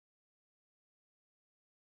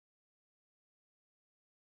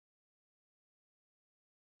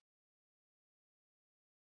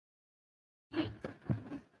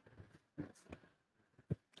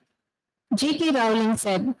J.K. Rowling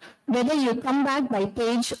said, "Whether you come back by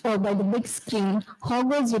page or by the big screen,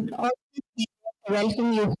 Hogwarts will always be there to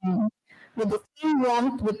welcome you home." With the same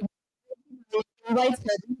warmth with which invites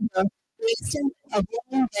her reader to extend a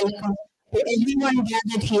warm welcome to everyone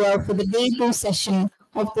gathered here for the day two session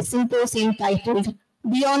of the symposium titled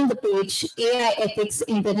Beyond the Page, AI Ethics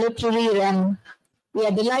in the Literary Realm. We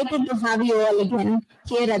are delighted to have you all again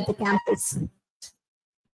here at the campus.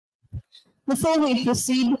 Before we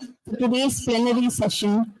proceed to today's plenary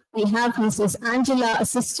session, we have Mrs. Angela,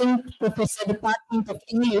 Assistant Professor, Department of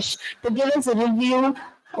English, to give us a review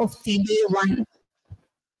of the day one.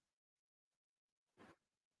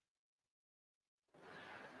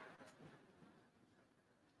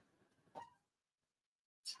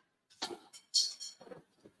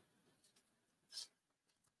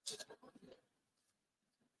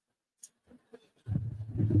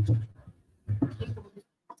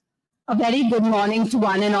 A very good morning to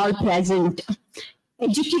one and all present.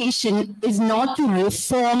 Education is not to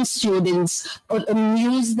reform students or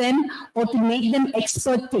amuse them or to make them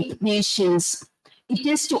expert technicians. It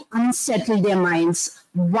is to unsettle their minds,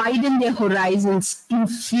 widen their horizons,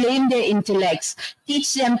 inflame their intellects,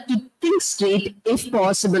 teach them to think straight if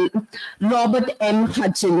possible. Robert M.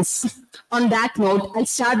 Hutchins. On that note, I'll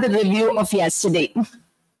start the review of yesterday.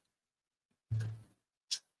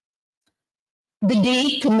 The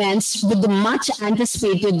day commenced with the much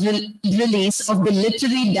anticipated release of the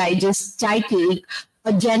literary digest titled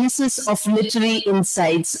A Genesis of Literary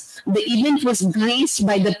Insights. The event was graced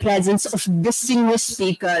by the presence of distinguished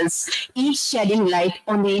speakers, each shedding light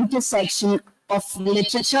on the intersection of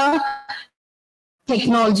literature,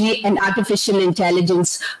 technology, and artificial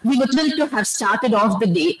intelligence. We were thrilled to have started off the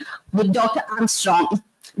day with Dr. Armstrong,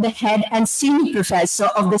 the head and senior professor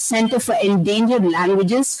of the Center for Endangered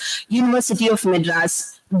Languages, University of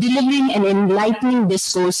Madras, delivering an enlightening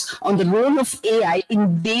discourse on the role of AI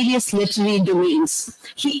in various literary domains.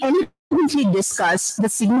 He eloquently discussed the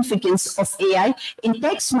significance of AI in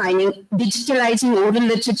text mining, digitalizing oral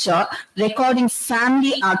literature, recording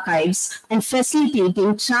family archives, and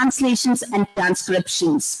facilitating translations and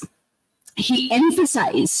transcriptions. He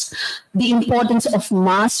emphasized the importance of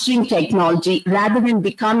mastering technology rather than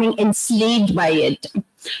becoming enslaved by it.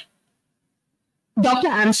 Dr.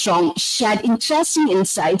 Armstrong shared interesting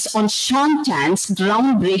insights on Sean Tan's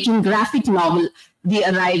groundbreaking graphic novel, The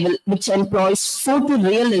Arrival, which employs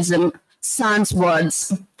photorealism, sans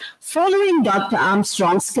words. Following Dr.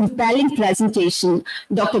 Armstrong's compelling presentation,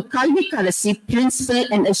 Dr. Kalvi Karasi, Principal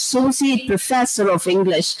and Associate Professor of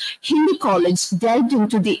English, Hindu College, delved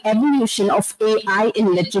into the evolution of AI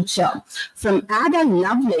in literature. From Ada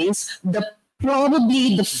Lovelace,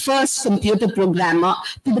 probably the first computer programmer,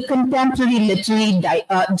 to the contemporary literary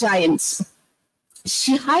giants.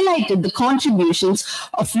 She highlighted the contributions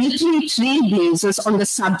of literary trailblazers on the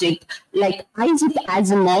subject, like Isaac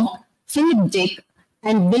Asimov, Philip Dick,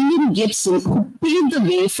 and William Gibson, who paved the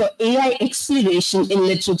way for AI exploration in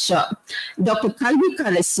literature. Dr. Kalvi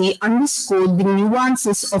Karasi underscored the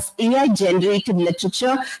nuances of AI-generated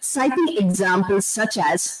literature, citing examples such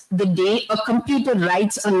as The Day a Computer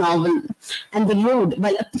Writes a Novel and The Road,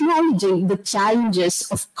 while acknowledging the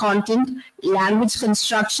challenges of content, language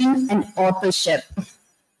construction, and authorship.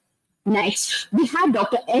 Next, we have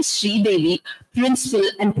Dr. S. Sridevi, Principal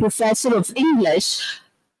and Professor of English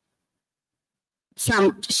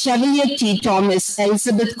from Chevalier T. Thomas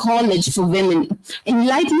Elizabeth College for Women,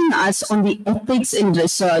 enlightening us on the ethics in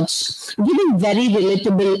research, giving very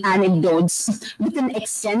relatable anecdotes. With an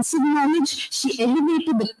extensive knowledge, she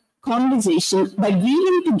elevated the conversation by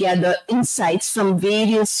weaving together insights from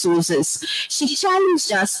various sources. She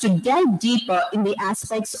challenged us to delve deeper in the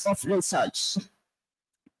aspects of research.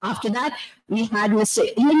 After that, we had Mr.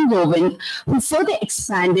 Ian Govind, who further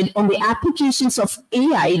expanded on the applications of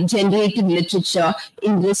AI-generated literature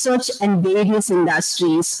in research and various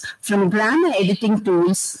industries, from grammar editing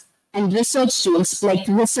tools and research tools like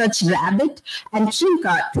Research Rabbit and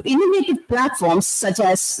Trinka to innovative platforms such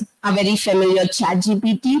as our very familiar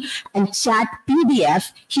ChatGPT and Chat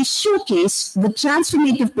PDF. He showcased the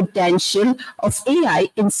transformative potential of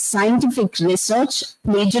AI in scientific research,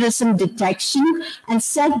 plagiarism detection, and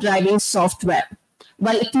self-driving software.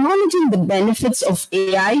 While acknowledging the benefits of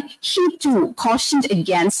AI, he too cautioned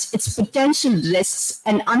against its potential risks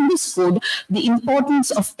and underscored the importance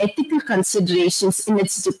of ethical considerations in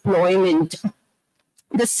its deployment.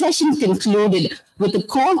 The session concluded with a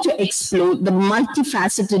call to explore the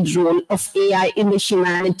multifaceted role of AI in the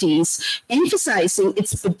humanities, emphasizing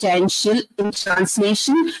its potential in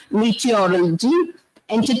translation, meteorology,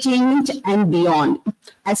 entertainment, and beyond.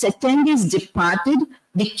 As attendees departed,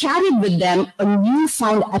 They carried with them a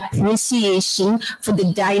newfound appreciation for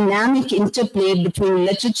the dynamic interplay between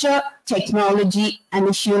literature, technology, and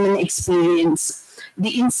the human experience.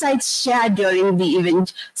 The insights shared during the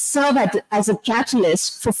event serve as a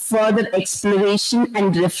catalyst for further exploration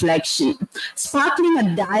and reflection, sparkling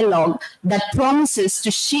a dialogue that promises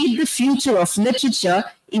to shape the future of literature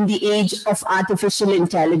in the age of artificial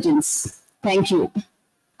intelligence. Thank you.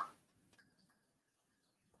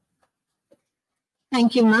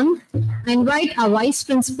 Thank you, ma'am. I invite our Vice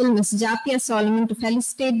Principal, Ms. Japia Solomon, to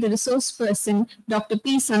felicitate the resource person, Dr.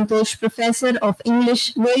 P. Santosh, Professor of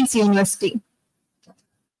English, Wales University.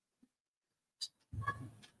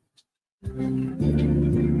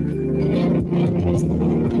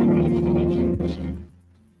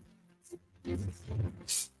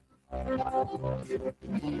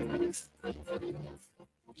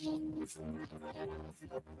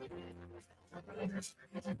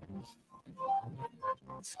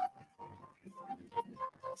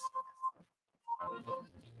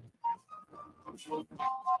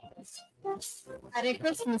 I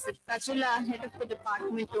request Mrs. Kajula, head of the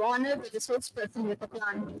department, to honor the resource person with a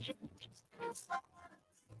plan.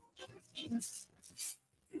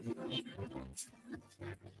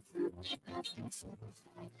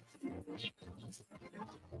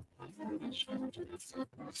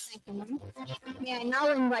 Thank you, ma'am. May I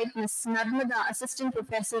now invite Ms. Narmada, Assistant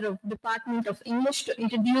Professor of Department of English, to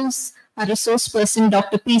introduce our resource person,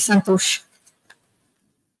 Dr. P. Santosh.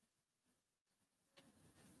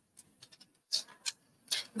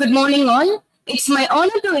 Good morning, all. It's my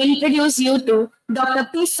honor to introduce you to Dr.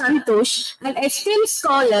 P. Santosh, an esteemed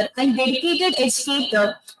scholar and dedicated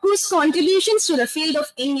educator whose contributions to the field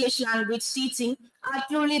of English language teaching are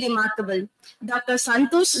truly remarkable. Dr.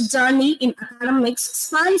 Santosh's journey in academics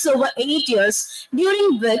spans over 8 years,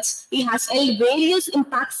 during which he has held various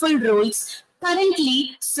impactful roles,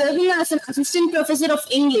 currently serving as an Assistant Professor of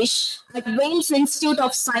English at Wales Institute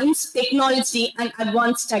of Science, Technology and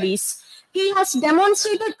Advanced Studies. He has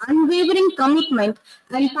demonstrated unwavering commitment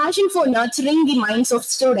and passion for nurturing the minds of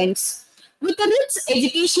students. With a rich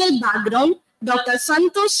educational background, Dr.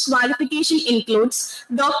 Santosh's qualification includes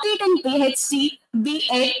doctorate and PhD,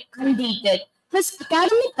 B.Ed and D.Ed. His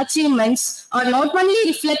academic achievements are not only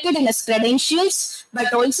reflected in his credentials,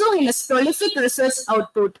 but also in his prolific research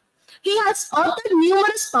output. He has authored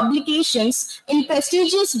numerous publications in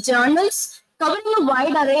prestigious journals, covering a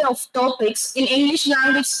wide array of topics in English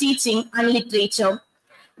language teaching and literature.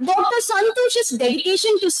 Dr. Santosh's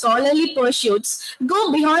dedication to scholarly pursuits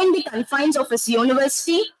go beyond the confines of his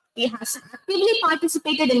university. He has actively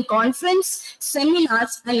participated in conferences,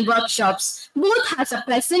 seminars, and workshops, both as a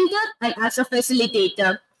presenter and as a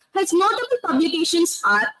facilitator. His notable publications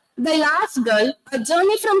are The Last Girl, A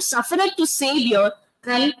Journey from Suffrage to Savior,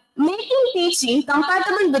 and Making Teaching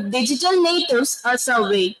Compatible with Digital Natives, a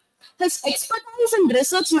Survey. His expertise in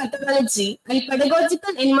research methodology and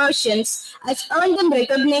pedagogical immersions has earned him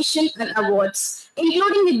recognition and awards,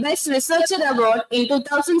 including the Best Researcher Award in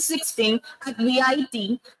 2016 at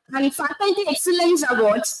VIT and Faculty Excellence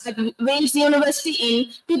Awards at Wales University in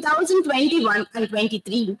 2021 and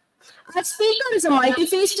 23. Our speaker is a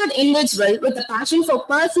multifaceted individual with a passion for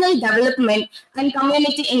personal development and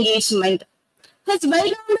community engagement. His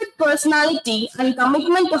well-rounded personality and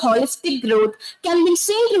commitment to holistic growth can be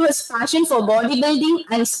seen through his passion for bodybuilding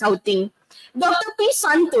and scouting. Dr. P.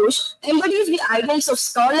 Santosh embodies the ideals of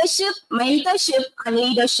scholarship, mentorship, and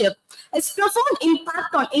leadership. His profound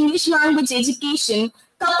impact on English language education,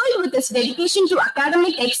 coupled with his dedication to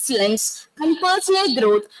academic excellence and personal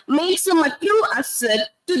growth, makes him a true asset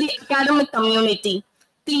to the academic community.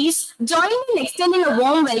 Please join me in extending a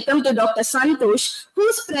warm welcome to Dr. Santosh,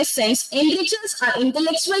 whose presence enriches our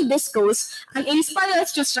intellectual discourse and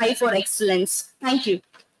inspires to strive for excellence. Thank you.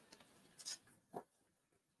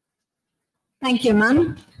 Thank you,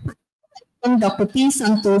 ma'am. Dr. P.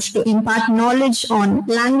 Santosh to impart knowledge on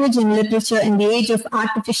language and literature in the age of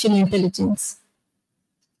artificial intelligence.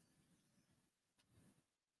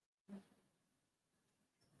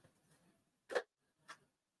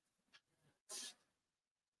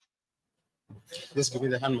 Just give me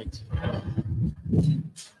the hand mic.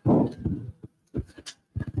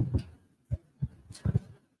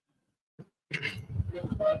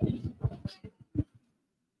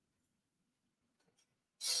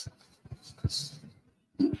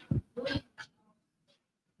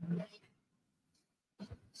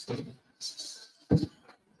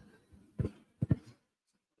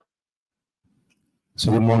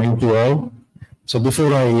 So good morning to all. So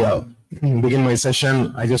before I begin my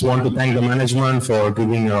session, I just want to thank the management for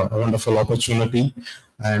giving a wonderful opportunity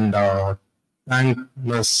and thank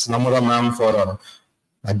Ms. Namura ma'am for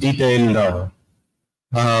a detailed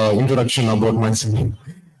introduction about myself.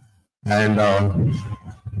 And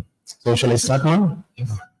so shall I start now?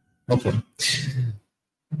 Okay.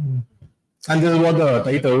 And this is what the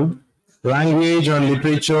title, Language and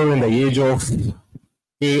Literature in the Age of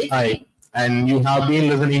AI. And you have been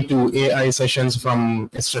listening to AI sessions from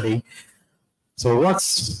yesterday. So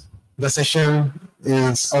what's the session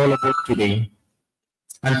is all about today?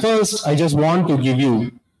 And first, I just want to give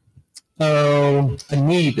you a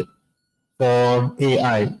need for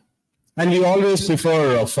AI. And we always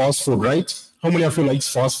prefer fast food, right? How many of you like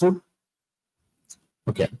fast food?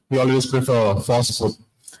 Okay, we always prefer fast food.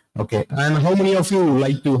 Okay, and how many of you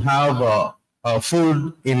like to have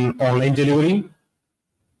food in online delivery?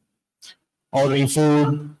 Ordering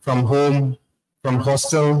food from home, from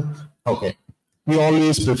hostel? Okay, we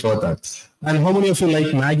always prefer that. And how many of you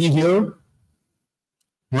like Maggie here?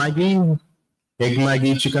 Maggie? Egg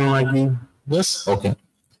Maggie, chicken Maggie? Yes? Okay.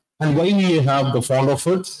 And why we have the fond of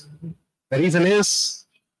it? The reason is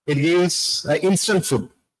it gives instant food.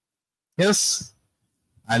 Yes?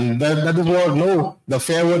 And that is what, the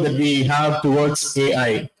favor that we have towards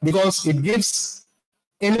AI. Because it gives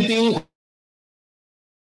anything,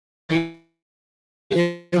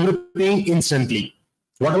 everything instantly.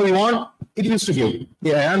 Whatever we want, it used to give.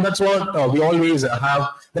 Yeah, and that's what we always have,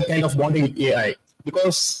 that kind of bonding with AI.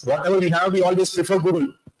 Because whatever we have, we always prefer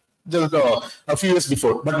Google just a few years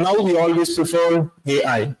before. But now we always prefer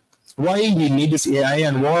AI. Why we need this AI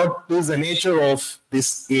and what is the nature of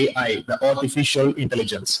this AI, the artificial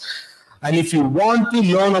intelligence. And if you want to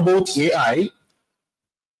learn about AI,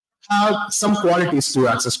 have some qualities to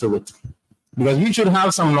access to it. Because we should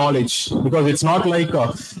have some knowledge, because it's not like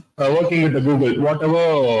working with the Google.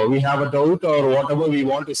 Whatever we have a doubt or whatever we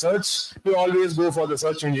want to search, we always go for the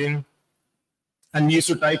search engine and we used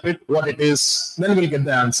to type it, what it is, then we'll get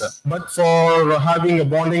the answer. But for having a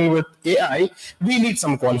bonding with AI, we need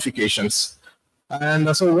some qualifications.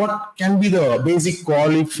 And so what can be the basic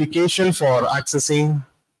qualification for accessing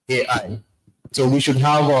AI? So we should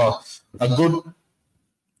have a good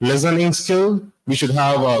listening skill, we should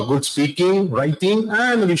have a good speaking, writing,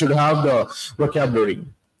 and we should have the vocabulary.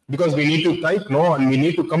 Because we need to type, and we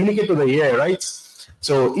need to communicate to the AI, right?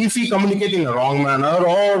 So if we communicate in a wrong manner,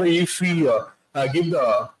 or if we give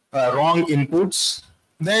the wrong inputs,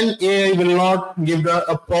 then AI will not give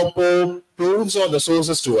the proper proofs or the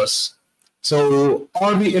sources to us. So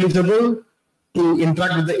are we eligible to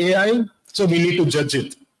interact with the AI? So we need to judge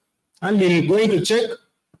it. And we're going to check,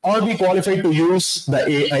 are we qualified to use the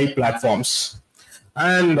AI platforms?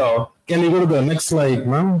 And can we go to the next slide,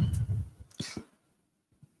 ma'am?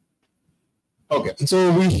 Okay,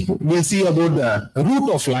 so we'll see about the root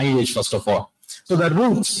of language, first of all. So the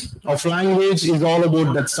roots of language is all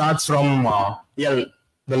about that starts from the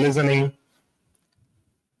listening.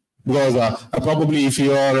 Because probably if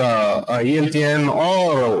you are a ELTN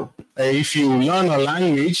or if you learn a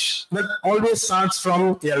language, that always starts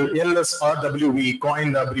from LSRW, we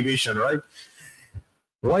coined the abbreviation, right?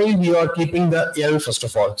 Why we are keeping the L first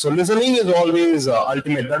of all? So listening is always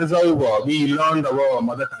ultimate. That is how we learned our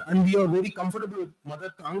mother tongue. And we are very comfortable with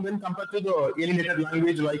mother tongue when compared to the alienated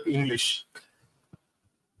language like English.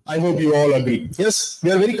 I hope you all agree. Yes,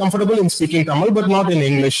 we are very comfortable in speaking Tamil, but not in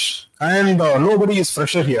English. And nobody is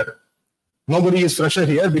fresher here. Nobody is fresher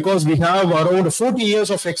here because we have around 40 years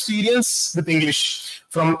of experience with English.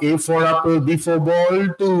 From A for apple, B for ball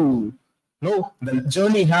to, the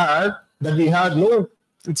journey that we had,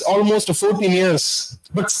 it's almost 14 years.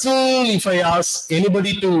 But still, if I ask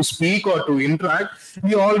anybody to speak or to interact,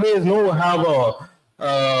 we always have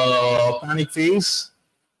a panic phase.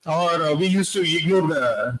 Or we used to ignore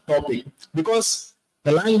the topic because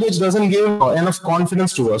the language doesn't give enough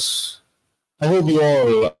confidence to us. I hope you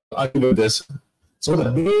all agree with this. So the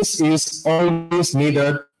base is always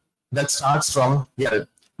needed that starts from L,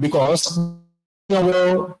 because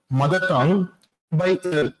our mother tongue by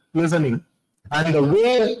listening. And the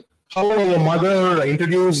way how our mother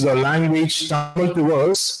introduced the language Tamil to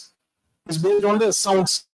us is based on the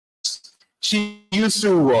sounds. She used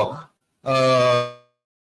to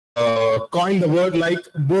coin the word like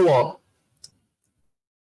bua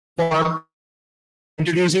for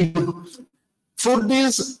introducing food. Food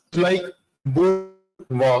is like bua.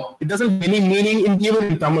 It doesn't have any meaning even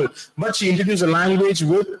in Tamil, but she introduced a language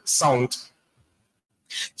with sound.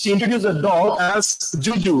 She introduced a dog as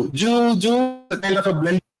Juju. Juju, a kind of a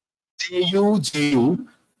blend. J-U.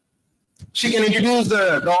 She can introduce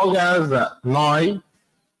the dog as Noi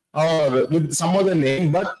or with some other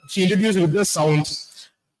name, but she introduced with the sound.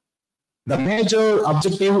 The major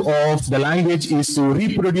objective of the language is to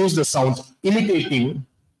reproduce the sound, imitating.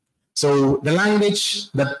 So the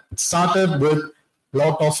language that started with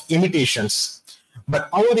lot of imitations. But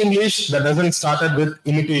our English that doesn't started with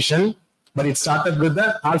imitation, but it started with the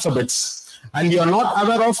alphabets. And we are not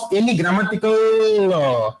aware of any grammatical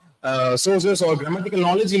sources or grammatical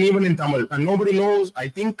knowledge even in Tamil. And nobody knows, I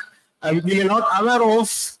think, we are not aware of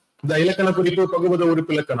the Ilakana Kuripu, Pagubada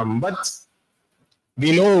Uripu Ilakanam. But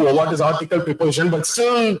we know what is article preposition, but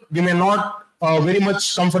still we may not very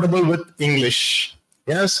much comfortable with English.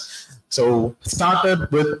 Yes. So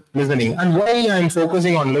started with listening. And why I'm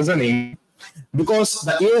focusing on listening? Because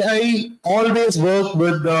the AI always work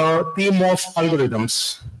with the theme of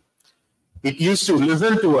algorithms. It used to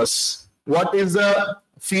listen to us. What is the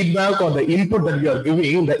feedback or the input that we are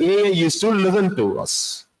giving? The AI used to listen to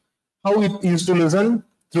us. How it used to listen?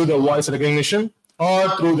 Through the voice recognition or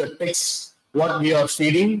through the text, what we are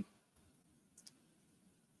feeding.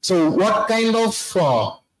 So what kind of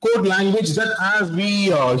code language that as we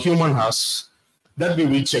human has, that we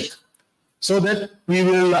will check. So that we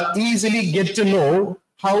will easily get to know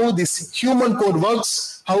how this human code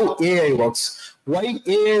works, how AI works, why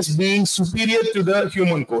AI is being superior to the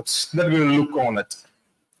human codes, that we will look on it.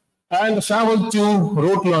 And travel to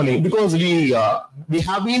rote learning, because we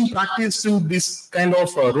have been practiced to this kind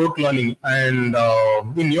of rote learning, and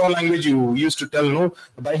in your language you used to tell no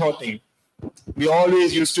by hearting. We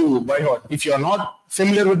always used to by heart. If you are not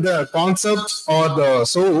familiar with the concept or the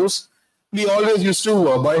source, we always used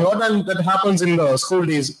to by heart, and that happens in the school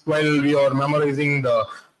days while we are memorizing the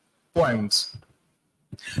poems.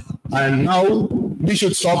 And now we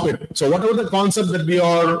should stop it. So whatever the concept that we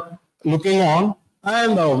are looking on,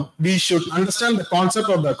 and we should understand the concept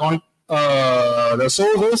of the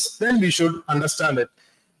sources, then we should understand it.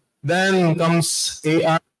 Then comes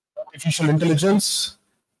AI, artificial intelligence,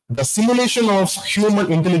 the simulation of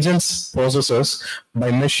human intelligence processes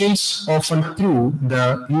by machines, often through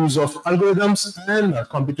the use of algorithms and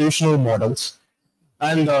computational models.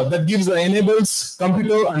 And that enables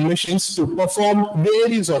computer and machines to perform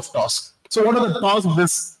various of tasks. So what are the tasks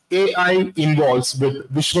this AI involves? With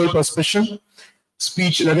visual perception,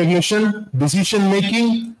 speech recognition, decision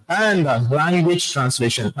making, and language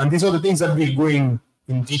translation. And these are the things that we're going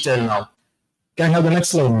in detail now. Can I have the next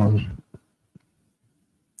slide?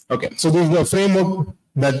 Okay, so this is the framework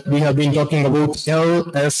that we have been talking about,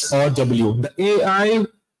 L, S, or W. The AI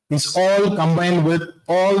is all combined with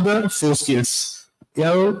all the 4 skills,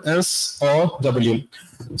 L, S, or W.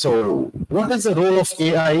 So what is the role of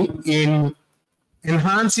AI in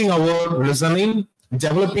enhancing our listening,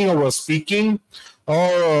 developing our speaking,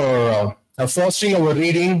 or fostering our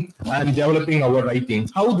reading and developing our writing?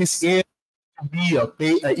 How this AI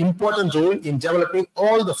play an important role in developing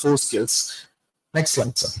all the 4 skills. Next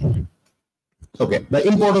slide, sir. Okay, the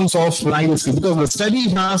importance of language skills, because the study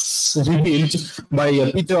has revealed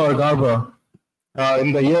by Peter Garber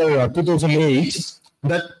in the year 2008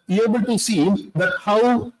 that you're able to see that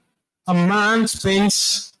how a man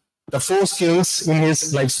spends the 4 skills in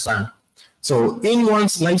his lifespan. So in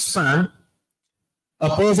one's lifespan, a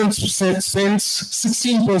person spends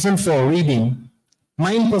 16% for reading,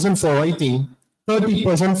 9% for writing,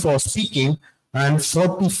 30% for speaking, and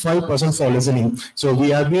 45% for listening. So we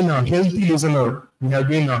have been a healthy listener. We have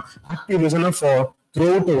been an active listener for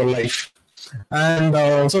throughout our life.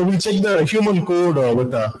 And so we check the human code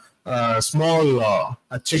with a small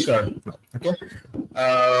checker, okay,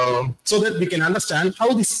 so that we can understand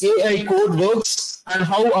how this AI code works and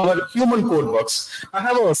how our human code works. I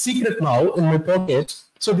have a secret now in my pocket.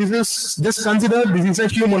 So this is, just consider this is a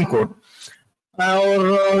human code,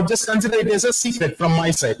 or just consider it as a secret from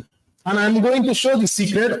my side. And I'm going to show the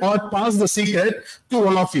secret or pass the secret to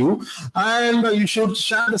one of you, and you should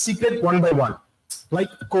share the secret one by one, like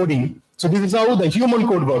coding. So this is how the human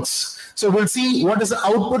code works. So we'll see what is the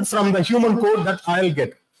output from the human code that I'll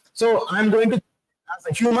get. So I'm going to, as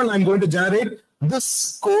a human, I'm going to generate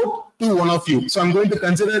this code to one of you. So I'm going to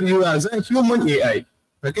consider you as a human AI,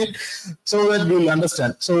 okay? So that we'll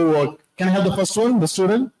understand. So can I have the first one, the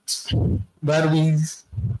student? Where we...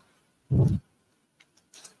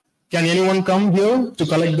 Can anyone come here to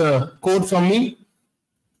collect the code from me?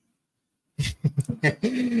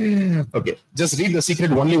 Okay, just read the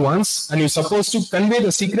secret only once, and you're supposed to convey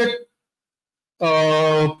the secret.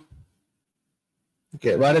 Okay,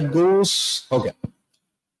 where it goes. Okay,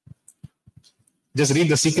 just read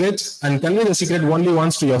the secret and convey the secret only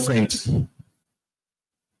once to your friend,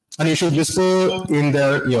 and you should whisper in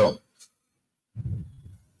their ear.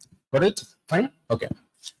 Got it? Fine. Okay,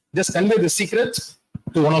 just convey the secret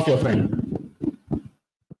to one of your friends.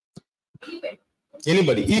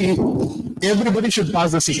 Anybody. Everybody should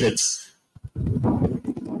pass the secrets.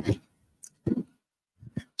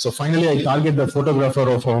 So finally, I target the photographer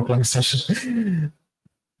of our class session.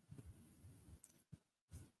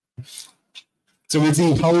 So we'll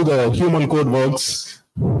see how the human code works.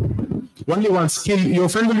 Only one skill. Your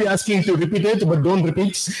friend will be asking to repeat it, but don't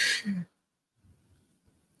repeat.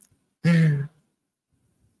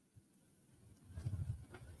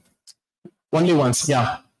 Only once,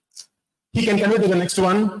 yeah. He can convey to the next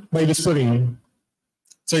one by whispering.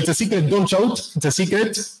 So it's a secret. Don't shout. It's a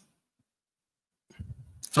secret.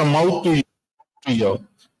 From mouth to ear.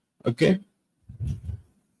 Okay.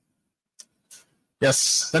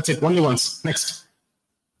 Yes, that's it. Only once. Next.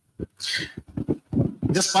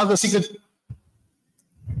 Just pass the secret.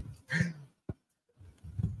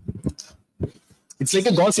 It's like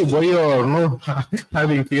a gossip. Why you're no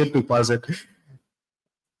having fear to pass it.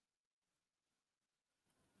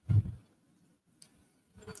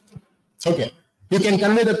 Okay. You can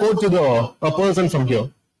convey the code to a person from here.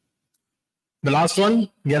 The last one,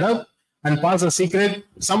 get up and pass a secret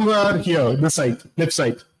somewhere here, this side, left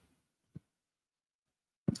side.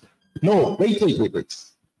 No, wait.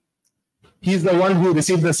 He's the one who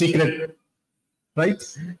received the secret, right?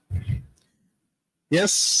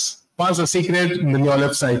 Yes, pass a secret in your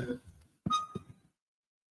left side.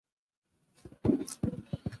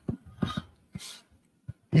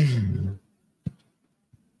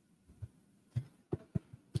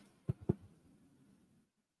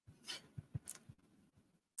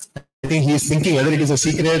 I think he's thinking whether it is a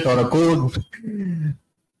secret or a code.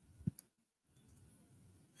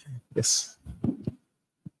 Yes.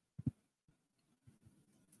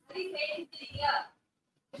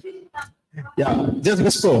 Yeah, just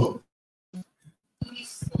whisper.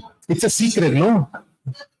 It's a secret, no?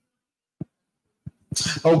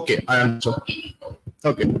 Okay, I understand.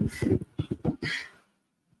 Okay.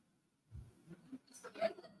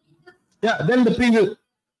 Yeah, then the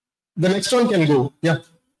next one can go. Yeah.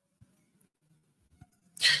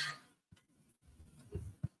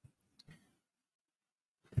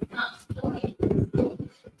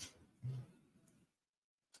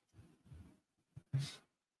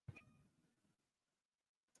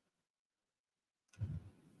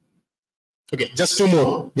 Okay, just two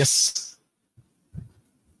more. Yes.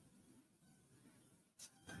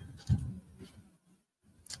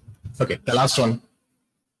 Okay, the last one.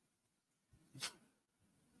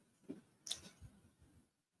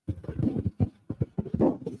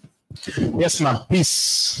 Yes, ma'am.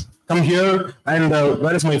 Please come here. And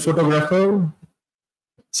where is my photographer?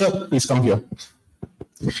 Sir, please come here.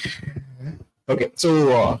 Okay,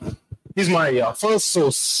 so here's my first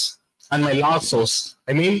source and my last source.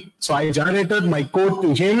 So I generated my code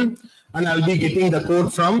to him, and I'll be getting the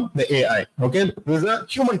code from the AI. Okay, this is a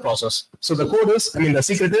human process. So the code is, the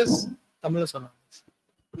secret is. No,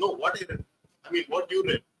 what I read. What you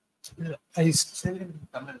read. I said in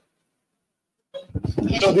Tamil.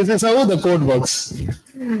 So this is how the code works.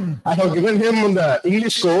 I have given him the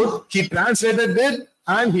English code. He translated it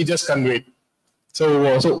and he just conveyed. So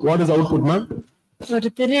what is the output, ma'am? ஒரு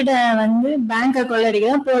திருடன் வந்து பேங்க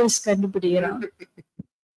கொள்ளடிக்கிறான் police கண்டுபிடிக்கிறான்.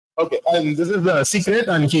 Okay, and this is the secret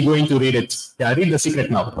and he going to read it. Yeah, read the secret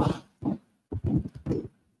now.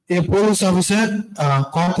 A police officer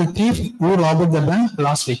caught the thief who robbed the bank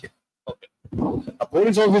last week. Okay. A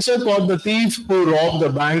police officer caught the thief who robbed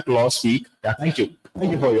the bank last week. Yeah, thank you.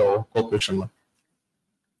 Thank you for your cooperation, ma'am.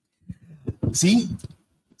 See,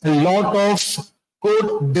 a lot of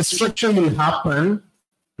code destruction will happen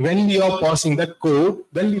when we are passing the code,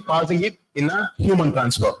 when we passing it in a human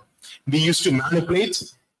transfer. We used to manipulate,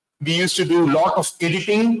 we used to do a lot of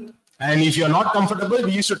editing, and if you are not comfortable,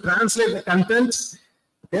 we used to translate the contents.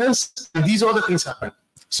 Yes, these are the things happen.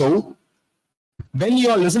 So, when you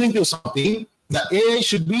are listening to something, the AI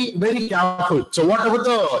should be very careful. So, whatever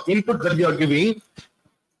the input that you are giving,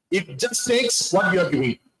 it just takes what you are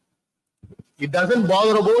giving. It doesn't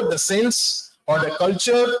bother about the sense or the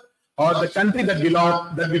culture or the country that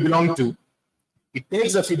we belong to. It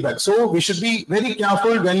takes the feedback. So we should be very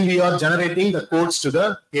careful when we are generating the codes to the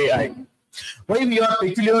AI. Why we are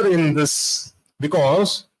peculiar in this? Because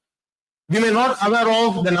we may not aware of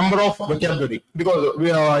the number of vocabulary. Because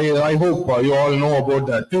I hope you all know about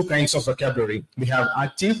the two kinds of vocabulary. We have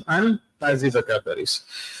active and passive vocabularies.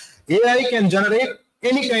 AI can generate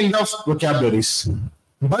any kind of vocabularies,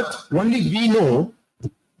 but only we know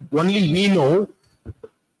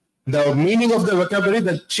the meaning of the vocabulary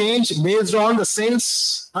that change based on the sense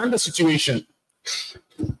and the situation.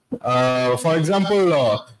 For example,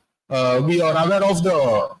 we are aware of the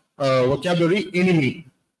vocabulary enemy,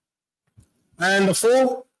 and the foe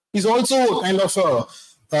is also kind of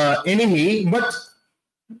enemy, but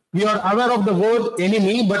we are aware of the word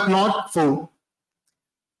enemy but not foe.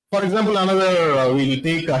 For example, another we'll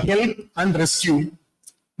take help and rescue.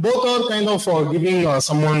 Both are kind of giving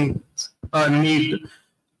someone a need,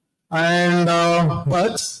 and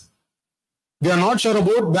but we are not sure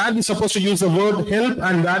about where we're supposed to use the word help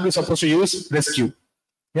and where we're supposed to use rescue.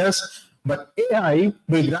 Yes, but AI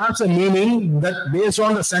will grasp a meaning that based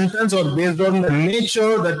on the sentence or based on the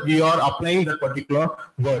nature that we are applying that particular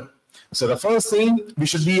word. So the first thing, we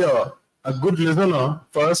should be a good listener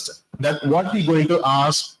first, that what we're going to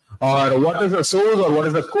ask, or what is the source, or what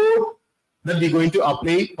is the code that we're going to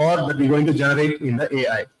apply or that we're going to generate in the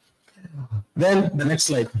AI. Then the next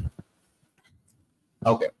slide.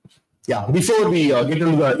 Okay. Yeah, before we get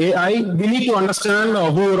into the AI, we need to understand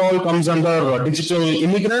who all comes under digital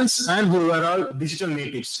immigrants and who are all digital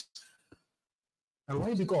natives. And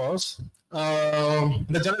why? Because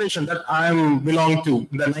the generation that I belong to,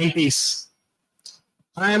 the 90s,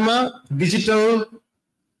 I am a digital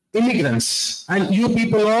immigrants, and you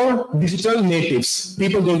people are digital natives.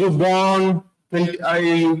 People who are born in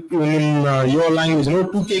your language,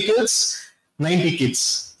 2K kids, 90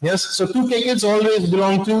 kids. Yes, so 2K kids always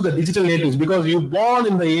belong to the digital natives because you're born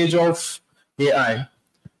in the age of AI,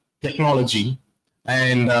 technology,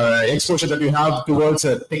 and exposure that you have towards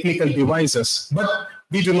technical devices. But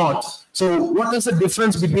we do not. So what is the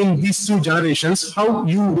difference between these two generations? How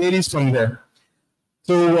you varies from there?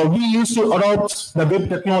 So we used to adopt the web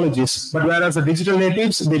technologies, but whereas the digital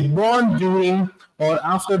natives, they born during or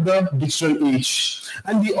after the digital age.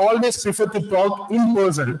 And we always prefer to talk in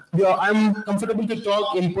person. I'm comfortable to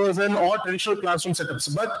talk in person or traditional classroom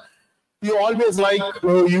setups, but you always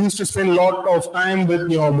you used to spend a lot of time with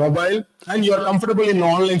your mobile and you're comfortable in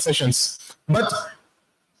online sessions. But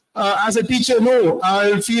as a teacher, no,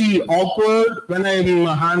 I'll feel awkward when I'm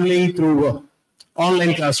handling through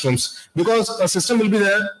online classrooms, because a system will be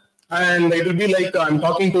there and it will be like I'm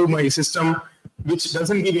talking to my system which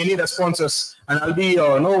doesn't give any responses, and I'll be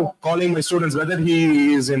calling my students whether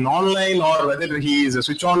he is in online or whether he is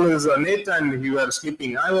switch on his net and he were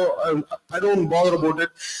sleeping. I don't bother about it,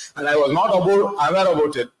 and I was not aware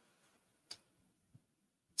about it.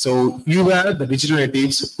 So you were the digital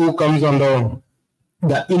natives who comes under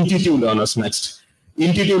the intuitive learners next.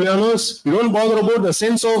 Intuitive learners, you don't bother about the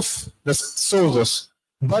sense of the sources,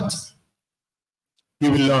 but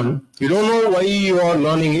you will learn. You don't know why you are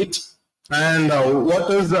learning it and what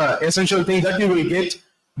is the essential thing that you will get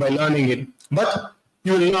by learning it. But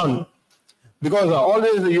you will learn because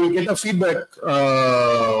always you will get a feedback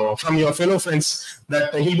from your fellow friends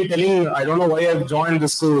that he'll be telling, I don't know why I've joined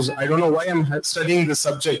this course. I don't know why I'm studying this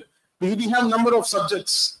subject. We have a number of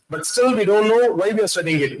subjects, but still we don't know why we are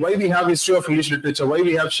studying it, why we have history of English literature, why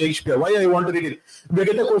we have Shakespeare, why I want to read it. We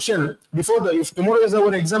get a question before if tomorrow is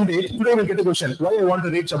our exam date, today we'll get a question, why I want to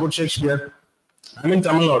read about Shakespeare. I'm in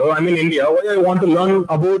Tamil Nadu, I'm in India, why I want to learn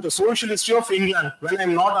about the social history of England when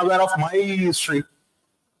I'm not aware of my history.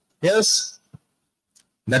 Yes,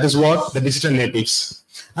 that is what the digital natives.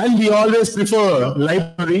 And we always prefer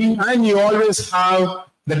library, and you always have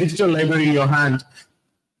the digital library in your hand.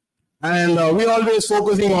 And we're always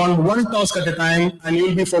focusing on one task at a time, and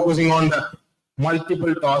you'll be focusing on the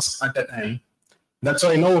multiple tasks at a time. That's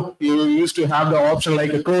why you used to have the option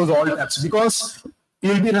like a close all tabs, because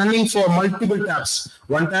you'll be running for multiple tabs.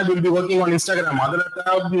 One tab you'll be working on Instagram, other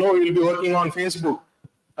tab you'll be working on Facebook,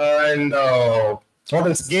 and what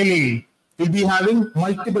else? Gaming. You'll be having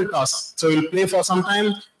multiple tasks. So you'll play for some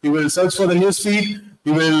time. You will search for the news feed.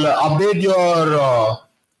 You will update your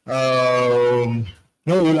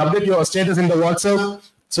you'll update your status in the WhatsApp.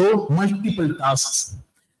 So multiple tasks.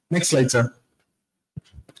 Next slide, sir.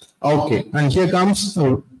 Okay, and here comes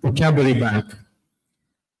a vocabulary bank.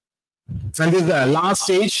 And this is the last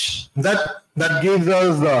stage that gives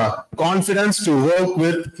us the confidence to work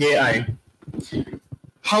with AI.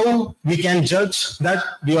 How we can judge that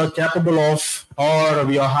we are capable of, or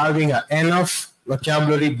we are having enough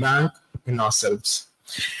vocabulary bank in ourselves.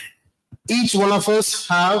 Each one of us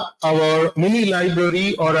have our mini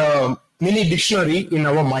library or a mini dictionary in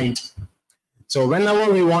our mind. So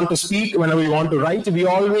whenever we want to speak, whenever we want to write, we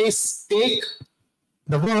always take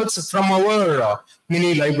the words from our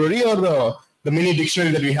mini library or the mini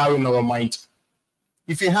dictionary that we have in our mind.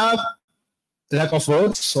 If you have lack of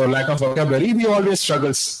words or lack of vocabulary, we always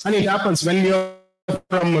struggles. And it happens when we are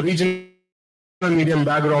from a regional medium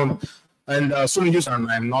background and student use, and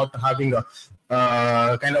I'm not having a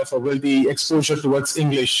kind of a wealthy exposure towards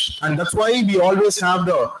English. And that's why we always have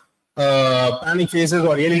the panic phases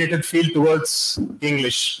or alienated feel towards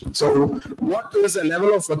English. So what is the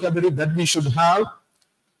level of vocabulary that we should have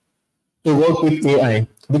to work with AI?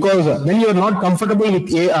 Because when you're not comfortable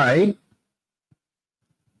with AI,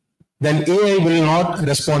 then AI will not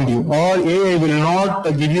respond to you, or AI will not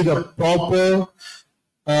give you the proper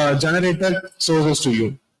generated sources to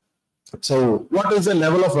you. So what is the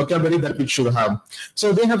level of vocabulary that it should have?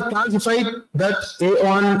 So they have classified that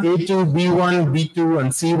A1, A2, B1, B2,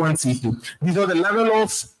 and C1, C2. These are the level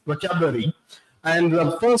of vocabulary. And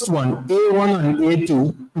the first one, A1 and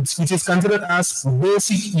A2, which is considered as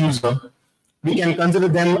basic user. We can consider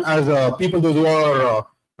them as people those who are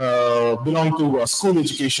belong to school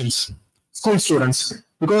educations, school students,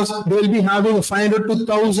 because they will be having 500 to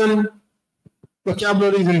 1,000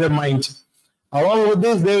 vocabularies in their mind. Along with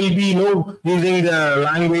this, they will be using the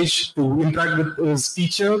language to interact with his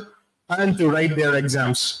teacher and to write their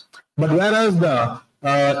exams. But whereas the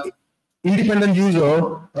independent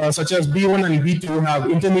user, such as B1 and B2, have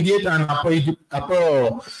intermediate and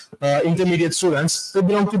upper intermediate students, they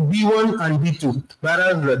belong to B1 and B2,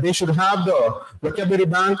 whereas they should have the vocabulary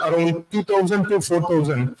bank around 2,000 to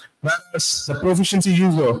 4,000, whereas the proficiency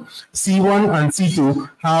user, C1 and C2,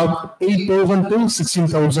 have 8,000 to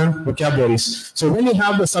 16,000 vocabularies. So when you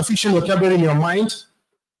have the sufficient vocabulary in your mind,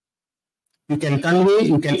 you can convey,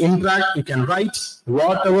 you can interact, you can write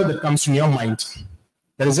whatever that comes to your mind.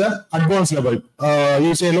 There is an advanced level.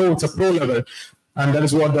 You say, no, it's a pro level. And that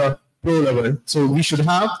is what the pro level. So we should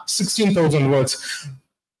have 16,000 words.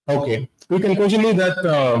 Okay. We can question me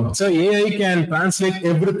that, so AI can translate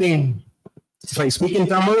everything. If I speak in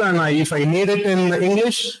Tamil and if I need it in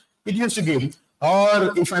English, it used to give.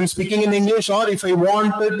 Or if I'm speaking in English, or if I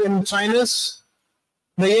want it in Chinese,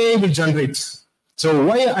 the AI will generate. So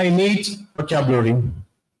why I need vocabulary?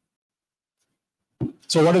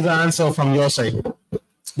 So what is the answer from your side?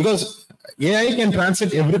 Because AI can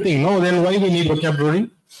translate everything. No, then why we need vocabulary?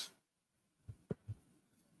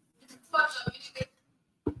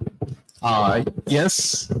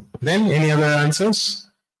 Yes. Then any other answers?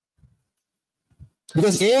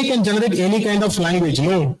 Because AI can generate any kind of language.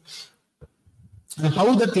 No. And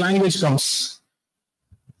how that language comes?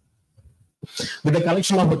 With a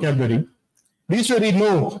collection of vocabulary. We used to read,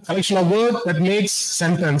 no, collection of words that makes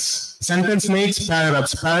sentence. Sentence makes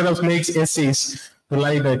paragraphs. Paragraphs makes essays.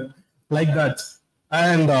 Like that.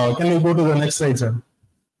 And can we go to the next slide, sir?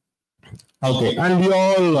 Okay. And we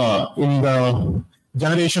all in the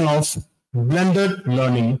generation of blended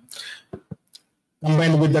learning,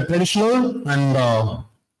 combined with the traditional and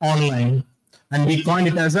online. And we coined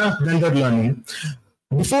it as a blended learning.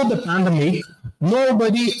 Before the pandemic,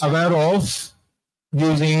 nobody aware of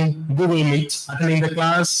using Google Meet, attending the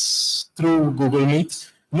class through Google Meet.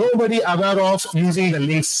 Nobody aware of using the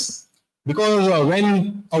links. Because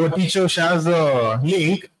when our teacher shares the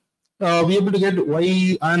link, we able to get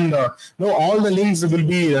why and all the links will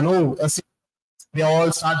be they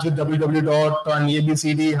all start with www and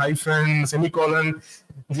abcd hyphen semicolon,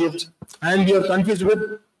 and we are confused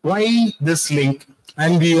with why this link,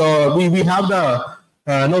 and we have the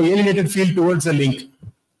alienated feel towards the link.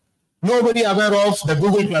 Nobody aware of the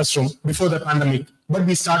Google Classroom before the pandemic, but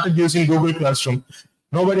we started using Google Classroom.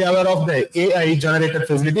 Nobody aware of the AI generated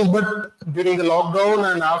facilities, but during the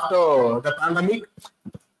lockdown and after the pandemic,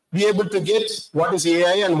 we able to get what is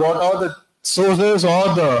AI and what are the sources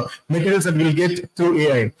or the materials that we'll get through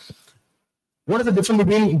AI. What is the difference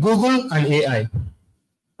between Google and AI?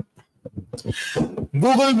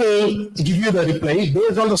 Google will give you the reply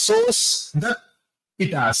based on the source that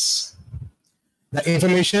it has. The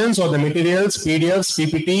informations or the materials, PDFs,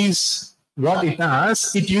 PPTs, what it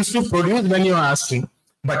has, it used to produce when you are asking.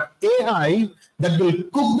 But AI that will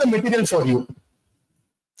cook the material for you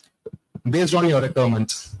based on your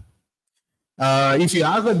requirement. If you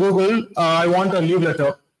ask the Google, I want a leave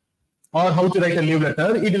letter or how to write a leave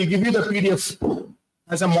letter, it will give you the PDF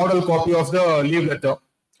as a model copy of the leave letter.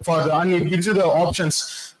 And it gives you the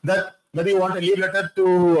options that whether you want a leave letter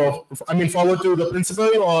to, forward to the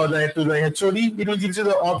principal or to the HOD, it will give you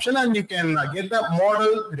the option and you can get the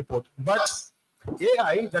model report. But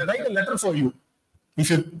AI that write a letter for you. If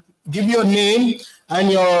you give your name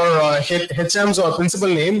and your HM's or principal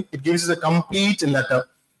name, it gives you the complete letter.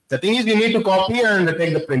 The thing is, you need to copy and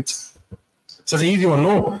take the print. So it's an easy one,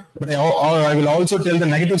 no? But I will also tell the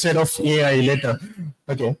negative side of AI later.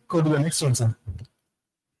 Okay, go to the next one, sir.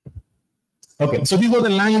 Okay, so these are the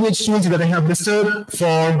language tools that I have listed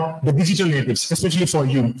for the digital natives, especially for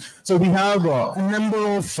you. So we have a number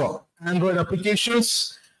of Android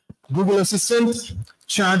applications, Google Assistant,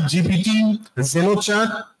 ChatGPT,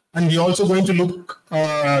 ZenoChat, and we're also going to look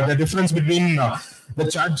the difference between the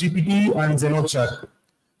ChatGPT and ZenoChat,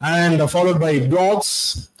 and followed by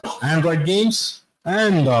blogs, Android games,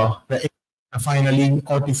 and finally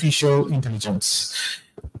artificial intelligence.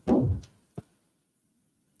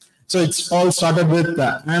 So it's all started with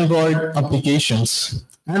Android applications.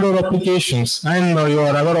 Android applications, and you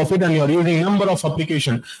are aware of it, and you are using a number of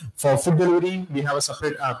applications. For food delivery, we have a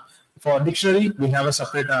separate app. For dictionary, we have a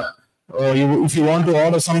separate app. If you want to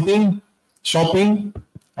order something, shopping,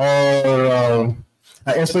 or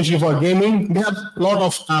especially for gaming, we have a lot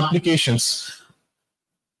of applications.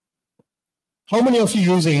 How many of you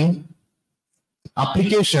using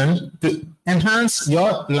application to enhance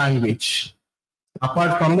your language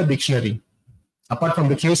apart from the dictionary? Apart from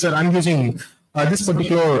dictionary, sir, I'm using this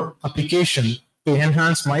particular application to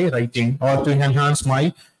enhance my writing or to enhance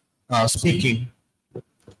my speaking.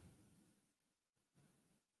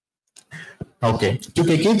 Okay,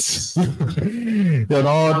 2K kids, you're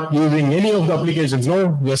not using any of the applications.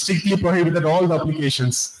 No, you're strictly prohibited all the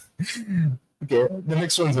applications. Okay, the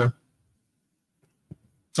next one, sir.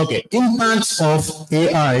 Okay, impacts of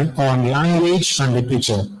AI on language and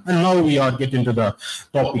literature. And now we are getting to the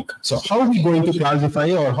topic. So how are we going to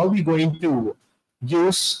classify, or how are we going to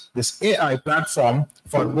use this AI platform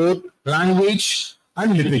for both language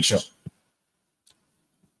and literature?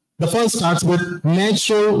 The first starts with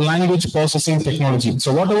natural language processing technology.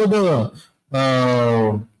 So whatever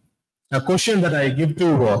the question that I give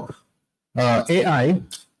to AI,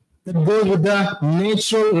 that goes with the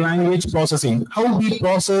natural language processing. How we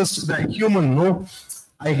processed the human, no?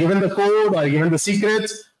 I given the code, I given the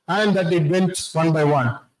secrets, and that it went one by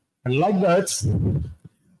one. And like that,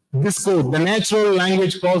 this code, the natural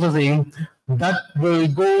language processing, that will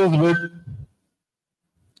go with.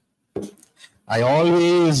 I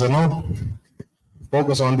always,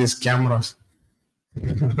 focus on these cameras.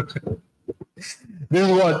 This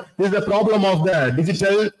is the problem of the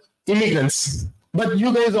digital immigrants. But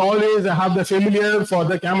you guys always have the familiar for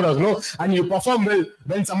the cameras, no? And you perform well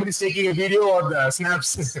when somebody's taking a video or the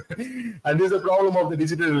snaps. And this is the problem of the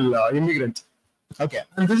digital immigrant. Okay,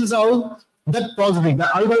 and this is how that processing,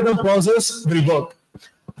 the algorithm process will work.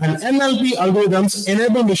 And NLP algorithms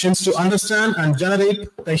enable machines to understand and generate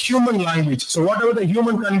the human language. So whatever the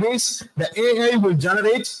human conveys, the AI will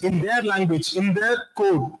generate in their language, in their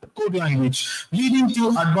code language, leading to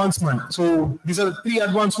advancement. So these are the three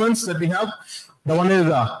advancements that we have. The one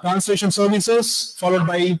is translation services, followed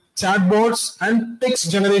by chatbots and text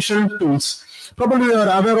generation tools. Probably you are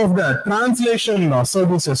aware of the translation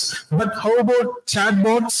services. But how about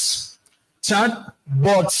chatbots?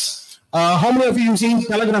 How many of you using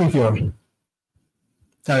Telegram here?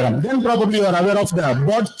 Telegram. Then probably you are aware of the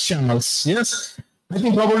bot channels. Yes? I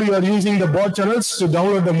think probably you are using the bot channels to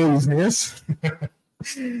download the movies. Yes?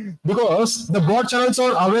 Because the bot channels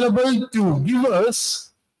are available to give us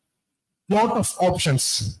lot of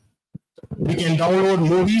options. We can download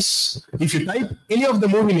movies. If you type any of the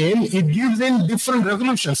movie name, it gives in different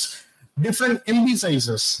resolutions, different MB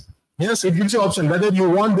sizes. Yes, it gives you option whether you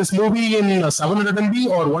want this movie in 700 MB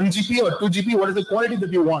or 1 GB or 2 GB, what is the quality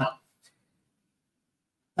that you want.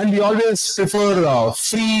 And we always prefer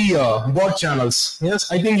free bot channels. Yes,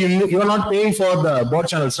 I think you are not paying for the bot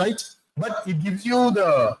channels, right? But it gives you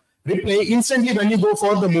the replay instantly when you go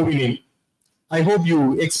for the movie name. I hope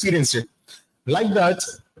you experienced it. Like that,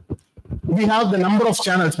 we have the number of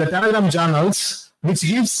channels, the Telegram channels, which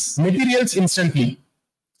gives materials instantly.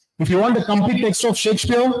 If you want the complete text of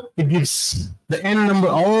Shakespeare, it gives the N number,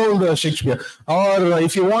 all the Shakespeare. Or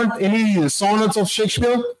if you want any sonnets of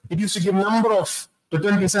Shakespeare, it used to give number of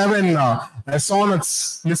 27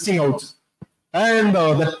 sonnets listing out. And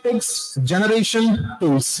the text generation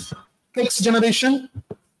tools. Text generation.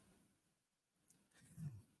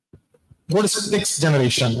 What is text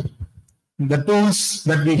generation? The tools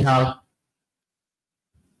that we have.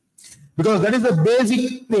 Because that is the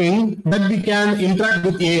basic thing that we can interact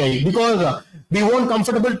with AI. Because we weren't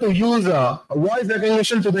comfortable to use voice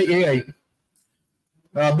recognition to the AI.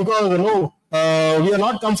 Because we are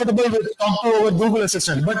not comfortable with talking to our Google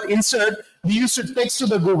Assistant. But instead, we used to text to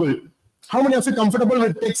the Google. How many of you comfortable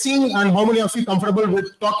with texting, and how many of you comfortable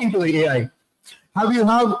with talking to the AI? Do you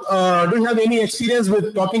have any experience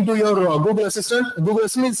with talking to your Google Assistant? Google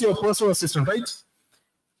Assistant is your personal assistant, right?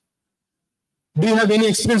 Do you have any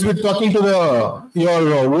experience with talking to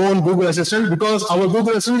your own Google Assistant? Because our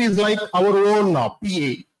Google Assistant is like our own PA.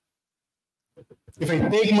 If I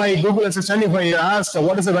take my Google Assistant, if I ask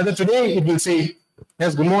what is the weather today, it will say,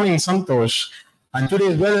 yes, good morning, Santosh. And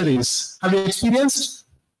today's weather is, have you experienced?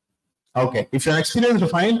 Okay, if you're experienced,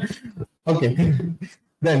 fine. Okay,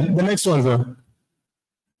 then the next one, sir.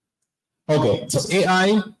 Okay, so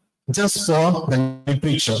AI just for the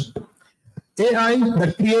literature. AI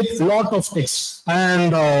that creates a lot of text,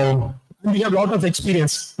 and we have a lot of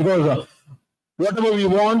experience because whatever we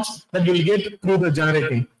want, that we'll get through the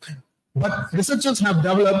generating. But researchers have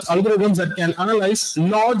developed algorithms that can analyze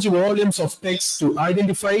large volumes of text to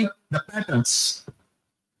identify the patterns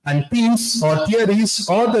and themes or theories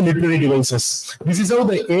or the literary devices. This is how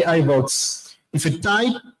the AI works. If you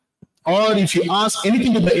type or if you ask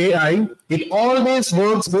anything to the AI, it always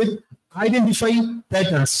works with identifying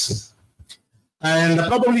patterns. And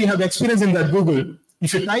probably you have experience in that Google.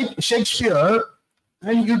 If you type Shakespeare,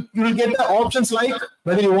 and you will get the options like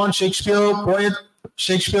whether you want Shakespeare poet,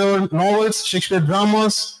 Shakespeare novels, Shakespeare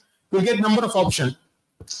dramas, you'll get number of options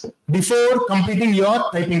before completing your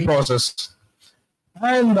typing process.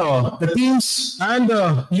 And the themes and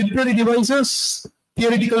literary devices,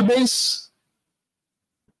 theoretical base,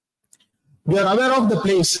 we are aware of the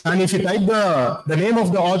place, and if you type the name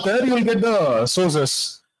of the author, you will get the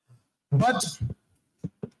sources. But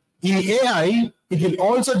in AI, it will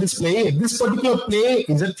also display this particular play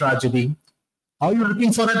is a tragedy. Are you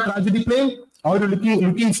looking for a tragedy play? Are you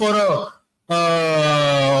looking for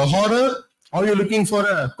a horror? Are you looking for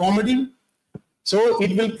a comedy? So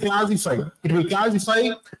it will classify. It will classify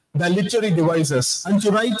the literary devices and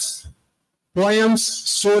to write poems,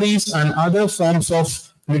 stories, and other forms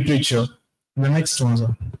of literature. The next one,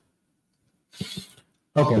 sir.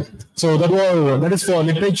 Okay, so that is for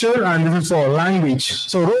literature, and this is for language.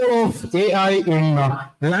 So role of AI in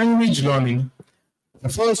language learning. The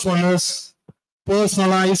first one is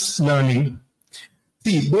personalized learning.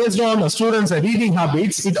 See, based on the students' reading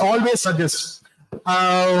habits, it always suggests.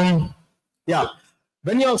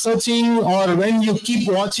 When you are searching or when you keep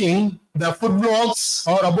watching the food blogs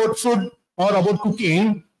or about food or about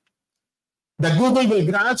cooking, the Google will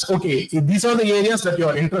grasp, okay, these are the areas that you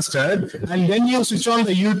are interested. And when you switch on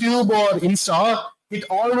the YouTube or Insta, it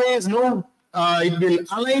always it will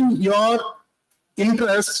align your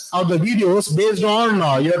interests of the videos based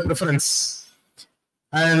on your preference.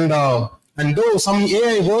 And though some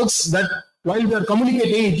AI works that while we are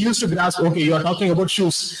communicating, it used to grasp, okay, you are talking about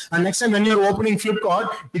shoes. And next time when you're opening Flipkart,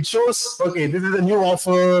 it shows, okay, this is a new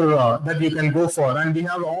offer that you can go for. And we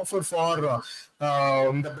have an offer for the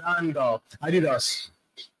brand Adidas.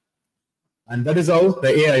 And that is how the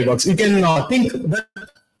AI works. You can think that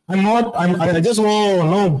I just want to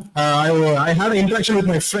know, I had an interaction with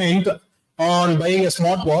my friend on buying a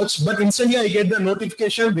smartwatch, but instantly I get the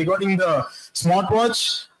notification regarding the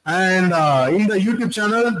smartwatch. And in the YouTube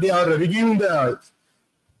channel, they are reviewing the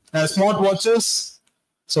smartwatches.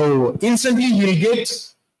 So instantly you will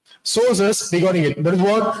get sources regarding it. That is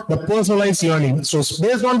what the personalized learning. So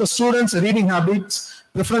based on the students' reading habits,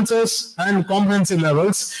 preferences, and comprehension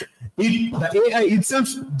levels, the AI itself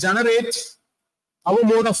generates our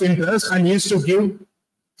mode of interest and used to give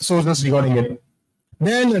sources regarding it.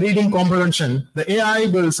 Then reading comprehension. The AI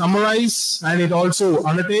will summarize and it also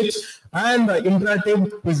annotates and the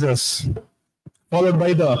interactive quizzes, followed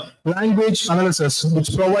by the language analysis,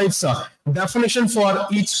 which provides a definition for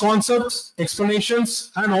each concept,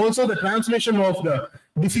 explanations, and also the translation of the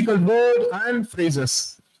difficult word and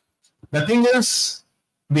phrases. The thing is,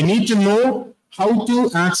 we need to know how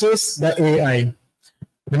to access the AI.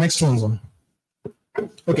 The next one.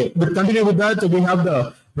 Okay, but continue with that. We have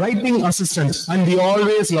the writing assistant, and we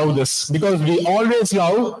always love this because we always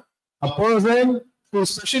love a person who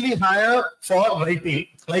specially hire for writing,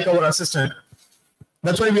 like our assistant.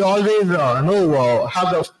 That's why we always have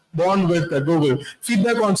the bond with Google.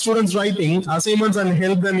 Feedback on students' writing, assignments, and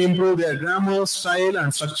help them improve their grammar, style,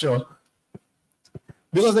 and structure.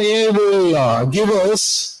 Because the AI will give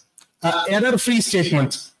us an error-free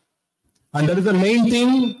statement. And that is the main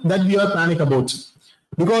thing that we are panic about.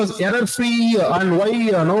 Because error-free and why,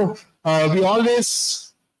 we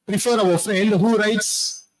always prefer our friend who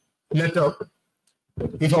writes letter.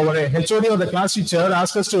 If our HOD or the class teacher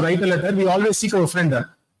asks us to write a letter, we always seek our friend.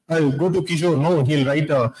 I'll go to Kishore. No, he'll write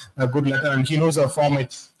a good letter and he knows the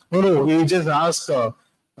format. No, we just ask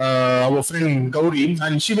our friend Gauri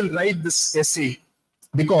and she will write this essay.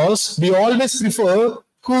 Because we always prefer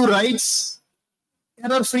who writes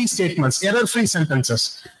error-free statements, error-free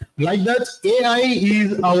sentences. Like that, AI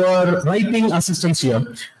is our writing assistance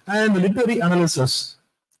here. And literary analysis.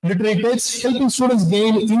 Literary text helping students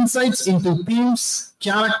gain insights into themes,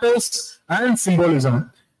 characters, and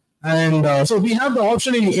symbolism. And so we have the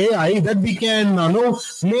option in AI that we can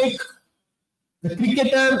make the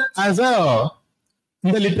cricketer as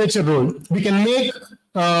in the literature role. We can make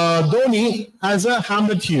Dhoni as a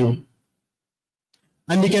Hamlet hero.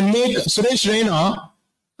 And we can make Suresh Raina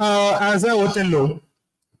as a Othello.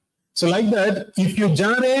 So like that, if you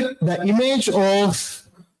generate the image of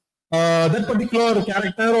that particular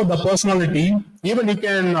character or the personality, even you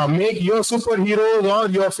can make your superheroes or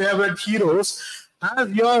your favorite heroes as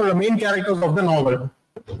your main characters of the novel.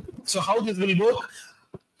 So how this will work?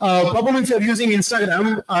 Probably if you're using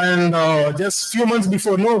Instagram and just few months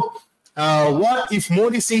before, what if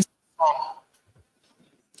Modi sings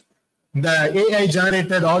the AI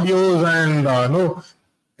generated audios and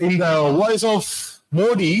in the voice of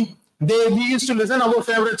Modi, we used to listen our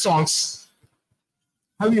favorite songs.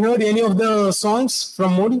 Have you heard any of the songs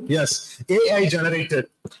from Modi? Yes, AI generated,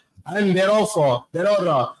 and there are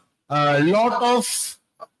a lot of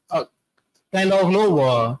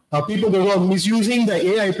people who are misusing the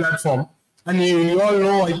AI platform, and you all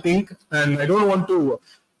know, I think, and I don't want to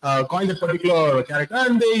coin that particular character,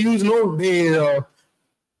 and they use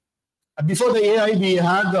before the AI, we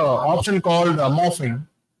had the option called morphing.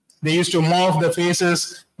 They used to morph the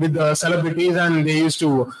faces with the celebrities, and they used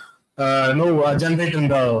to generate in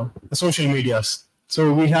the social medias.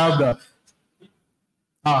 So we have the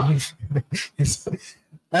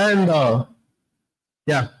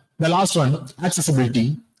the last one,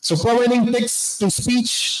 accessibility. So providing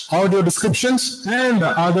text-to-speech, audio descriptions, and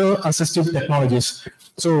other assistive technologies.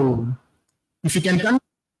 So if you can, the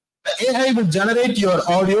AI will generate your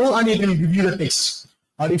audio and it will give you the text.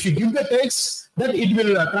 Or if you give the text, then it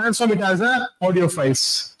will transform it as a audio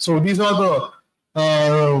files. So these are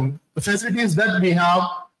the facilities that we have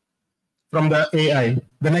from the AI.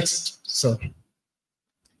 The next, sir.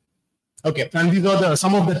 Okay, and these are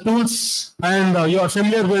some of the tools, and you are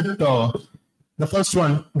familiar with the first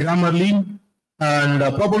one, Grammarly,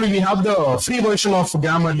 and probably we have the free version of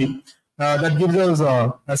Grammarly that gives us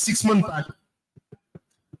a 6-month pack.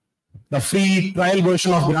 The free trial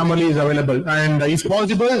version of Grammarly is available, and it's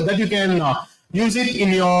possible that you can use it in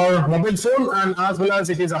your mobile phone, and as well as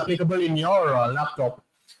it is applicable in your laptop.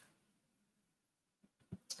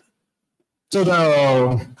 So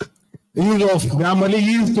the use of Grammarly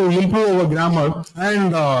is to improve our grammar,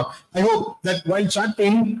 and I hope that while you're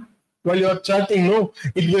chatting,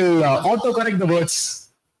 it will autocorrect the words,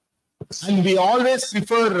 and we always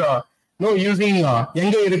prefer using Enga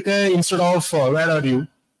Irukka instead of where are you.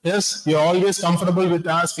 Yes, you're always comfortable with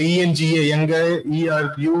ask ENGA, Enga,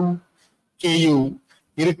 ERUKU,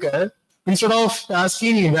 Irukka, instead of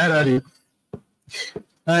asking where are you.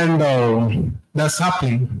 And the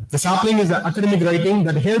sapling. The sapling is the academic writing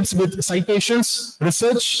that helps with citations,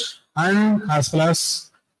 research, and as well as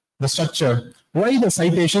the structure. Why the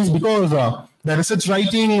citations? Because the research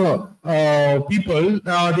writing people,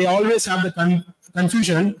 they always have the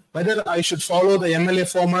confusion whether I should follow the MLA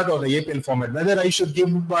format or the APL format, whether I should give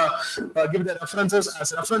the references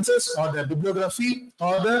as references or the bibliography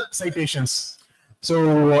or the citations.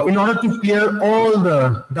 So in order to clear all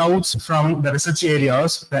the doubts from the research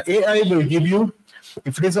areas, the AI will give you,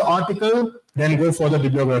 if it is an article, then go for the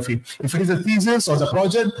bibliography. If it is a thesis or the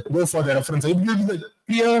project, go for the reference. It gives the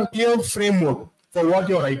clear framework for what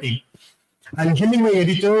you're writing. And Hemingway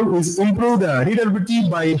editor is improve the readability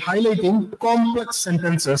by highlighting complex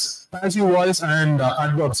sentences, passive voice, and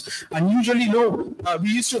adverbs. And usually, we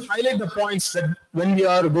used to highlight the points that when we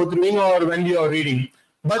are go through or when we are reading.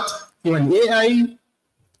 But even AI,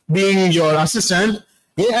 being your assistant,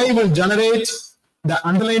 AI will generate the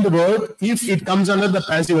underlined word if it comes under the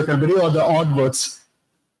passive vocabulary or the odd words.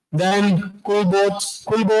 Then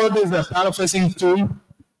Coolboard is a paraphrasing tool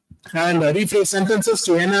and rephrase sentences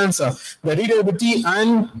to enhance the readability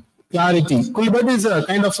and clarity. Coolboard is a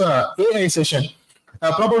kind of a AI session.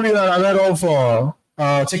 Probably you are aware of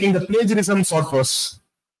checking the plagiarism softwares.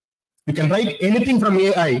 You can write anything from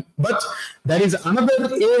AI, but there is another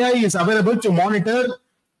AI is available to monitor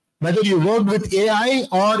whether you work with AI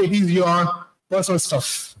or it is your personal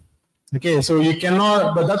stuff. Okay, so you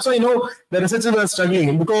cannot, but that's why the researchers are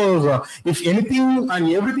struggling, because if anything and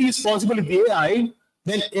everything is possible with AI,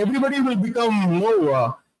 then everybody will become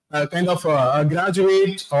kind of a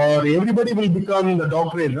graduate, or everybody will become the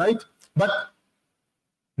doctorate, right? But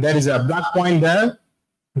there is a black point there,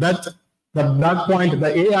 that the black point,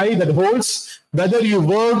 the AI that holds whether you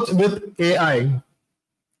worked with AI.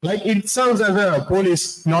 Like it serves as a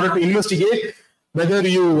police in order to investigate whether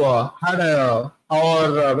you had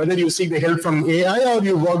whether you seek the help from AI or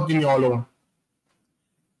you worked in your own.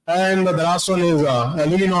 And the last one is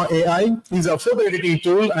Luminor AI. Is a photo editing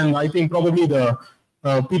tool, and I think probably the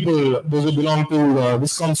people, those who belong to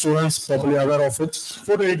Viscom students, probably aware of it.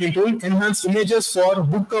 Photo editing tool, enhance images for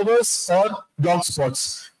book covers or blog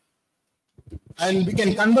spots. And we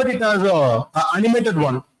can convert it as an animated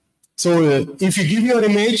one. So if you give your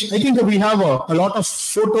image, I think we have a lot of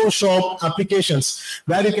Photoshop applications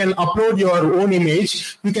where you can upload your own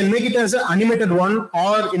image. You can make it as an animated one,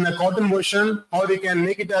 or in a cartoon version, or you can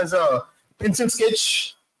make it as a pencil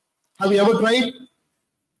sketch. Have you ever tried?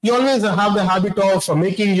 You always have the habit of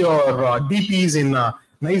making your DPs in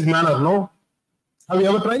nice manner, no? Have you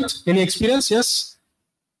ever tried? Any experience? Yes?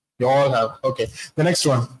 You all have. Okay. The next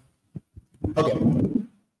one. Okay.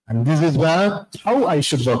 And this is where how I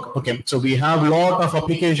should work. Okay. So we have a lot of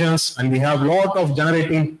applications and we have a lot of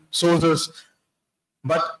generating sources.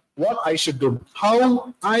 But what I should do,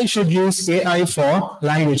 how I should use AI for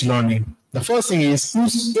language learning. The first thing is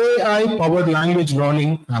use AI-powered language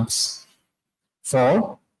learning apps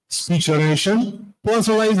for speech generation,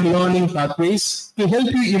 personalized learning pathways to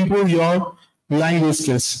help you improve your language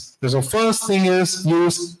skills. So the first thing is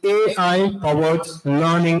use AI-powered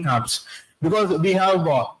learning apps because we have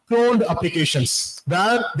cloned applications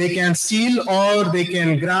where they can steal or they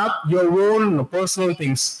can grab your own personal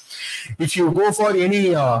things. If you go for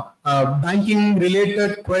any banking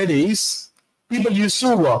related queries, people used to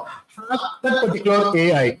have that particular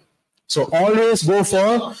AI. So always go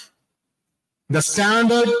for the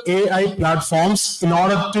standard AI platforms in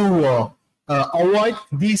order to avoid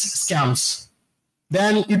these scams.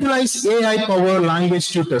 Then utilize AI-powered language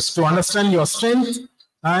tutors to understand your strength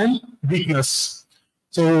and weakness.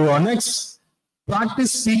 So next,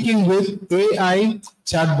 practice speaking with AI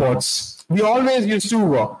chatbots. We always used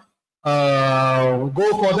to go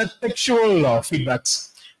for the textual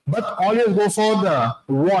feedbacks, but always go for the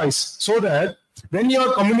voice so that when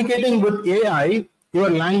you're communicating with AI, your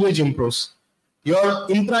language improves. Your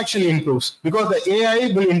interaction improves because the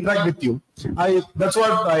AI will interact with you. That's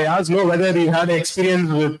what I asked, whether you had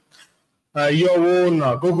experience with your own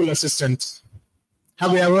Google Assistant.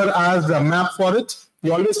 Have you ever asked the map for it?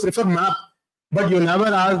 You always prefer map, but you never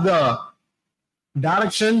ask the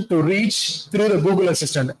direction to reach through the Google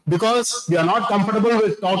Assistant because we are not comfortable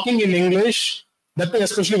with talking in English, that way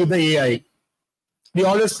especially with the AI. We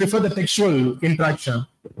always prefer the textual interaction.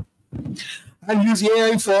 And use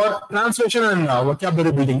AI for translation and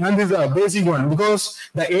vocabulary building. And this is a basic one because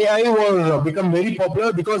the AI was become very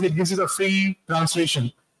popular because it gives you a free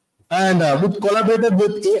translation. And we collaborated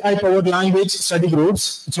with AI-powered language study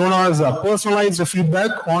groups. It's known as personalized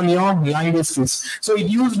feedback on your language skills. So it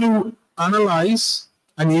used to analyze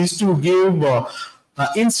and used to give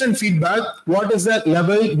instant feedback. What is that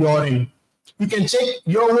level you're in? You can check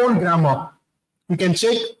your own grammar. You can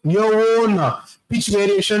check your own pitch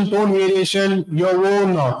variation, tone variation, your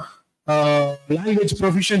own language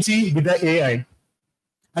proficiency with the AI.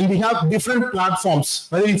 And we have different platforms.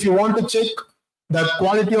 Whether if you want to check the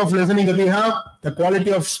quality of listening that you have, the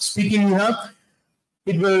quality of speaking you have,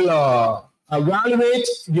 it will evaluate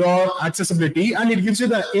your accessibility and it gives you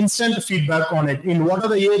the instant feedback on it in what are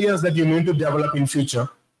the areas that you need to develop in future.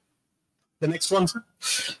 The next one, sir.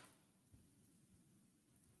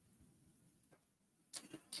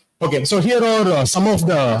 Okay, so here are some of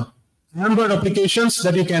the Android applications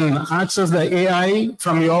that you can access the AI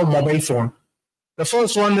from your mobile phone. The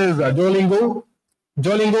first one is Duolingo.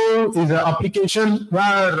 Duolingo is an application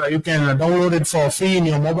where you can download it for free in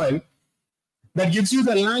your mobile that gives you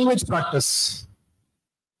the language practice.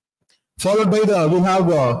 Followed by we have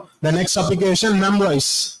the next application,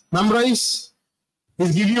 Memrise. Memrise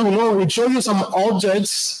is give you, it shows you some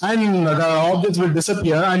objects and the objects will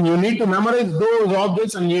disappear and you need to memorize those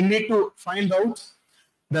objects and you need to find out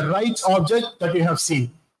the right object that you have seen.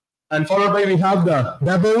 And followed by we have the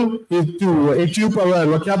Babel is to achieve our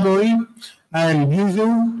vocabulary and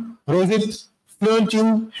Yuzu, Rosit,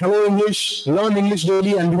 FluentU, Hello English, Learn English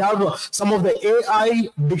Daily, and we have some of the AI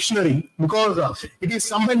dictionary because it is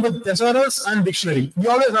combined with thesaurus and dictionary. We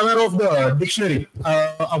are always aware of the dictionary,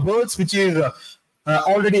 words which is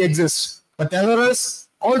already exists. But thesaurus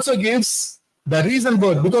also gives the reason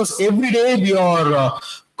word because every day we are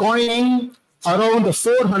coining around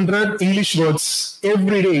 400 English words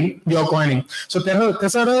every day we are coining. So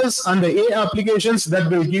thesaurus and the AI applications that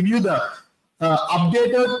will give you the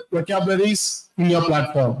updated vocabularies in your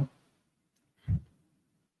platform.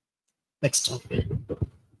 Next.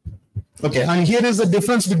 Okay, and here is the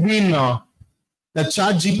difference between the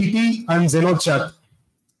ChatGPT and ZenoChat.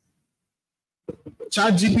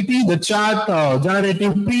 ChatGPT, the chat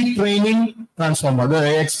generative pre-training transformer,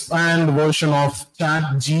 the expand version of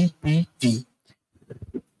ChatGPT.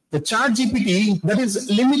 The ChatGPT, that is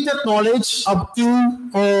limited knowledge up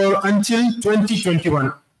to or until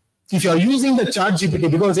 2021. If you are using the ChatGPT,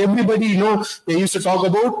 because everybody they used to talk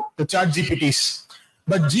about the ChatGPTs,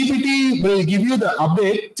 but GPT will give you the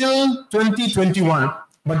update till 2021.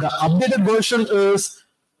 But the updated version is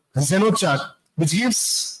ZenoChat, which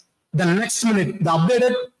gives the next minute, the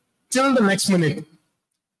updated till the next minute.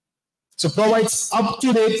 So provides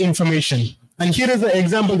up-to-date information. And here is the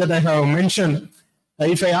example that I have mentioned.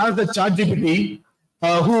 If I ask the ChatGPT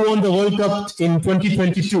who won the World Cup in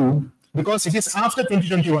 2022, because it is after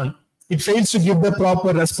 2021, it fails to give the proper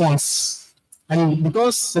response. And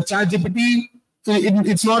because the ChatGPT,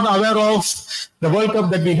 it's not aware of the World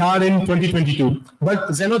Cup that we had in 2022. But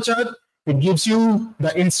ZenoChat, it gives you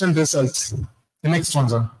the instant results. The next one,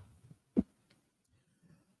 sir.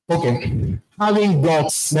 Okay, having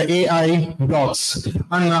blogs, the AI blogs.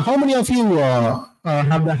 And how many of you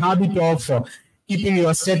have the habit of keeping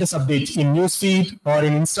your status update in newsfeed or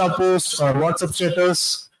in Insta post or WhatsApp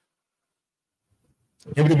status?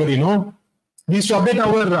 Everybody know? We used to update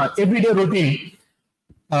our everyday routine.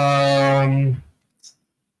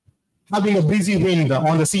 Having a breezy wind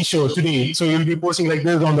on the seashore today. So you'll be posting like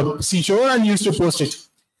this on the seashore and you used to post it.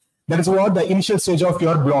 That is what the initial stage of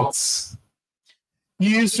your blogs. You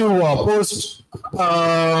used to post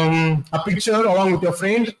a picture along with your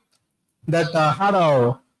friend that had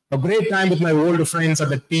a great time with my old friends at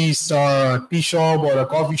the tea shop or a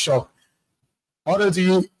coffee shop. Or else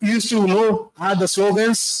you used to add the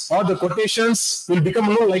slogans or the quotations. Will become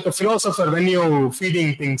like a philosopher when you're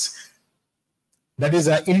feeding things. That is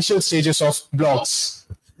the initial stages of blogs.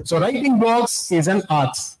 So writing blogs is an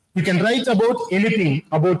art. You can write about anything,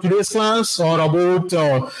 about today's class or about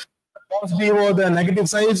positive or the negative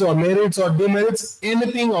sides or merits or demerits,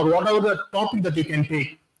 anything or whatever the topic that you can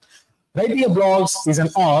take. Writing a blogs is an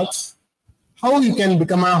art. How you can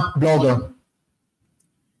become a blogger?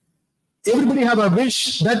 Everybody have a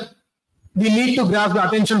wish that we need to grab the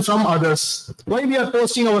attention from others. Why we are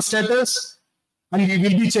posting our status? And we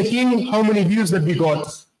will be checking how many views that we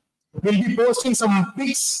got. We'll be posting some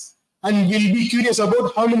pics and we'll be curious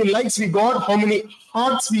about how many likes we got, how many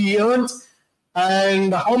hearts we earned,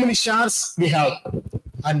 and how many shares we have.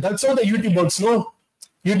 And that's how the YouTube works, no?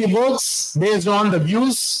 YouTube works based on the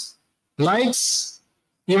views, likes,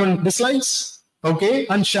 even dislikes, okay,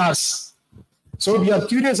 and shares. So we are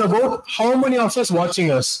curious about how many of us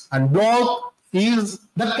watching us. And blog is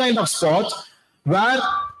that kind of spot where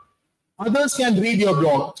others can read your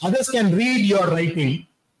blog. Others can read your writing.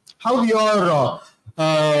 How you are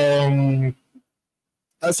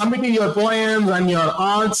submitting your poems and your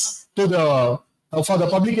arts to the for the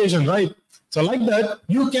publication, right? So like that,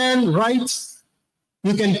 you can write,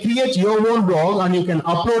 you can create your own blog and you can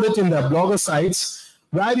upload it in the blogger sites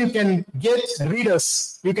where you can get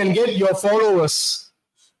readers, you can get your followers.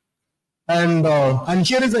 And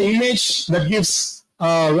here is the image that gives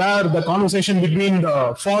where the conversation between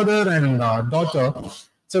the father and daughter.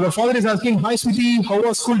 So the father is asking, "Hi, sweetie, how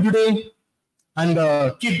was school today?" And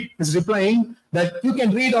the kid is replying that you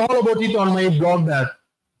can read all about it on my blog there.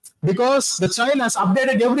 Because the child has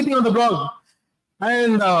updated everything on the blog.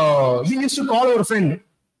 And we used to call our friend,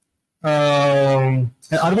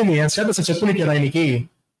 Arvind, status check pannitiyada iniki.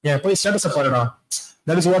 Yeah, poi status parada.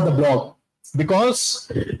 That is what the blog.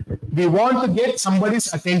 Because we want to get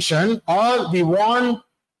somebody's attention, or we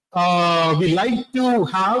like to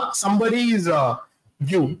have somebody's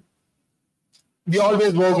view. We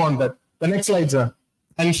always work on that. The next slide, sir.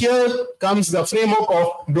 And here comes the framework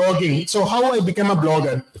of blogging. So how I become a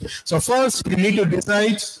blogger? So first, you need to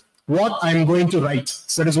decide what I'm going to write.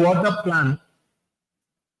 So that is what the plan.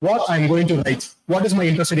 What I'm going to write. What is my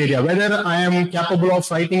interested area? Whether I am capable of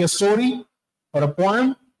writing a story or a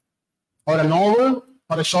poem or a novel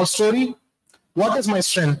or a short story. What is my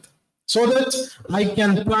strength? So that I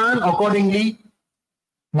can plan accordingly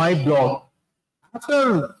my blog.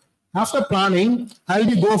 After planning,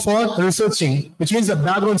 I'll go for researching, which means the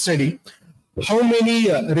background study. How many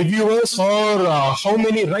reviewers or how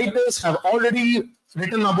many writers have already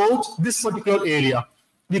written about this particular area?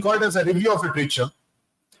 We call it as a review of literature,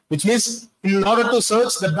 which means in order to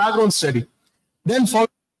search the background study. Then follow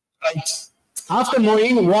write. After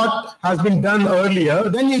knowing what has been done earlier,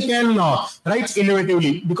 then you can write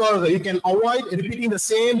innovatively, because you can avoid repeating the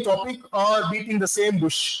same topic or beating the same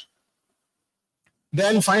bush.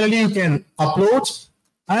 Then finally, you can upload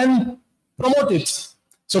and promote it.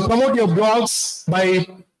 So promote your blogs by,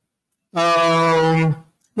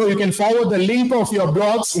 you can forward the link of your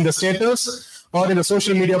blogs in the status or in the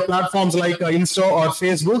social media platforms like Insta or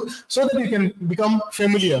Facebook, so that you can become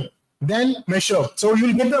familiar. Then measure. So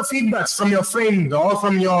you'll get the feedbacks from your friend or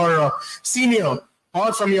from your senior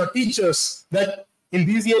or from your teachers that in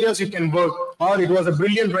these areas you can work, or it was a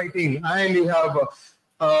brilliant writing and you have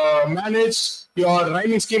managed your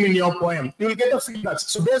rhyming scheme in your poem. You will get the feedbacks.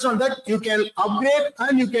 So based on that, you can upgrade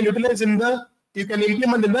and you can utilize you can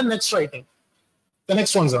implement in the next writing. The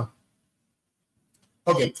next one, sir.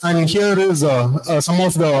 Okay, and here is some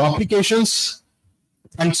of the applications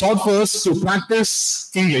and softwares to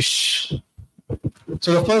practice English.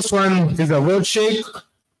 So the first one is a word shake,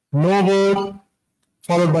 no word,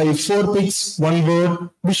 followed by 4 picks, 1 word,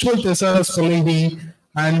 visual thesaurus spelling bee,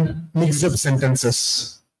 and mixed up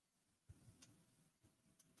sentences.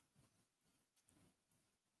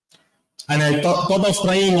 And I thought of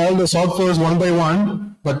trying all the short words one by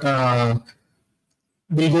one, but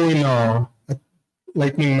we'll go in a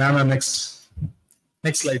lightning manner next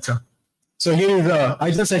slide, sir. So here is,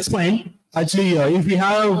 I just explained. Actually, if we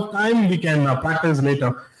have time, we can practice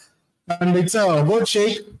later. And it's a word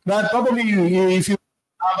shake that probably if you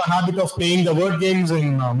have a habit of playing the word games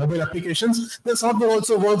in mobile applications, the software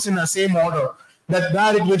also works in the same order. That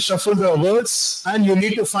there it will shuffle the words and you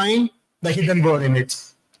need to find the hidden word in it.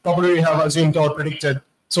 Probably we have assumed or predicted.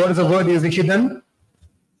 So what is the word is the hidden?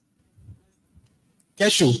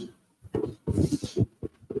 Cashew.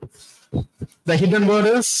 The hidden word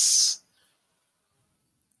is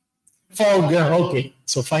fog. Okay.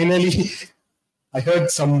 So finally, I heard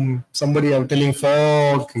somebody telling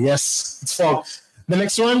fog. Yes, it's fog. The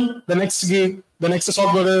next one, the next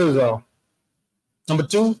short word is number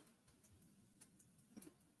 2.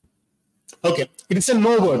 Okay, it is a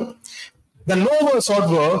no word. The no word short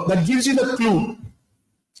word that gives you the clue.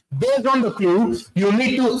 Based on the clue, you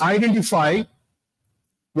need to identify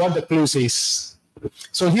what the clue says.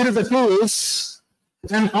 So here is the clue is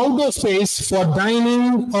an outdoor space for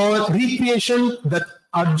dining or recreation that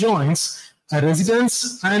adjoins a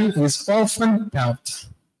residence and is often tapped.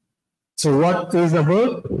 So what is the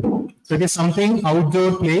word? So it is something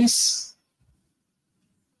outdoor place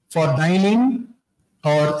for dining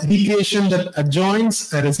or recreation that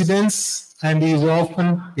adjoins a residence and is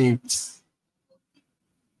often paved.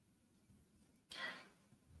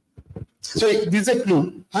 So this is a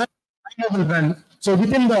clue. I will run. So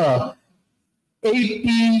within the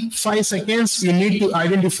 85 seconds, you need to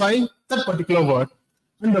identify that particular word.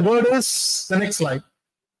 And the word is the next slide.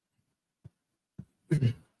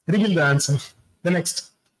 Reveal the answer. The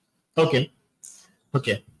next. Okay.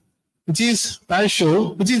 Okay. Which is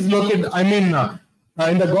patio, which is located,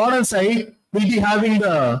 in the garden side, we'll be having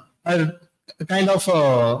the kind of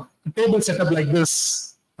table setup like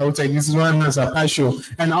this outside. This is known as a patio.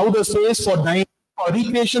 An outdoor space for dining or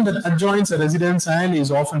recreation that adjoins a residence and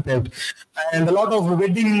is often paved. And a lot of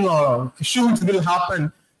wedding shoots will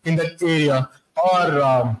happen in that area.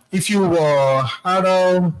 Or if you had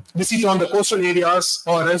a visit on the coastal areas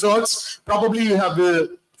or resorts, probably you have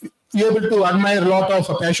you're able to admire a lot of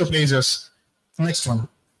patio places. Next one.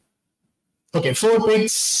 Okay, 4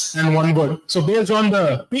 pigs and 1 bird. So based on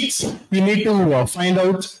the pigs, we need to find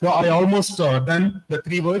out. I almost done the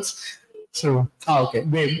 3 words. So, okay,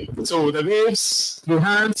 wave. So the waves, through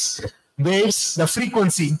hands, waves, the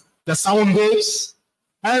frequency, the sound waves,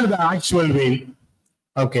 and the actual wave.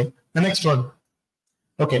 Okay, the next one.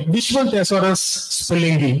 Okay, visual thesaurus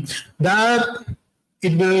spelling bee. That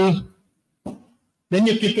it will, when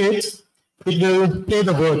you click it, it will play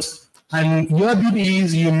the words. And your duty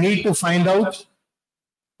is you need to find out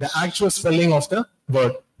the actual spelling of the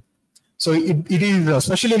word. So it is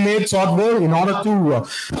specially made software in order to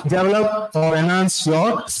develop or enhance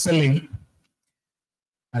your spelling.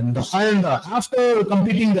 And after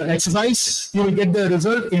completing the exercise, you will get the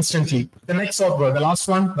result instantly. The next software, the last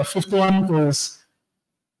one, the 5th one is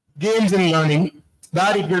games in learning.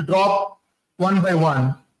 There it will drop one by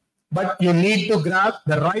one, but you need to grab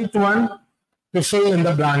the right one to fill in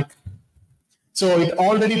the blank. So it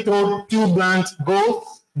already threw 2 blanks. Go,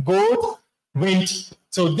 goat, went.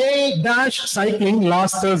 So they dashed cycling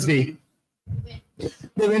last Thursday.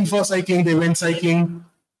 They went for cycling. They went cycling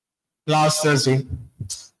last Thursday.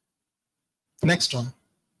 Next one.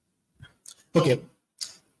 Okay.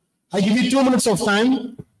 I give you 2 minutes of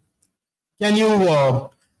time. Can you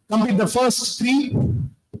complete the first 3?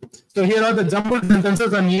 So here are the jumbled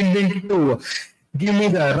sentences and you need to give me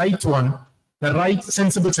the right one. The right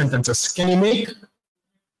sensible sentences. Can you make?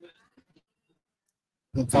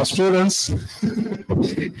 For students.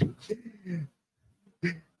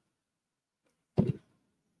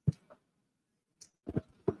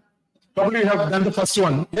 Probably you have done the first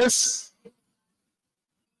one. Yes?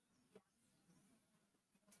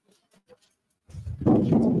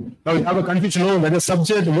 Now you have a confusion whether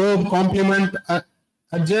subject, verb, complement,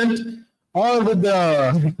 adjunct, or with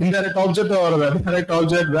the indirect object or the direct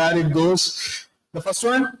object, where it goes. The first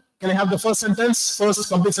one, can I have the first sentence, first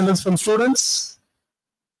complete sentence from students?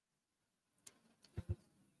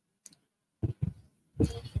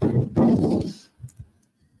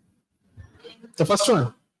 The first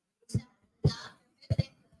one.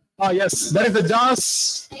 Ah, yes, that is the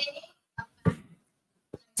jars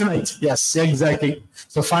tonight. Yes, exactly.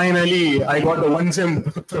 So finally, I got the 1 gem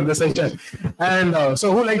from the session. And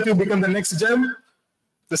so who would like to become the next gem?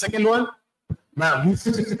 The second one? Ma'am.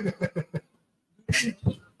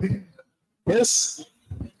 Yes.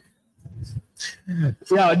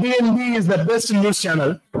 Yeah, DNB is the best news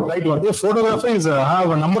channel, right? The photographers have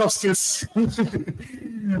a number of skills.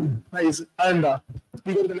 Nice. And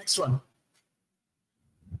we go to the next one.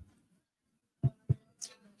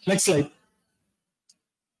 Next slide.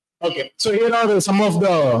 Okay, so here are some of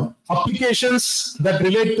the applications that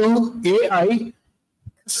relate to AI,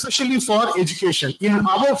 especially for education. In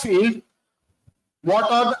our field,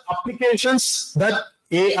 what are the applications that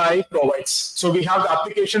AI provides? So we have the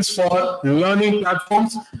applications for learning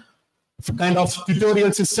platforms, kind of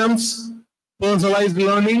tutorial systems, personalized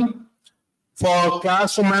learning, for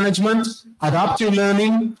classroom management, adaptive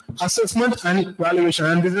learning, assessment, and evaluation.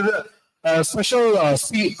 And this is a special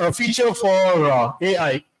feature for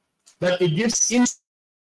AI, that it gives instant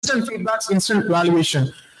feedbacks, instant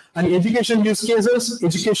evaluation. And education use cases,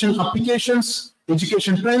 education applications,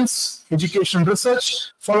 education trends, education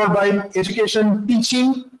research, followed by education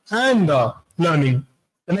teaching and learning.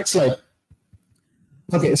 The next slide.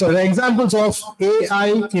 Okay, so the examples of AI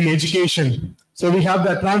in education. So we have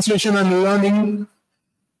the translation and learning,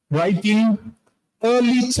 writing,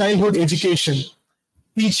 early childhood education,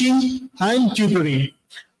 teaching and tutoring.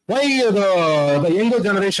 Why the younger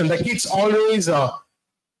generation, the kids always have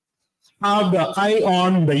the eye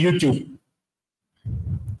on the YouTube?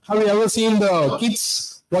 Have you ever seen the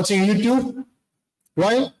kids watching YouTube?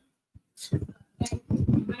 Why?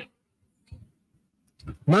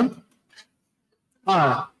 Ma'am?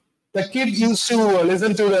 The kid used to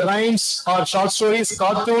listen to the rhymes or short stories,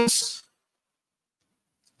 cartoons.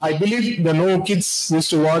 I believe the no kids used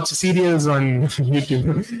to watch serials on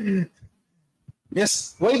YouTube.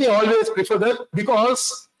 Yes, why they always prefer that?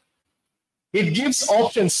 Because it gives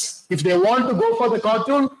options. If they want to go for the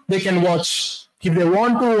cartoon, they can watch. If they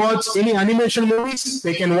want to watch any animation movies,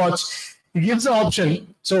 they can watch. It gives the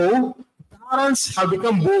option. So parents have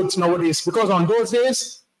become bored nowadays, because on those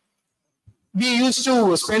days, we used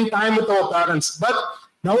to spend time with our parents. But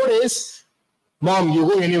nowadays, mom, you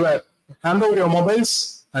go anywhere, hand over your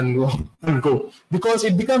mobiles and go. Because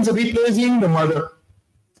it becomes replacing the mother.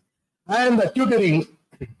 And the tutoring,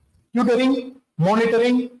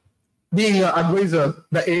 monitoring, being an advisor,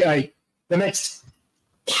 the AI. The next.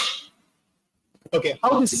 Okay,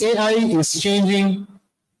 how this AI is changing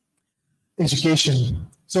education.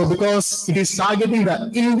 So because it is targeting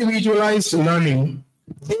the individualized learning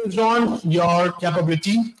based on your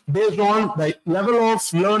capability, based on the level of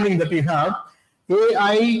learning that you have,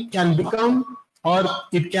 AI can become, or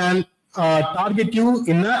it can target you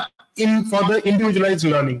for the individualized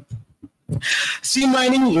learning.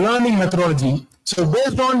 Streamlining learning methodology. So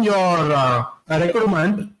based on your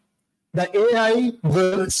requirement, the AI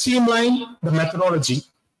will streamline the methodology,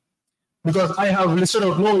 because I have listed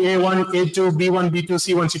out no A1, A2, B1, B2,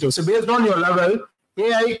 C1, C2. So based on your level,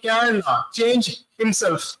 AI can change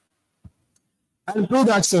himself and improve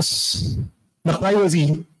the access, the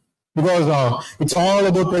privacy, because it's all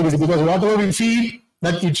about privacy, because whatever we feed,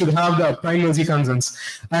 that it should have the privacy concerns.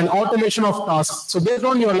 And automation of tasks. So based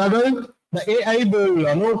on your level, the AI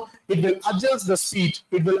will it will adjust the speed,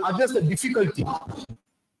 it will adjust the difficulty.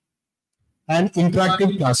 And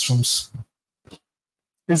interactive classrooms.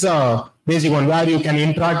 It's a basic one where you can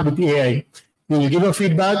interact with the AI. You will give a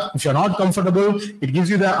feedback. If you're not comfortable, it gives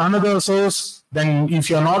you another source. Then if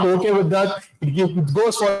you're not okay with that, it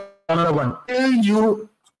goes for another one. Till you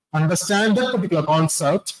understand that particular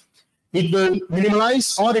concept, it will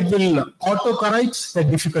minimize or it will auto-correct the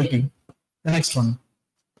difficulty. The next one.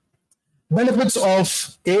 Benefits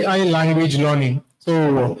of AI language learning.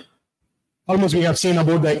 So almost we have seen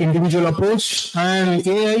about the individual approach, and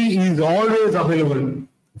AI is always available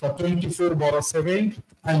for 24/7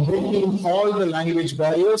 and breaking all the language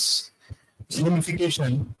barriers,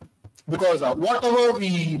 unification. Because whatever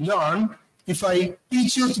we learn, if I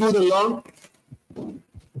teach you through the learn,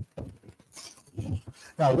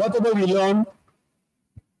 whatever we learn,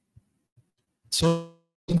 so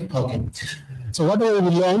whatever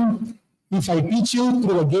we learn, if I teach you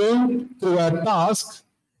through a game, through a task,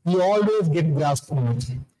 you always get grasp on it.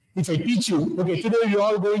 If I teach you, okay, today you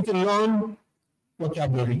are going to learn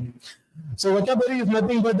vocabulary. So vocabulary is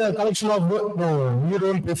nothing but a collection of words. No, you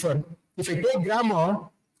don't prefer. If I take grammar,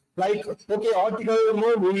 like, okay, article,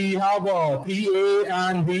 we have 3A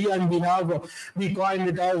and B, and we coin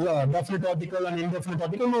it as a definite article and indefinite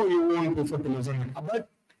article. No, you won't prefer to listen it. But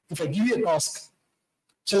if I give you a task,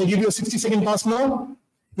 shall I give you a 60-second task now?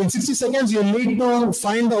 In 60 seconds, you need to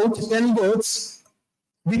find out 10 words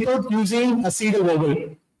without using a single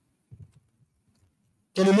vowel.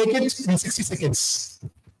 Can you make it in 60 seconds?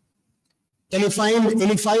 Can you find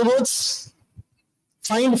any 5 words?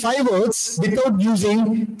 Find 5 words without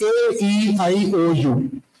using A, E, I, O,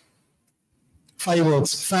 U. 5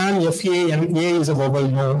 words. Fan, F-A-N-A is a vowel,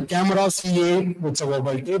 no. Camera, C-A, it's a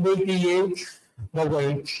vowel. Table, T-A,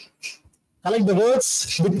 vowel. Collect the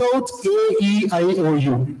words without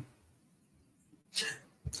A-E-I-O-U.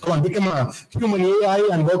 Come on, become a human AI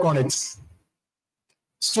and work on it.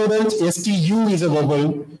 Student, S-T-U is a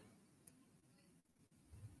vowel.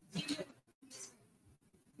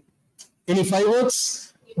 Any 5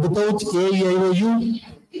 words without A-E-I-O-U?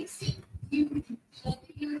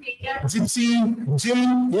 Gypsy,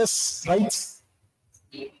 Jim, yes, right?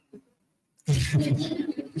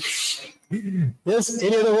 Yes,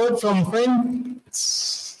 any other word from friend?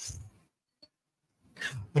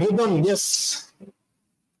 Rhythm, yes.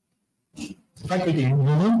 Faculty.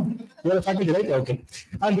 You're a faculty, right? Okay.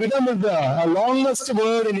 And rhythm is the longest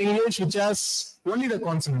word in English which has only the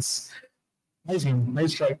consonants. Nice one,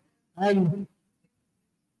 nice try. And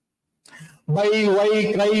buy,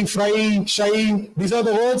 why, cry, fry, shy, these are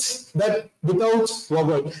the words that without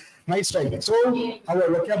vowel. Nice try. So our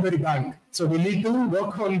vocabulary bank. So we need to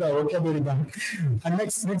work on the vocabulary bank. And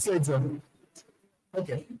next slide, sir.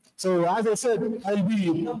 Okay. So as I said, I'll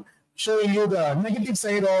be showing you the negative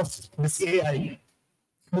side of this AI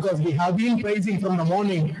because we have been praising from the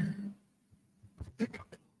morning.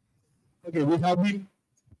 Okay, we have been.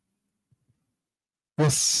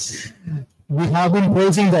 Yes. We have been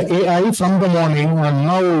praising the AI from the morning and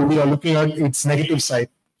now we are looking at its negative side.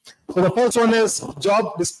 So the first one is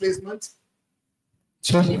job displacement.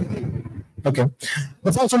 Sure. Okay.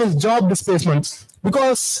 The first one is job displacement.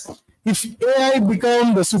 Because if AI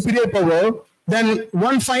become the superior power, then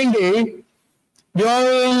one fine day, we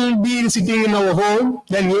all be sitting in our home,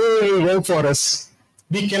 then AI will work for us.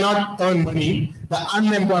 We cannot earn money. The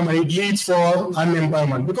unemployment, it leads for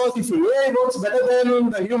unemployment. Because if AI works better than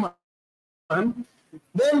the human,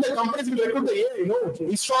 then the companies will recruit the AI.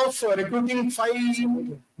 Instead of recruiting 5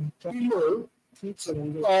 people through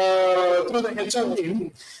the HR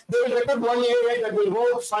team, they will recruit one AI that will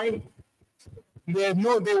work fine. They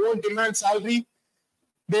won't demand salary.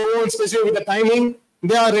 They won't specify with the timing.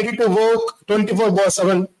 They are ready to work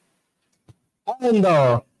 24/7. And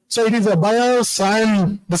so it is a bias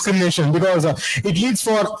and discrimination because it leads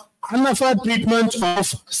for unfair treatment of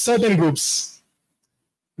certain groups.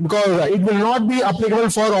 Because it will not be applicable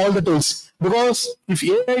for all the tools. Because if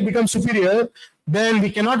AI becomes superior, then we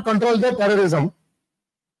cannot control the terrorism.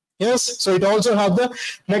 Yes, so it also have the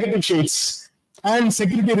negative shades. And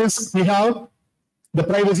security risks, we have the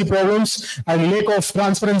privacy problems and lack of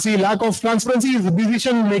transparency. Lack of transparency is the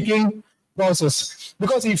decision-making process.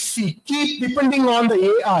 Because if we keep depending on the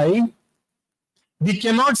AI, we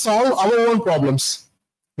cannot solve our own problems.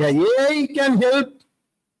 Yeah, AI can help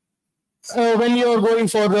when you are going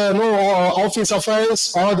for the office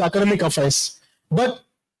affairs or the academic affairs. But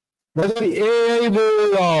whether AI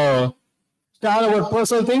will share our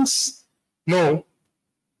personal things? No.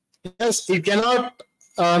 Yes, it cannot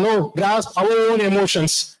grasp our own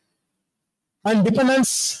emotions. And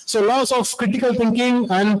dependence, so loss of critical thinking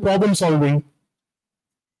and problem solving.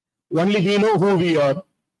 Only we know who we are.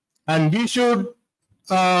 And we should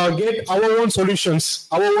get our own solutions,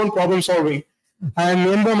 our own problem solving. And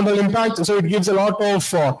environmental impact, so it gives a lot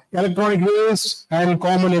of electronic waste and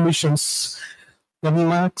common emissions.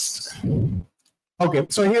 Next. Okay,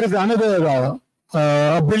 so here is another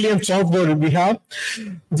brilliant software we have,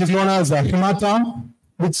 which is known as Himata,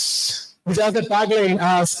 which has the tagline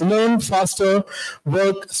as learn faster,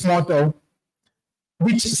 work smarter,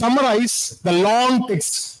 which summarize the long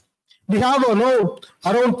text. We have around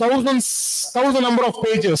 1,000 number of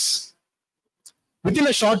pages. Within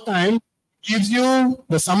a short time, gives you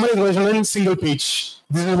the summary version in single page.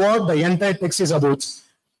 This is what the entire text is about.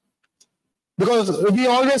 Because we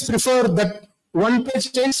always prefer that one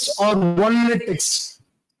page text or 1 minute text.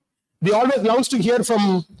 We always love to hear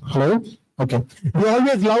from, hello? Okay. We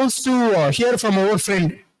always love to hear from our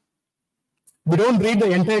friend. We don't read the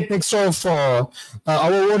entire text of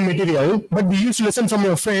our own material, but we used to listen from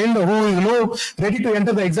your friend who is ready to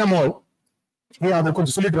enter the exam hall. Yeah,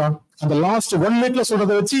 and the last 1 minute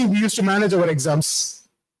we used to manage our exams.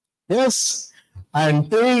 Yes. And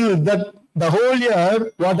till that the whole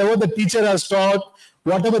year, whatever the teacher has taught,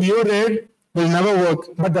 whatever you read will never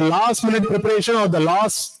work. But the last minute preparation or the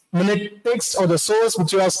last minute text or the source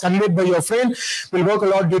which was conveyed by your friend will work a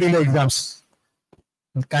lot during the exams.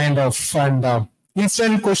 Kind of. And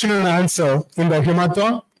instant question and answer in the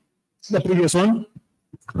Himata, the previous one.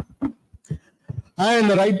 And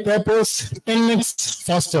the right papers 10x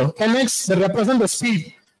faster. 10x that represent the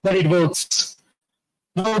speed that it works.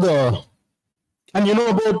 Now and you know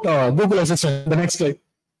about Google Assistant, the next slide.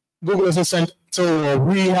 Google Assistant. So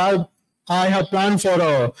I have planned for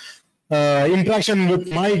interaction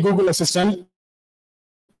with my Google Assistant,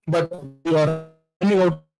 but we are running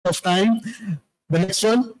out of time. The next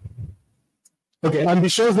one. Okay, and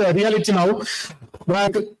this shows the reality now, where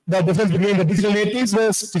the difference between the digital natives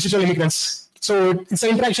versus digital immigrants. So it's an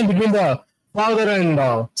interaction between the father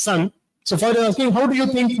and son. So father asking, how do you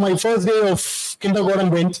think my first day of kindergarten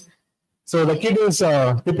went? So the kid is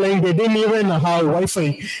replying, they didn't even have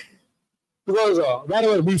Wi-Fi. Because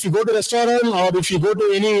wherever, if you go to a restaurant or if you go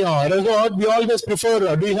to any resort, we always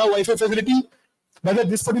prefer, do you have Wi-Fi facility? Whether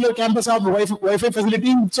this particular campus have Wi-Fi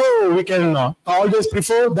facility, so we can always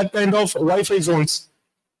prefer that kind of Wi-Fi zones.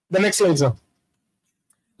 The next slide, sir.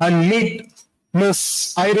 And meet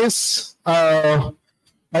Miss Iris,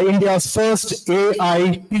 India's first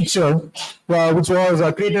AI teacher, which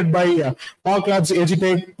was created by Park Labs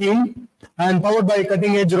EduTech team and powered by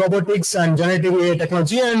cutting-edge robotics and generative AI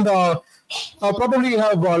technology. And probably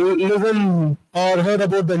have listened or heard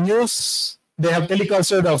about the news. They have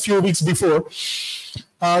telecasted a few weeks before.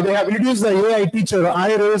 They have introduced the AI teacher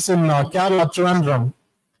Iris in Kerala, Trivandrum,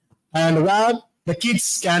 and where the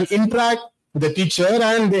kids can interact with the teacher,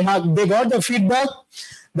 and they got the feedback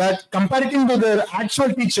that comparing to their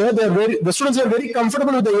actual teacher, the students are very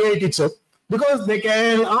comfortable with the AI teacher because they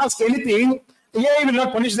can ask anything. AI will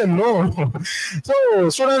not punish them. No. So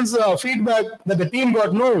students' feedback that the team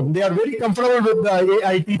got, no, they are very comfortable with the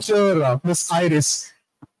AI teacher, Miss Iris.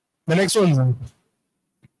 The next one.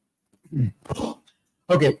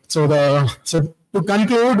 Okay, so to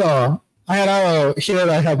conclude, here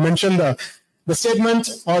I have mentioned the statement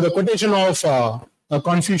or the quotation of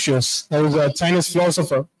Confucius, that was a Chinese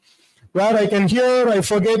philosopher, where I can hear, I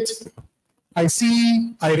forget, I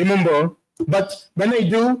see, I remember, but when I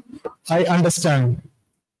do, I understand.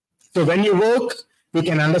 So when you work, you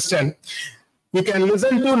can understand. You can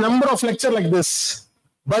listen to a number of lectures like this,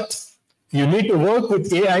 but you need to work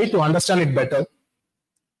with AI to understand it better.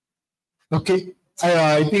 Okay,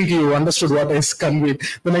 I think you understood what is conveyed.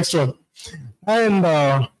 The next one. And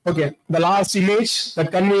okay, the last image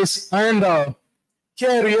that conveys, and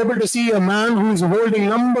here you're able to see a man who is holding a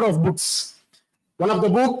number of books. One of the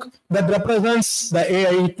book that represents the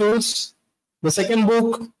AI tools, the second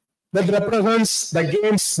book that represents the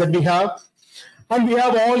games that we have, and we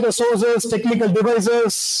have all the sources, technical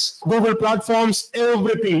devices, Google platforms,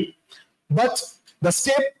 everything. But the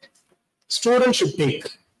step students should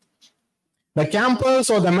take. The campus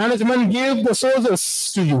or the management give the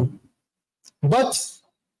sources to you, but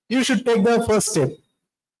you should take the first step.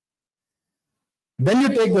 Then you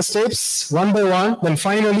take the steps one by one, then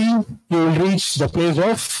finally you will reach the place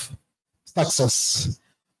of success.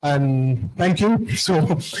 And thank you.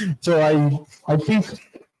 So I think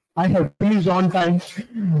I have finished on time.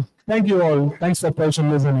 Thank you all. Thanks for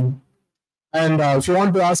patient listening. And if you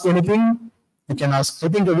want to ask anything, you can ask. I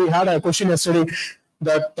think we had a question yesterday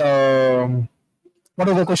that, what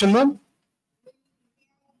was the question, ma'am?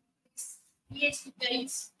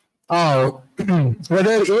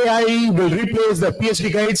 Whether AI will replace the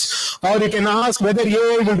PhD guides, or you can ask whether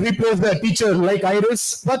AI will replace the teacher like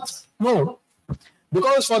Iris, but no.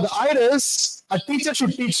 Because for the Iris, a teacher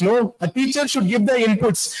should teach, no? A teacher should give the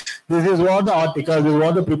inputs. This is what the article, this is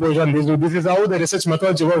what the preposition, this is how the research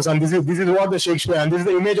methodology works, and this is what the Shakespeare, and this is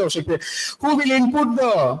the image of Shakespeare. Who will input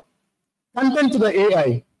the content to the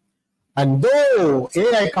AI? And though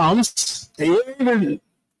AI comes, the AI will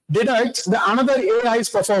deduct the another AI's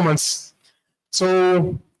performance.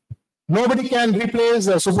 So nobody can replace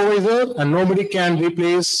the supervisor and nobody can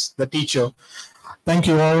replace the teacher. Thank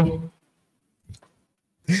you all.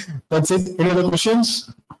 That's it. Any other questions?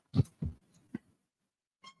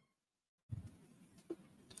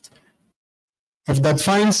 If that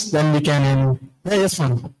finds, then we can. Yeah, yes,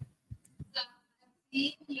 ma'am.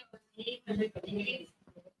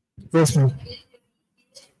 Yes, ma'am.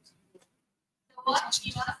 What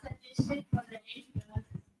you are suggested for the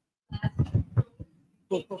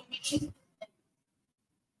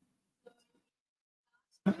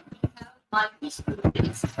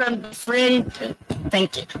From different,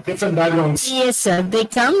 thank you. Different backgrounds. Yes, sir. They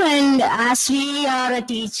come, and as we are a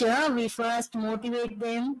teacher, we first motivate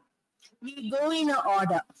them. We go in an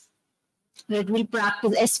order that we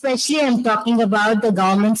practice. Especially, I'm talking about the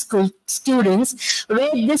government school students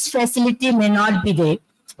where this facility may not be there.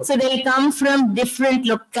 So they come from different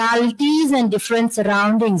localities and different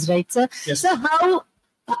surroundings, right, sir? Yes. So how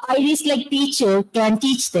Iris, like teacher, can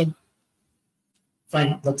teach them?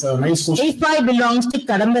 Fine, that's a nice question. If I belongs to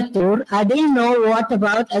Kadambattur, I didn't know what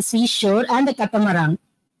about a seashore and a catamaran.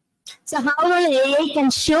 So how an AI can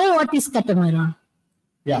show what is catamaran?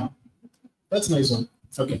 Yeah, that's a nice one.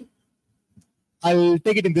 Okay. I'll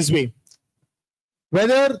take it in this way.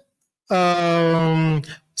 Whether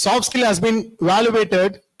soft skill has been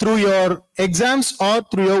evaluated through your exams or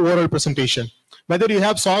through your oral presentation. Whether you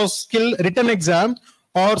have soft skill written exam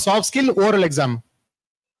or soft skill oral exam.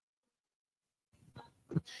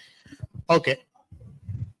 Okay.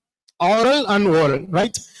 Oral and oral,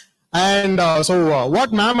 right? And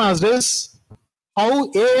what ma'am asked is how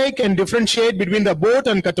AI can differentiate between the boat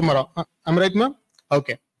and catamaran. Am I right, ma'am?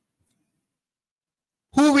 Okay.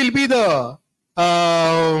 Who will be the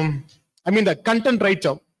the content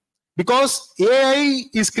writer? Because AI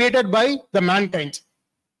is created by the mankind.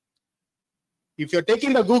 If you're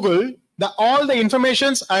taking the Google, all the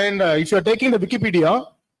informations, and if you're taking the Wikipedia,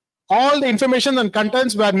 all the information and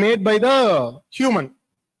contents were made by the human.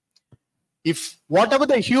 If whatever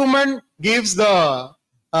the human gives the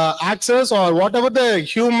access, or whatever the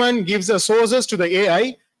human gives the sources to the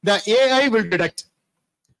AI will detect.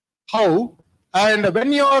 How? And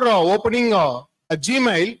when you're opening a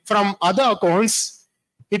Gmail from other accounts,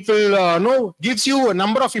 it will gives you a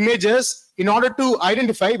number of images in order to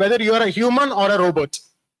identify whether you are a human or a robot.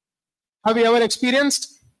 Have you ever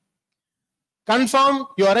experienced? Confirm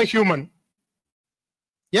you are a human.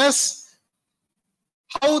 Yes.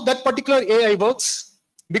 How that particular AI works?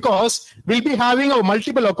 Because we'll be having a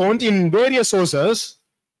multiple account in various sources,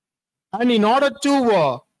 and in order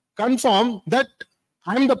to confirm that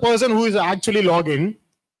I'm the person who is actually logged in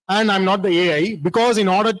and I'm not the AI, because in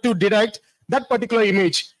order to detect that particular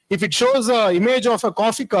image, if it shows an image of a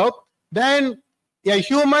coffee cup, then a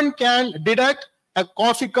human can detect a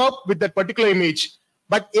coffee cup with that particular image.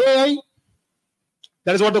 But AI,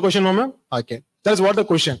 that is what the question, Mama? Okay. That is what the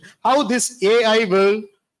question. How this AI will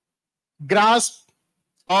grasp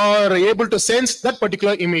or able to sense that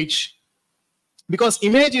particular image? Because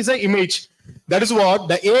image is an image. That is what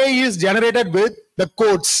the AI is generated with the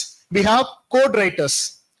codes. We have code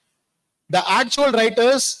writers. The actual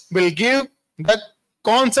writers will give the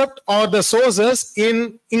concept or the sources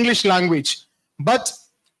in English language. But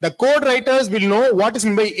the code writers will know what is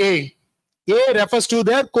meant by A. A refers to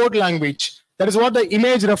their code language. That is what the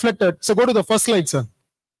image reflected. So go to the first slide, sir.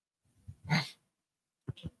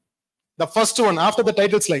 The first one after the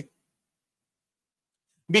title slide.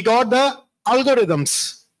 We got the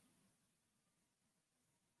algorithms,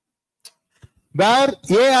 where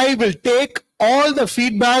AI will take all the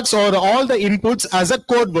feedbacks or all the inputs as a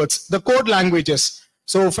code words, the code languages.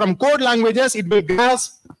 So from code languages, it will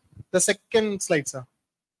grasp the second slide, sir.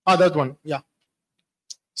 That one, yeah.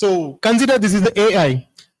 So consider this is the AI.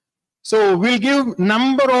 So we'll give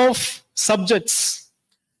number of subjects.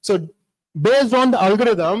 So based on the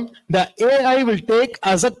algorithm, the AI will take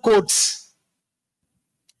as a codes.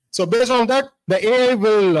 So based on that, the AI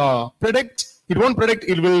will predict. It won't predict.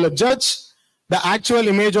 It will judge the actual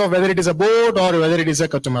image of whether it is a boat or whether it is a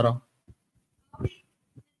catamaran.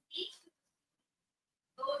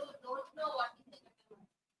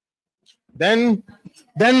 Then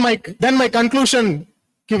my conclusion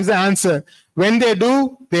gives the answer. When they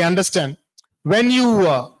do, they understand. When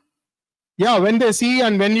you when they see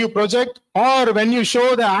and when you project or when you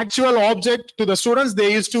show the actual object to the students,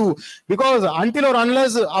 they used to, because until or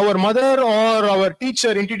unless our mother or our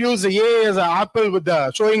teacher introduced the A as an apple with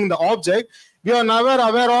the showing the object, we are never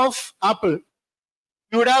aware of apple.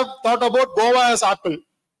 You would have thought about guava as apple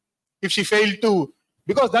if she failed to,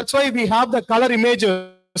 because that's why we have the color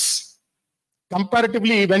images.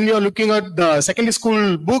 Comparatively, when you are looking at the secondary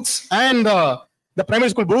school books and the primary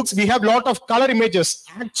school books, we have a lot of color images,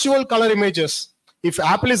 actual color images. If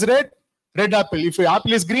apple is red, red apple. If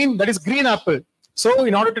apple is green, that is green apple. So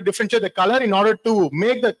in order to differentiate the color, in order to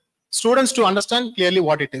make the students to understand clearly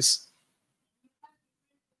what it is.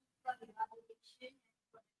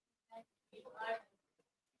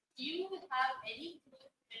 Do you have any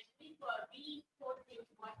metric for reinforcing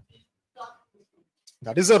what we taught?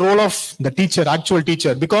 That is the role of the teacher, actual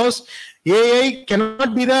teacher, because AI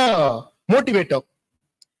cannot be the motivator.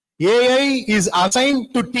 AI is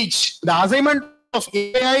assigned to teach. The assignment of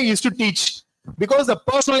AI is to teach, because the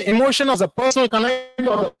personal emotion of the personal connect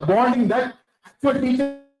or the bonding that actual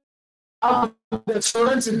teacher have with the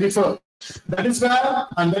students is differ. That is where,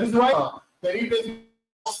 and that is why the replacement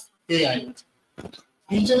of AI.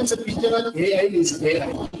 Teacher is a teacher, AI is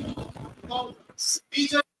AI.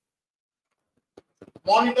 Teacher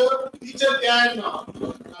monitor, teacher can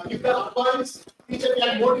give the advice, teacher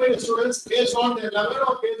can motivate the students based on their level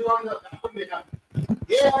or based on the background they have.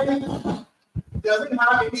 AI doesn't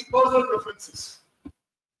have any personal preferences.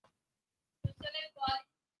 So like call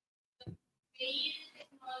it failed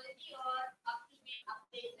technology or up to be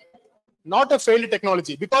updated? Not a failed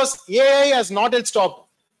technology, because AI has not yet stopped.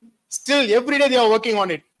 Still, every day they are working on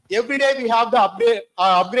it. Every day we have the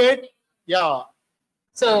upgrade. Yeah.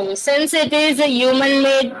 So, since it is a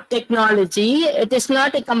human-made technology, it is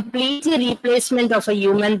not a complete replacement of a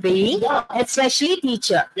human being, especially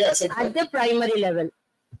teacher Yes, exactly. at the primary level.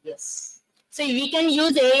 Yes. So, we can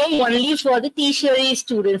use AI only for the tertiary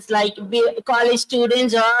students, like college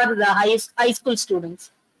students or the high school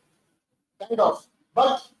students. Kind of.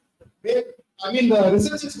 But I mean, the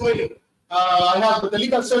research is going. I have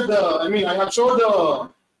telecasted I have showed the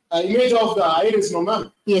image of the iris, no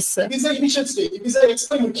ma'am. Yes, sir. It is an initial stage. It is an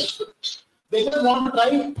experiment. They just want to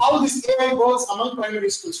try how this AI works among primary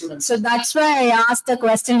school students. So that's why I asked the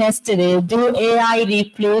question yesterday, do AI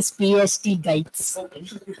replace PhD guides?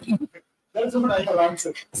 That is what I have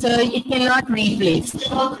answered. So it cannot replace.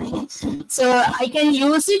 So I can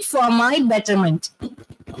use it for my betterment,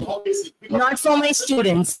 Obviously. not for my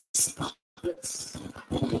students. Yes.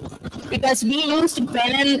 Because we used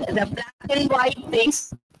pen and the black and white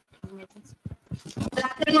things,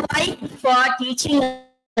 black and white for teaching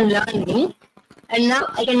and learning, and now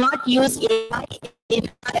I cannot use AI in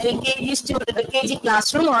LKG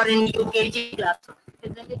classroom or in UKG classroom.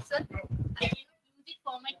 Isn't it, sir? I cannot use it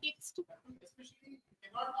for my kids too. Especially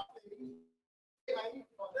cannot apply AI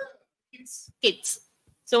for the Kids.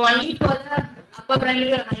 So only for the upper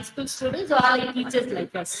primary or high school students or like teachers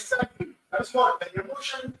like us. That's what the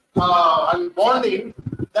emotion and bonding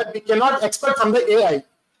that we cannot expect from the AI.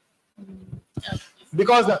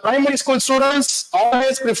 Because the primary school students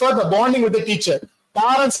always prefer the bonding with the teacher.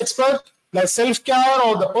 Parents expect the self-care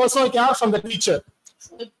or the personal care from the teacher.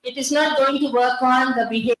 It is not going to work on the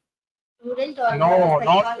behavior of the student or No, the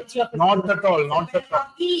psychology of the not student. at all, not at all.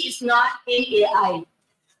 He is not in AI.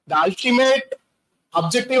 The ultimate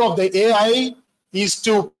objective of the AI is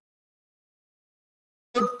to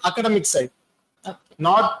academic side,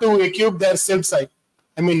 not to equip their self side.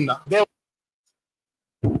 I mean, they.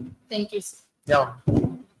 Thank you, sir. Yeah.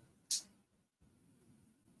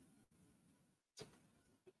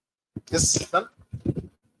 Yes, done.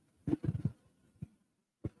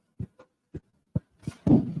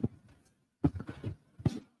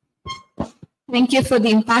 Thank you for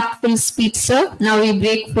the impactful speech, sir. Now we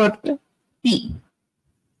break for tea.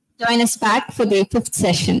 Join us back for the fifth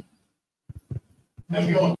session. Thank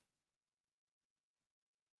you all.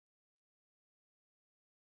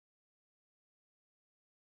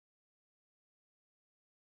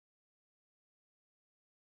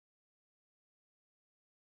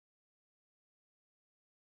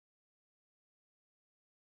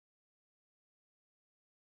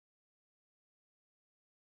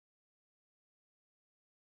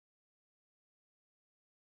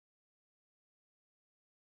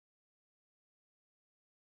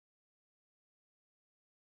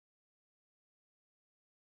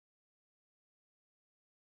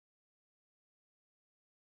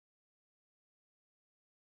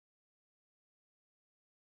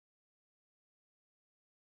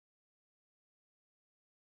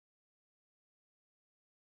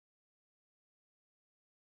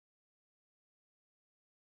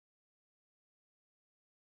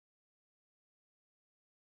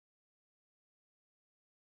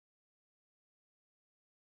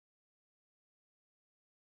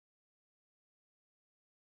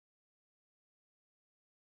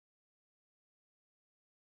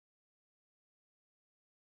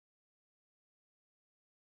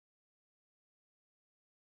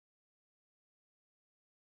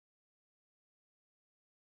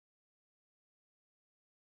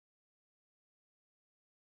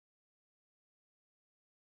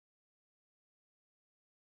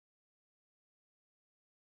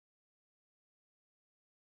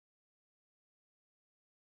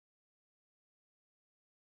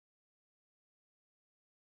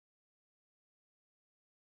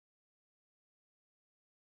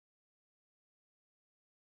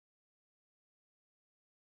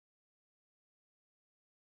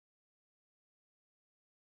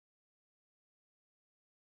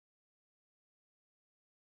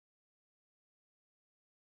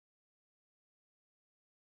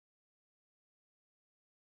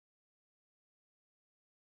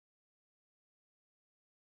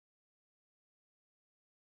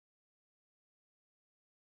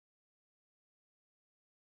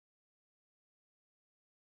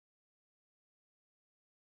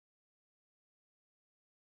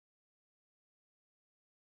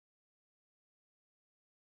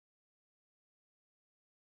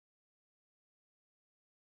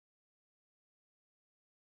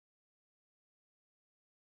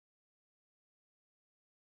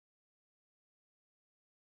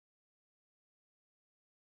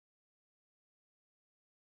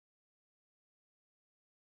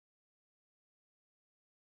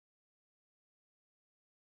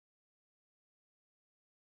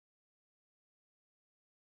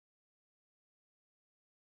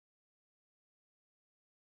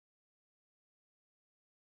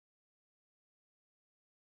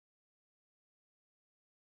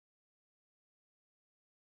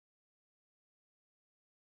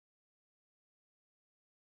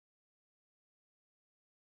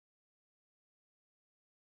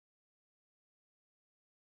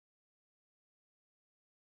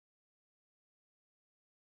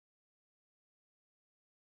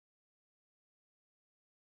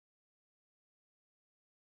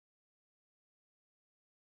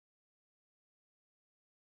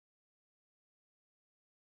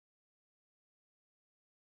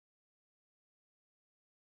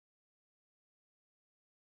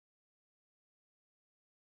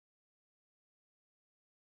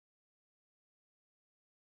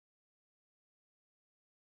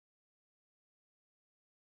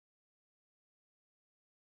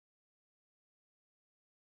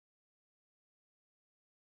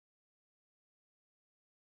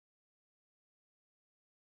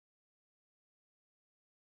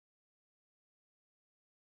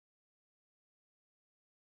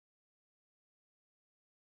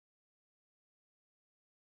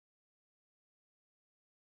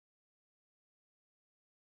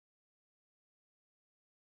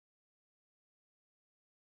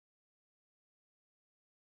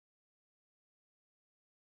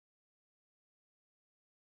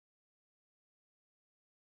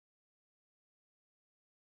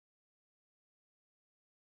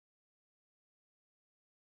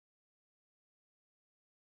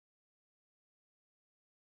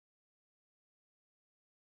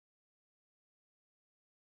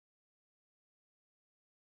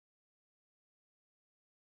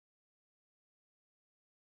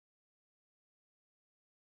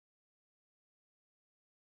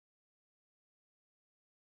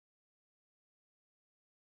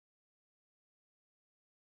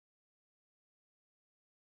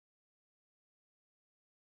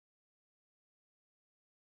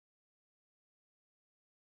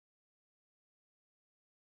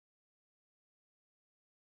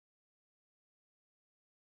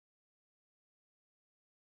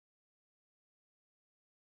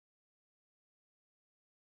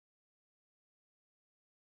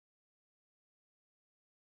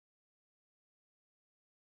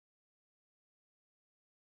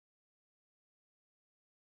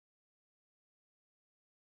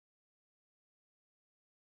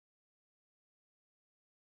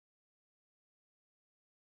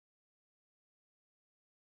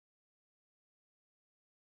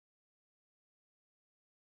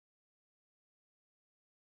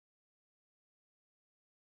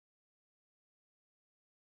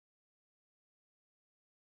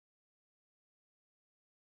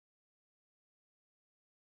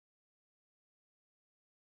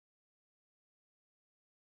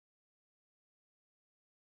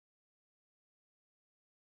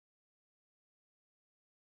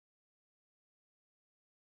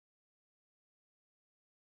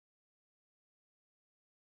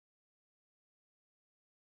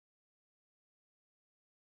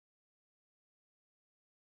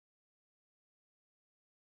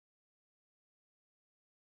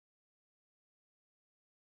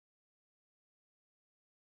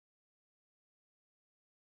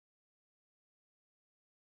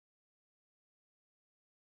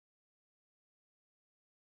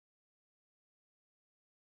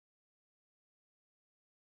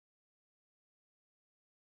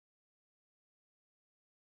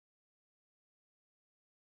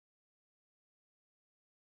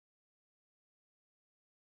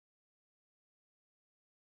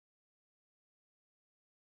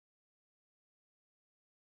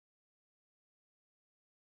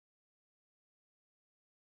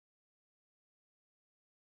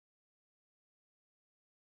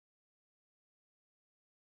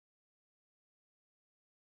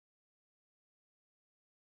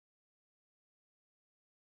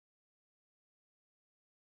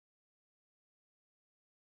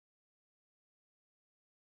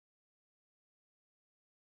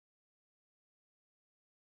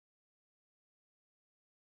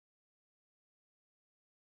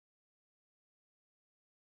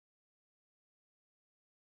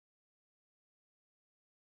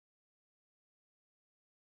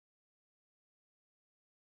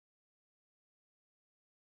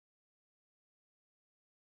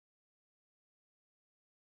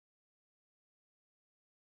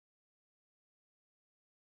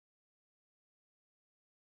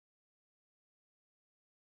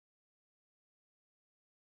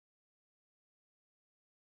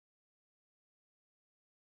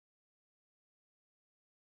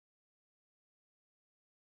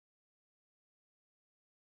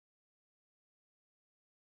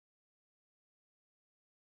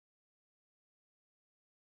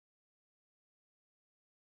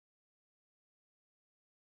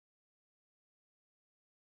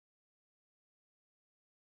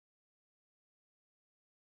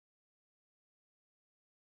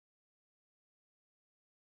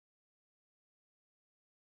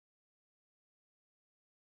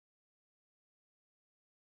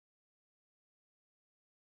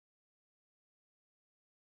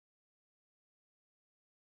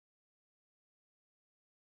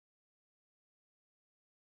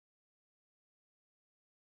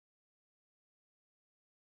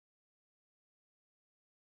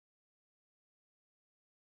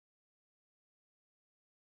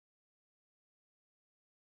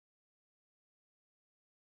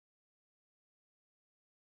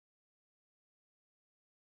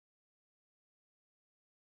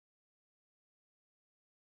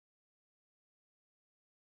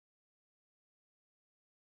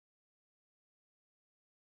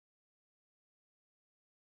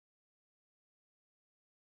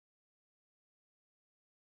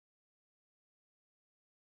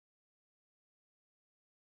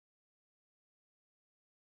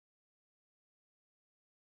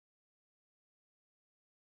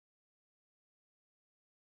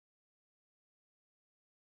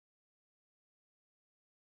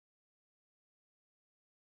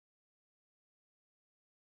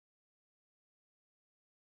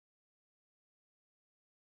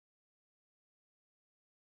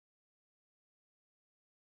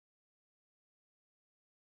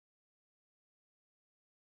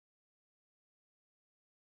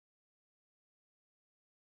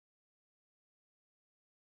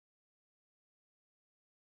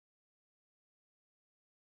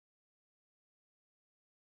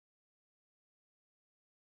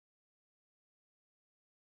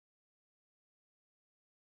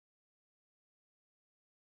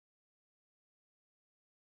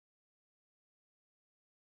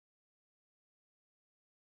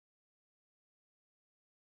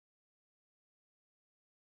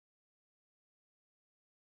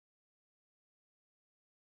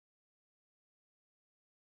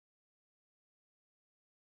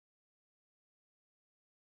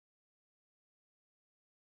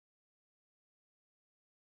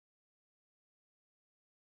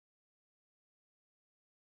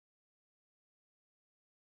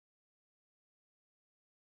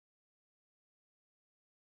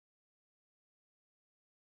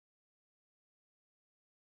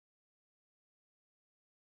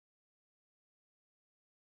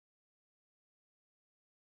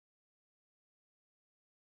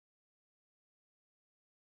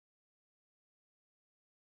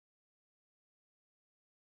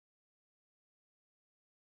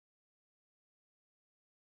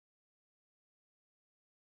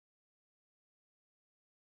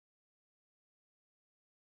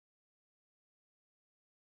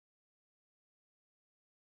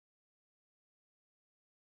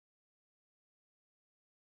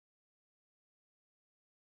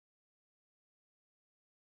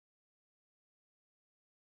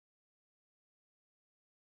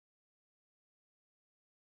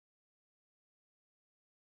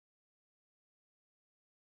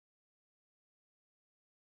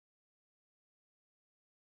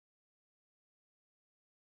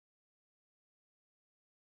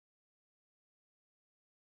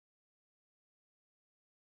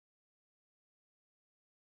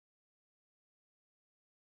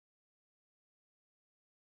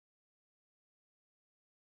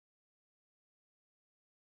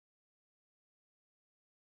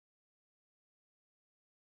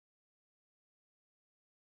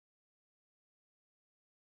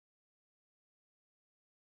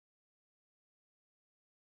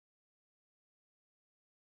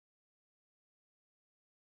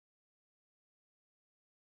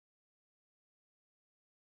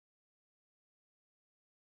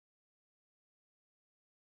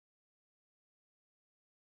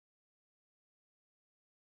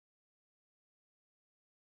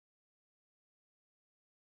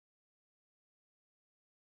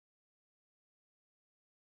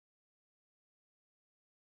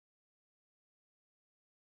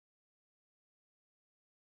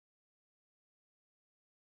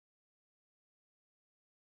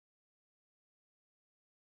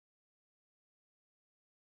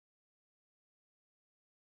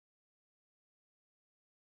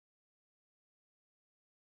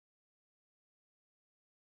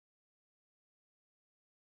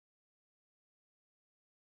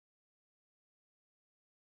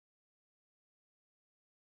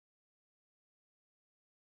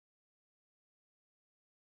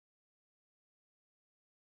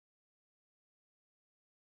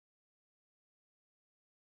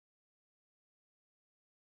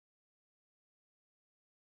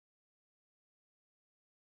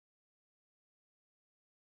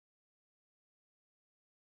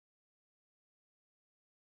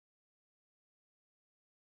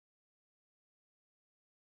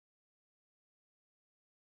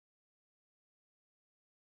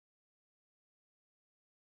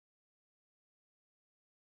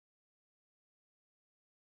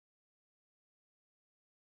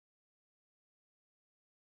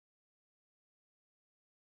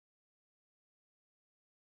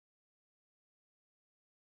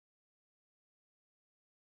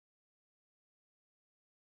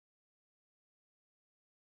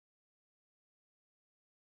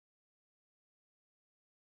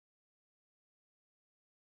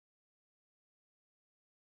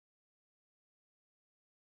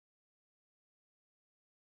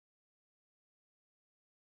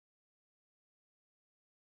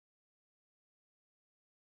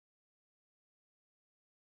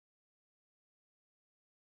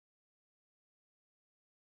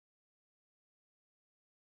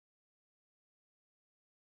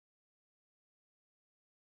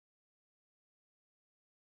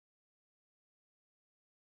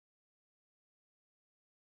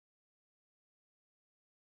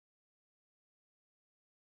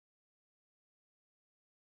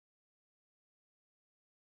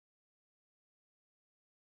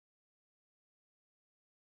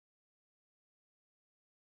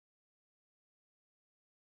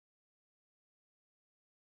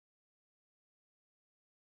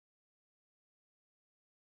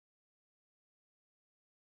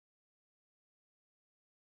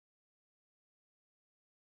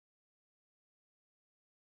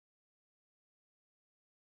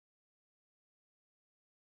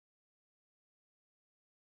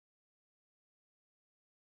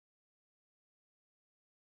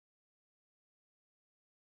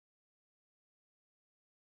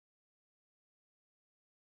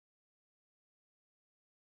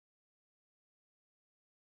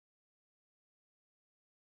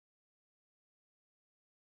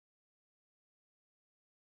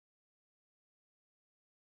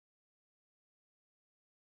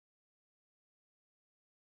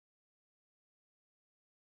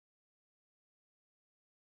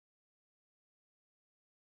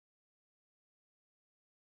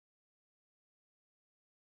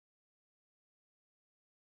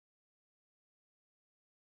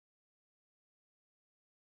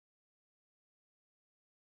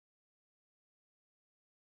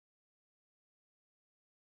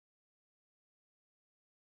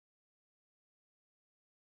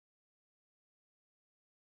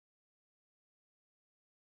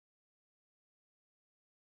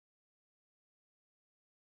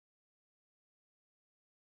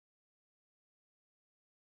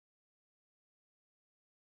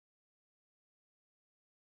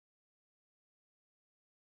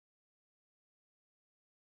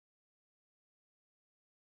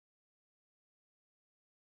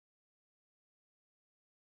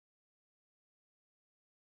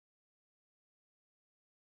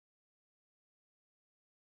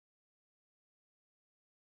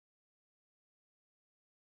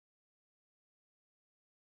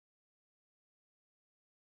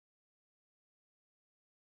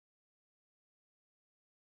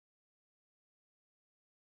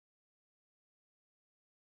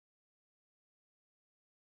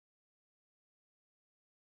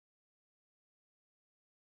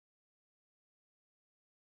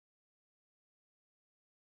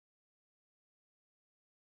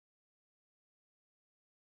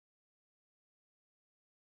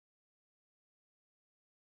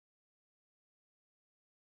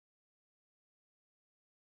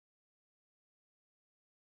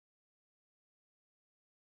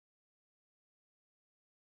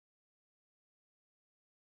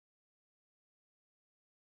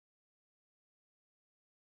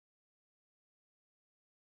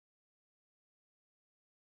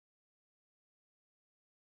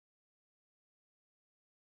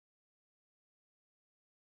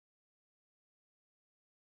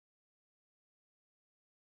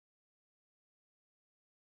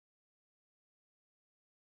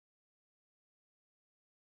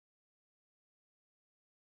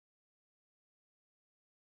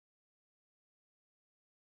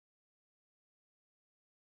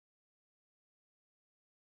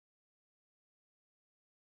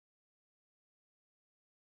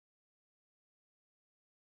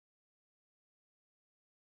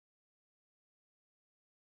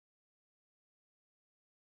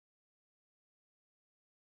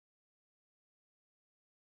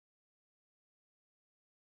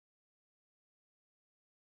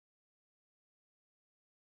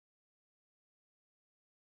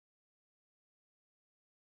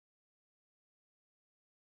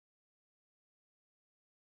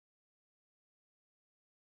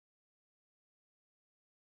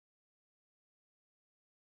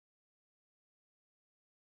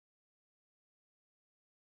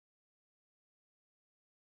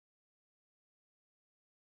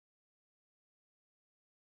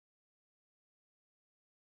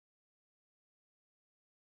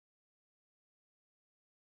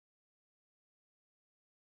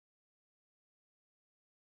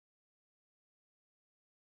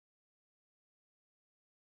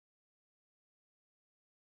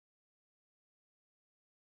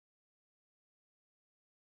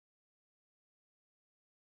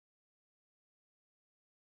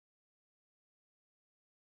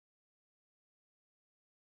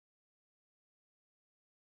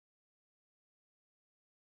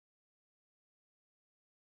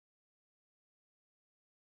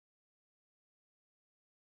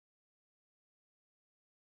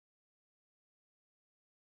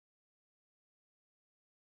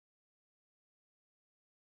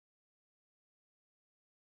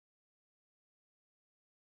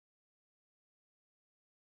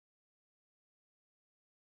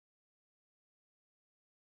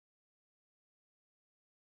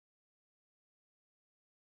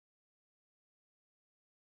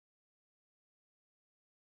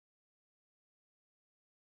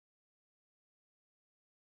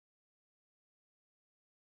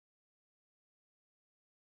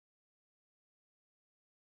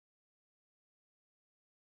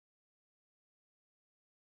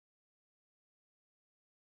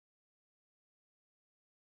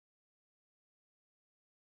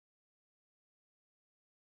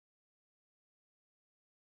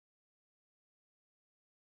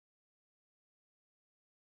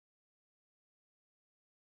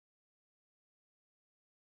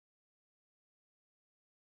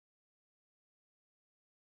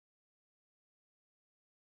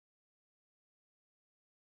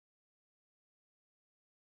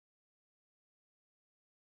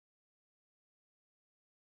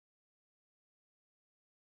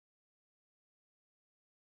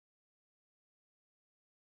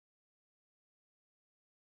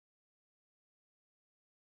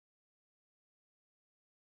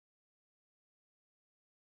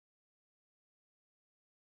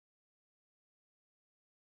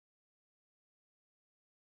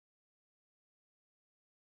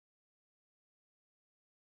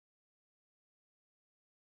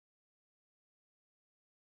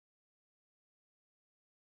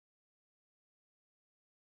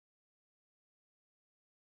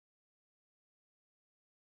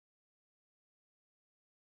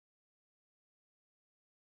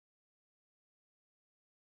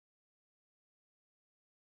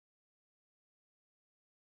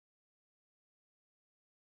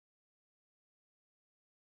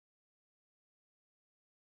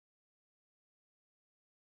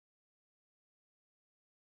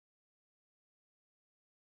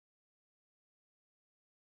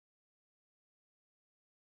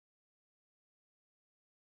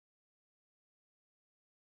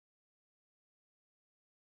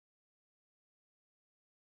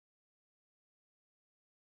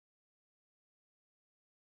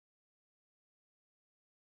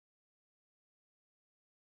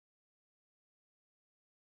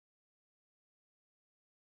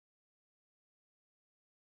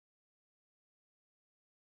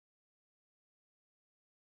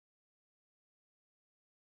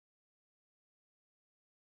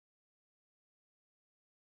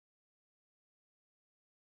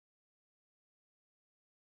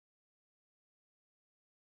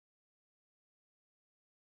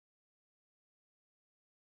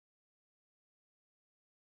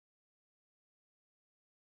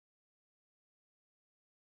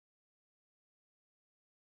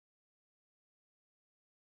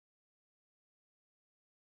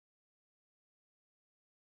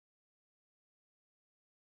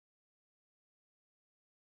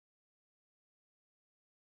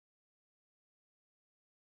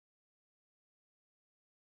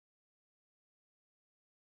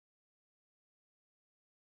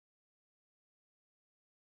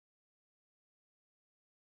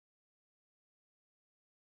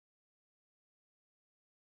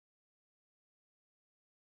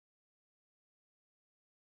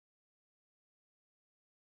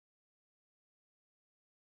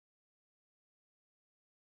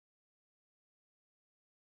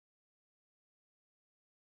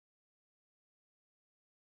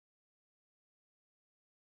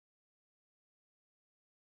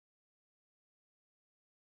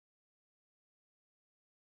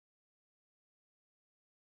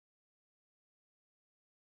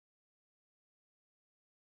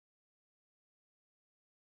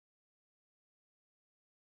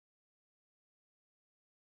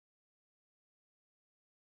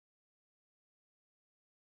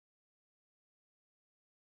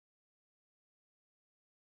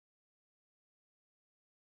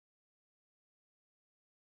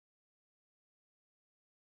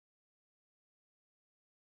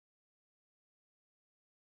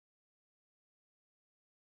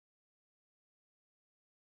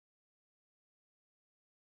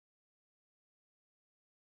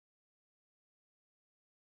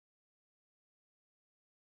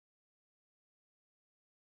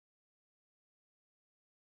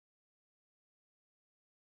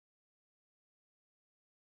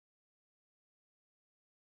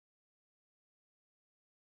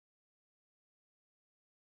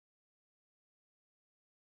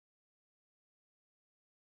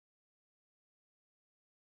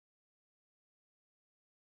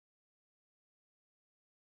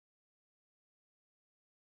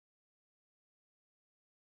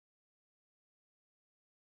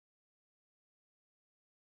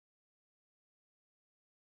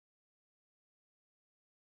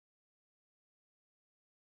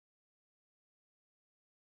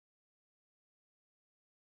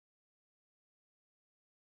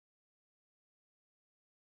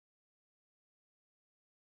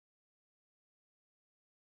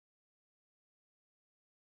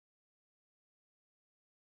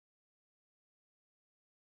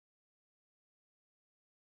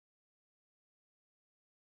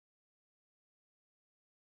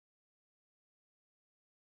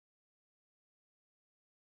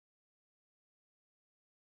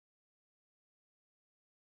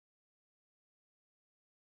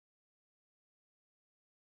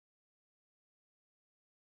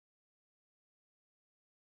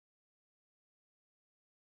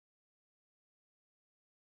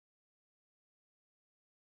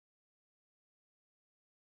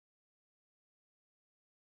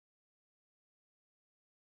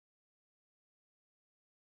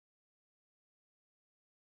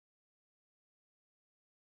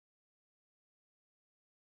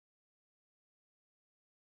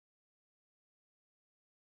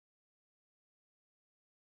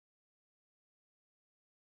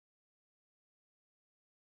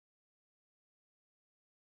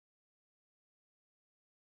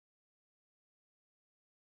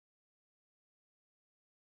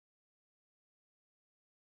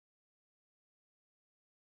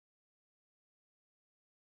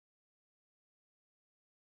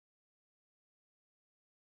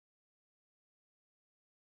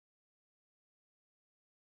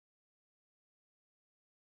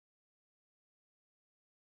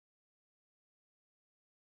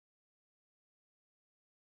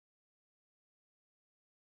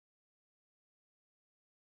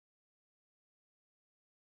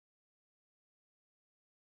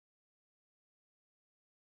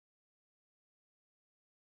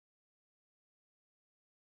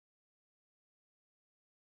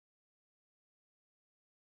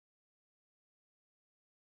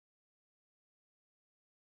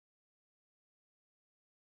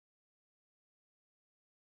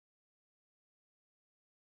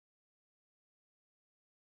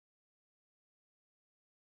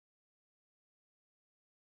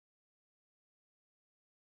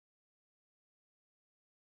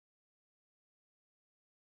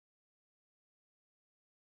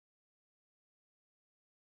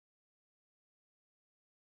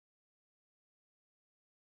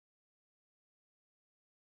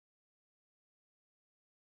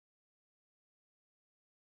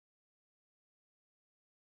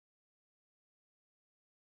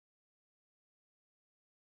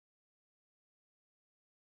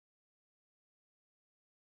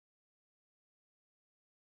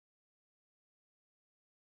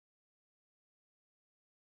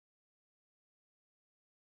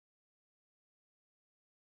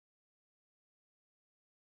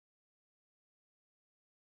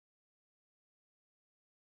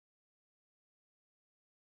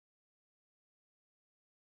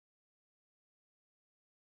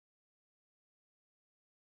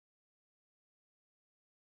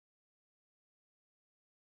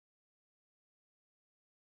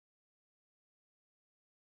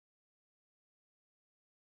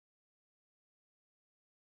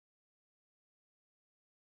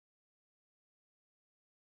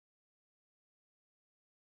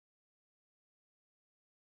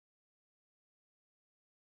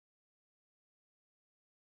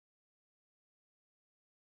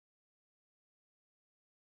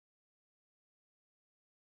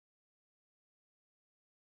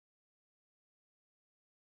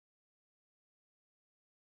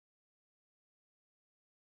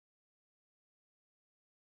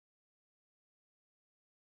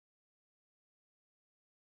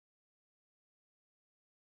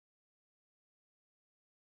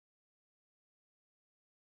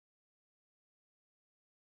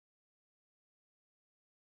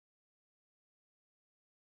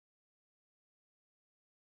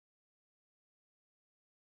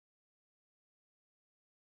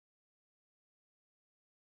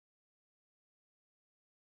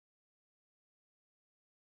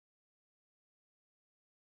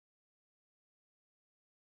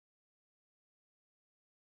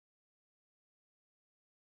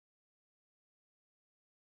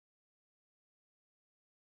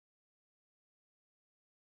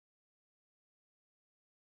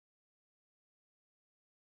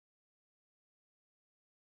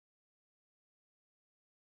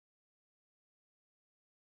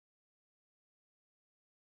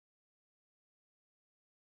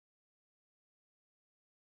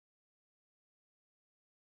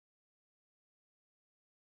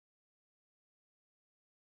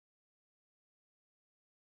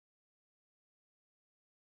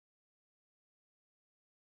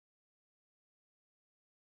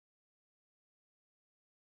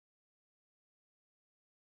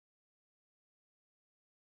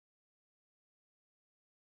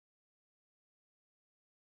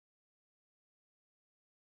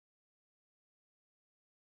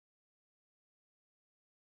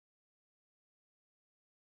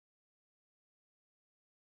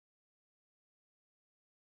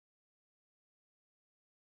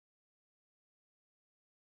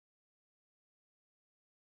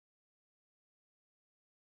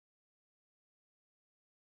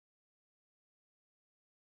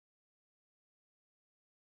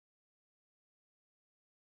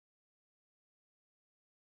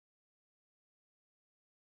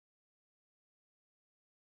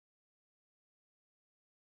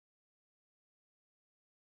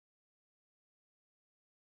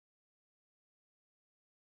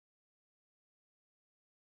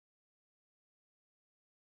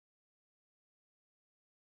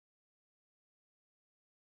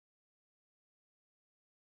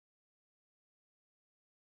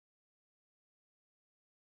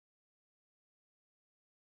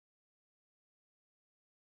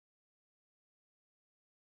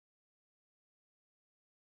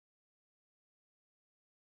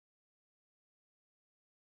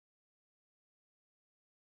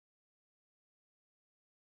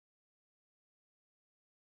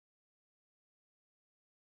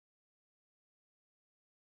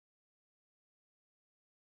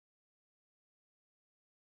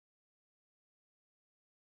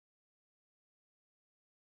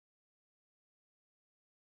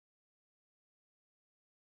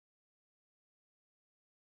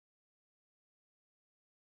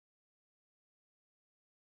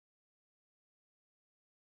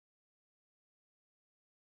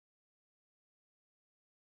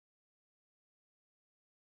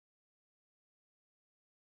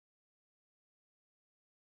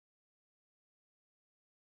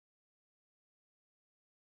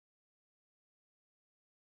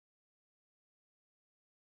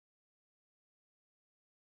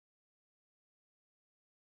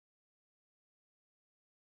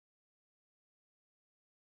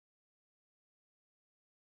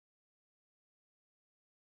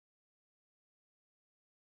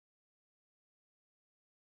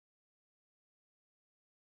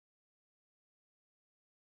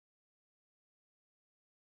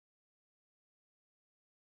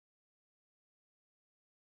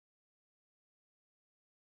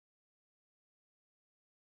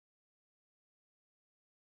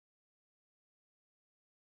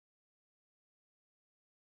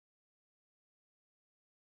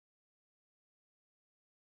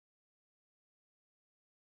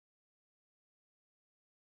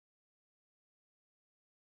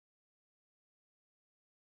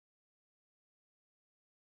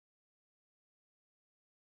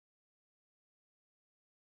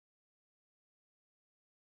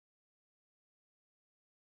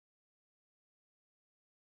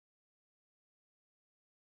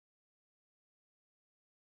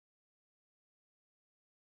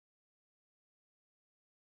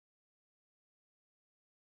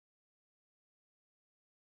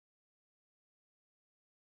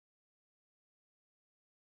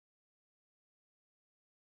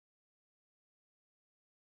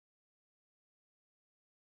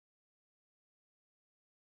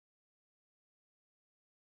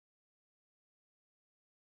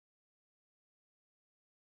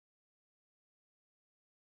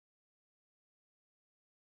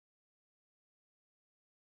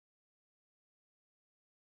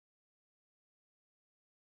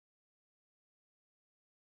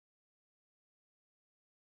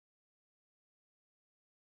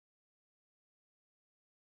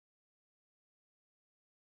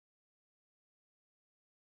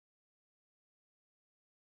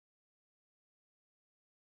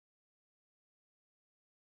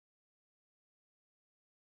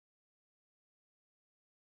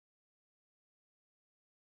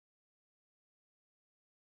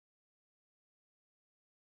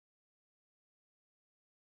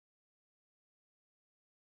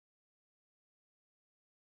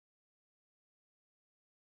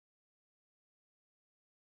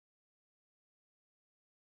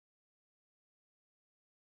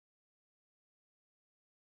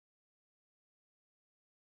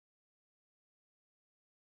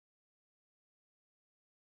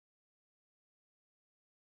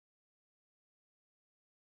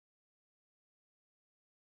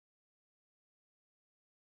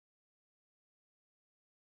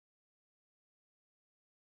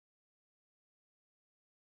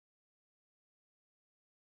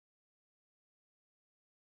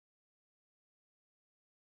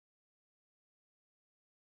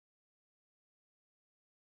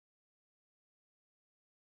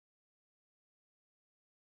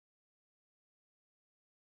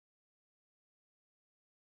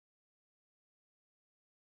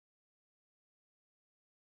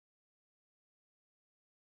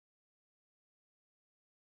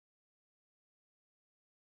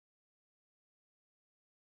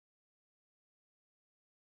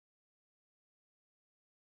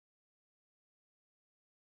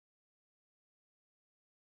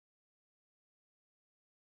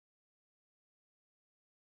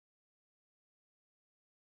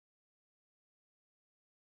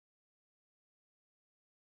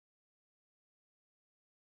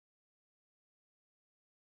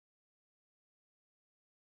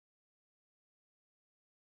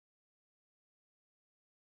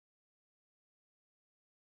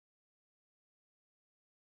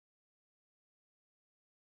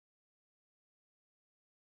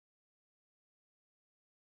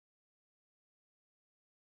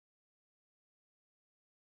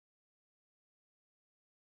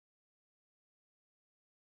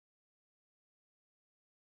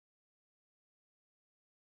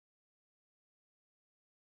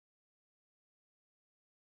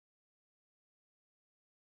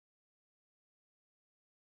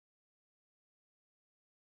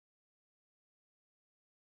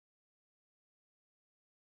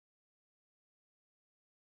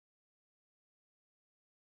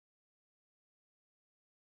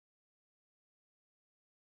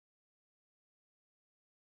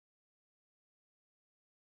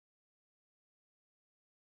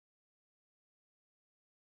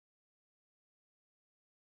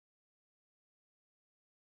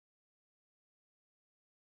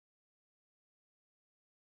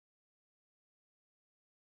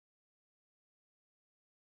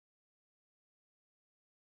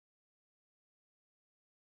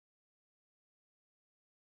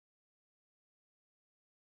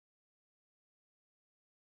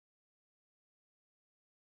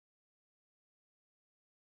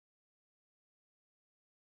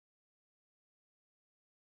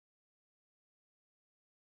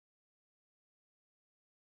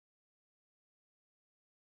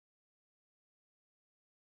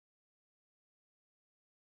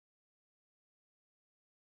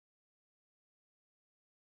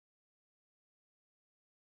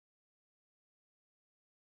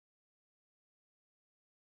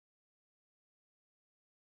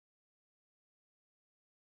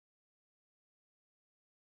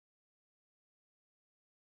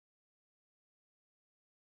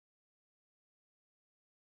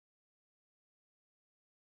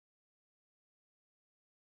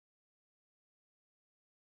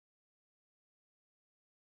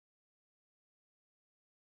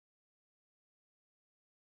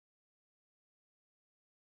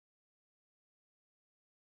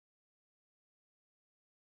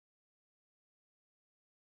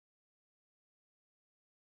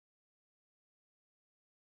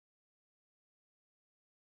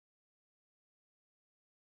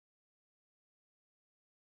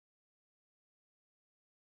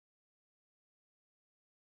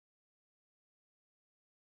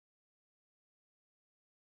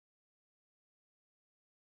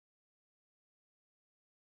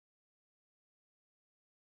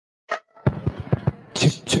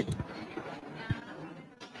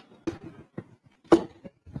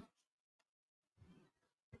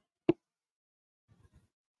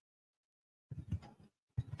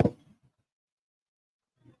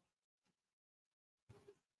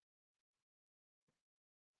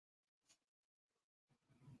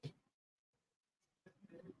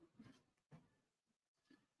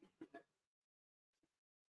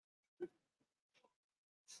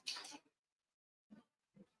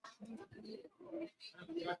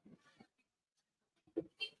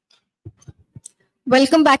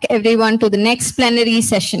 Welcome back everyone to the next plenary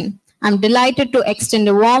session. I'm delighted to extend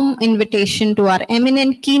a warm invitation to our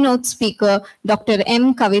eminent keynote speaker, Dr.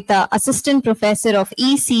 M. Kavita, Assistant Professor of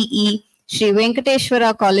ECE, Sri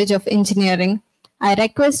Venkateshwara College of Engineering. I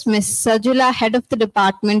request Ms. Sajula, Head of the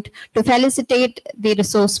Department, to felicitate the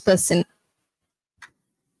resource person.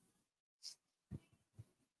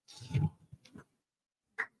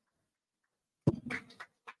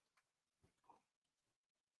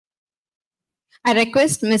 I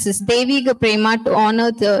request Mrs. Devi Gaprema to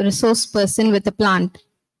honor the resource person with a plant.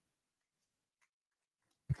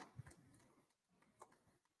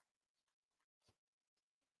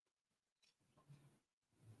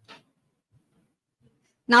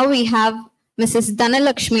 Now we have Mrs.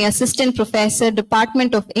 Dhanalakshmi, Assistant Professor,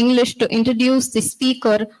 Department of English, to introduce the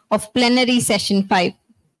speaker of Plenary Session 5.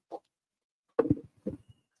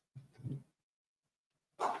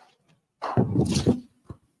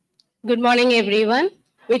 Good morning, everyone.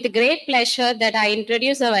 With great pleasure that I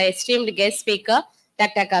introduce our esteemed guest speaker,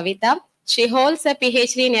 Dr. Kavita. She holds a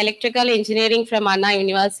PhD in Electrical Engineering from Anna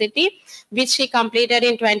University, which she completed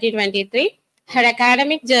in 2023. Her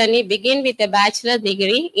academic journey began with a bachelor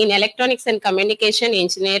degree in Electronics and Communication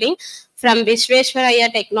Engineering from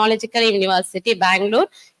Visvesvaraya Technological University, Bangalore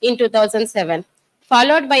in 2007,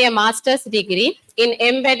 followed by a master's degree in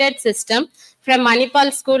Embedded System from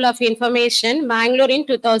Manipal School of Information, Bangalore in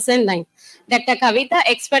 2009. Dr. Kavita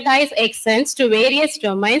expertise extends to various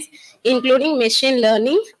domains, including machine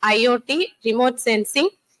learning, IoT, remote sensing,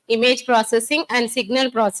 image processing, and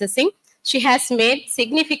signal processing. She has made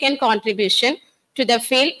significant contribution to the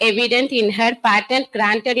field, evident in her patent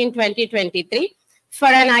granted in 2023 for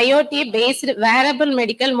an IoT-based wearable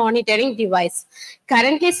medical monitoring device.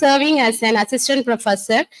 Currently serving as an assistant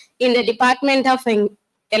professor in the Department of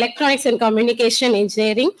Electronics and Communication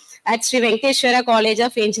Engineering at Sri Venkateshwara College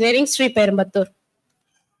of Engineering, Sri Perumbattur.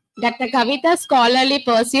 Dr. Kavita's scholarly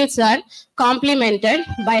pursuits are complemented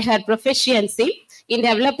by her proficiency in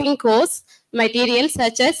developing course materials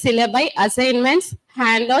such as syllabi, assignments,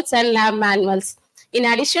 handouts, and lab manuals. In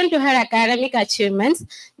addition to her academic achievements,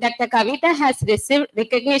 Dr. Kavita has received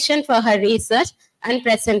recognition for her research and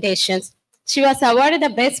presentations. She was awarded the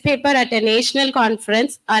best paper at a national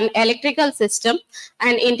conference on electrical system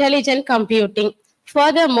and intelligent computing.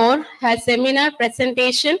 Furthermore, her seminar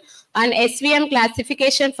presentation on SVM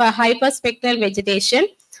classification for hyperspectral vegetation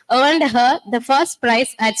earned her the first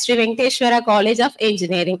prize at Sri Venkateshwara College of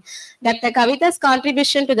Engineering. Dr. Kavita's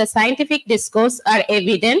contribution to the scientific discourse are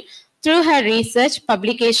evident through her research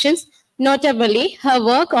publications, notably her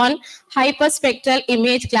work on hyperspectral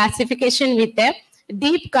image classification with a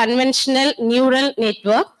deep convolutional neural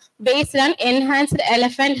network based on enhanced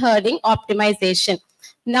elephant herding optimization.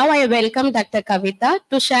 Now I welcome Dr. Kavita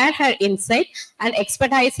to share her insight and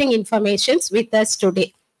expertising information with us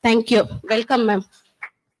today. Thank you. Welcome, ma'am.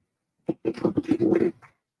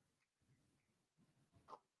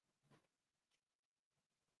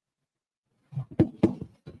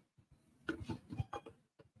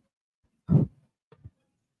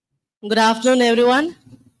 Good afternoon, everyone.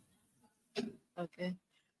 Okay.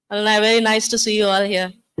 Well, very nice to see you all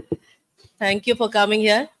here. Thank you for coming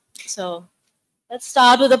here. So let's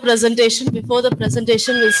start with the presentation. Before the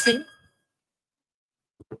presentation, we'll see.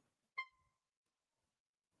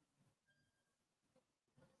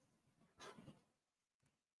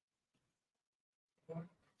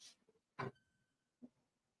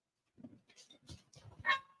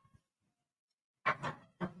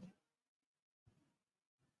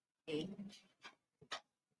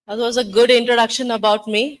 That was a good introduction about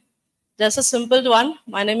me. Just a simple one.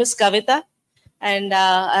 My name is Kavita, and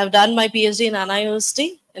I've done my PhD in Anna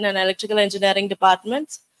University in an electrical engineering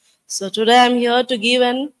department. So today I'm here to give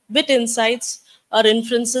a bit insights or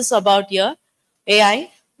inferences about your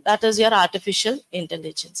AI, that is your artificial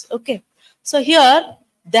intelligence. Okay. So here,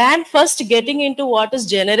 then first getting into what is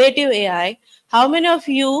generative AI, how many of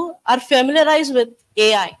you are familiarized with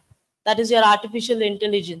AI? That is your artificial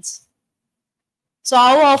intelligence. So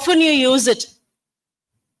how often you use it?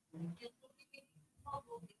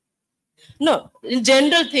 No, in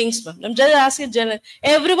general things, ma'am. I'm just asking general.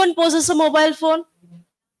 Everyone possesses a mobile phone.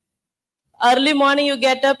 Early morning you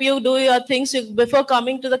get up, you do your things. Before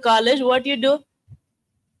coming to the college, what you do?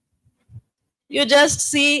 You just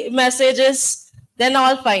see messages, then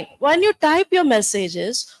all fine. When you type your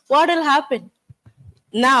messages, what will happen?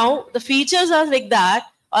 Now, the features are like that.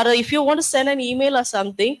 Or if you want to send an email or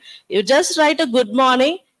something, you just write a good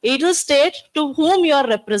morning. It will state to whom you are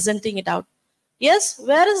representing it out. Yes,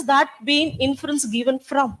 where is that being inference given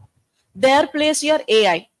from? There place your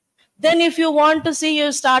AI. Then if you want to see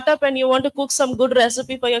your startup and you want to cook some good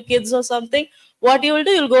recipe for your kids or something, what you will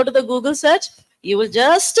do, you'll go to the Google search, you will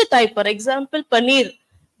just type, for example, paneer.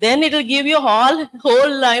 Then it will give you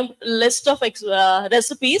whole list of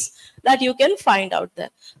recipes that you can find out there.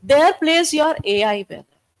 There place your AI there.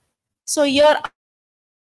 So your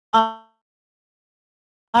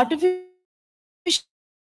artificial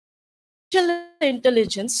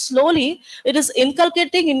intelligence, slowly it is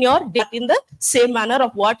inculcating in your data in the same manner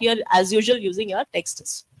of what you're as usual using your text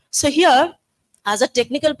is. So here, as a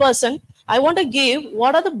technical person, I want to give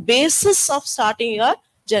what are the basis of starting your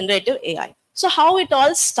generative AI. So how it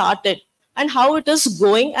all started and how it is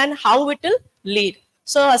going and how it will lead.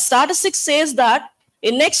 So a statistics says that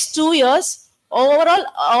in next 2 years, overall,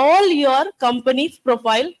 all your company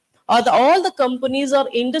profile or all the companies or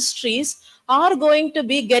industries are going to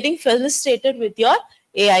be getting facilitated with your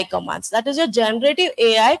AI commands. That is your generative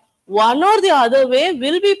AI, one or the other way,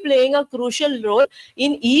 will be playing a crucial role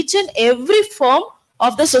in each and every form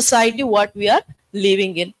of the society what we are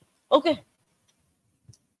living in. Okay.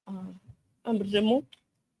 I'm removed.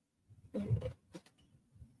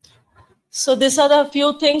 So these are the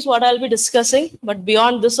few things what I'll be discussing, but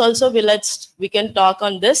beyond this also we can talk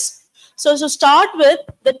on this. So to start with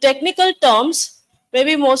the technical terms,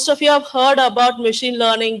 maybe most of you have heard about machine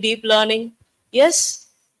learning, deep learning. Yes?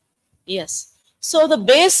 Yes. So the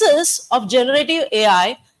basis of generative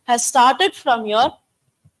AI has started from your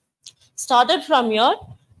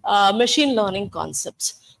machine learning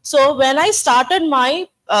concepts. So when I started my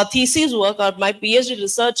thesis work or my PhD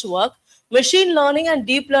research work, machine learning and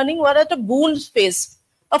deep learning were at a boom phase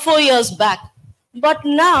 4 years back. But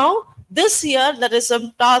now, this year, that is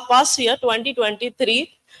past year,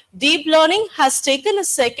 2023, deep learning has taken a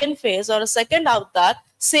second phase or a second avatar,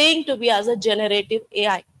 saying to be as a generative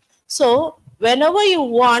AI. So whenever you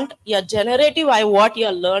want your generative AI, what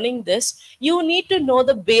you're learning this, you need to know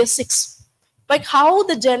the basics, like how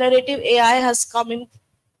the generative AI has come in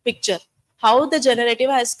picture, how the generative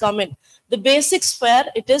has come in, the basics where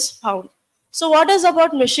it is found. So what is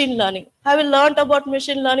about machine learning? Have you learned about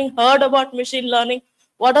machine learning, heard about machine learning?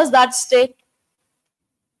 What does that state?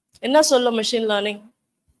 Enna solla machine learning?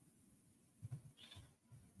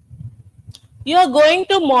 You are going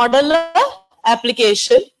to model a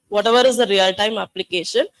application, whatever is the real-time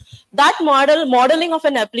application. That modeling of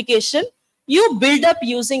an application, you build up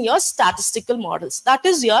using your statistical models. That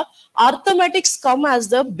is your arithmetics come as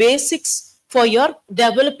the basics for your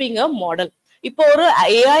developing a model. இப்போ ஒரு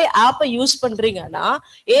AI app use பண்றீங்கன்னா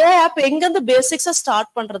AI app எங்க அந்த basics start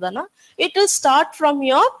பண்றதுன்னா it will start from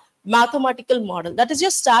your mathematical model, that is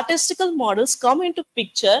your statistical models come into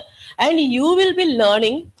picture, and you will be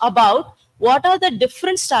learning about what are the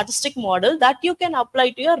different statistic model that you can apply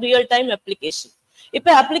to your real time application.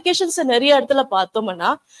 இப்போ applications நிறைய இடத்துல பார்த்தோம்னா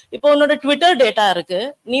இப்போ உன்னோட Twitter data இருக்கு,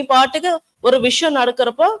 நீ பாட்டுக்கு ஒரு விஷயம்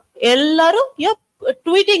நடக்கிறப்போ எல்லாரும்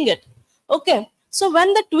tweeting it. Okay. So when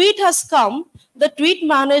the tweet has come, the tweet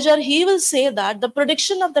manager, he will say that the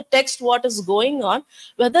prediction of the text, what is going on,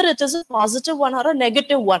 whether it is a positive one or a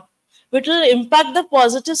negative one, it will impact the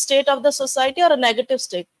positive state of the society or a negative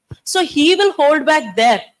state. So he will hold back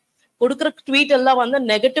there. Tweet ella on the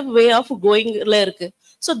negative way of going.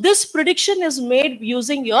 So this prediction is made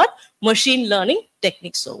using your machine learning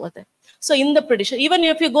techniques over there. So in the prediction, even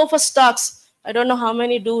if you go for stocks, I don't know how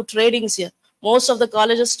many do tradings here. Most of the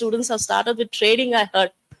college students have started with trading, I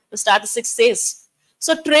heard. The statistics says.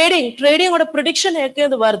 So trading or a prediction.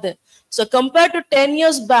 So compared to 10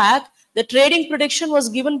 years back, the trading prediction was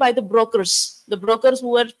given by the brokers who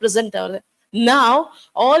were present over there. Now,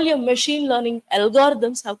 all your machine learning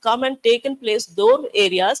algorithms have come and taken place those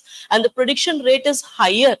areas, and the prediction rate is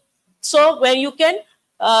higher. So when you can,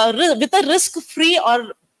 with a risk-free or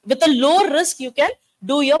with a low risk, you can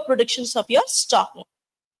do your predictions of your stock.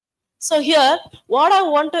 So here, what I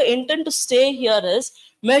want to intend to stay here is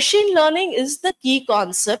machine learning is the key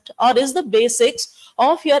concept or is the basics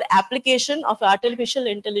of your application of artificial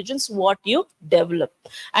intelligence, what you develop.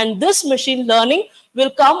 And this machine learning will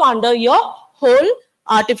come under your whole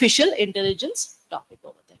artificial intelligence topic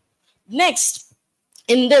over there. Next,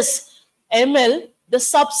 in this ML, the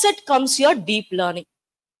subset comes your deep learning.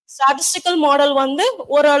 Statistical model vande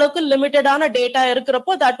oralukku limited ana data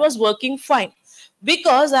irukrappo that was working fine.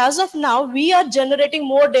 Because as of now, we are generating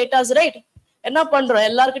more data, right? Enna pandro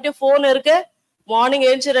ellarkitte phone irukku, morning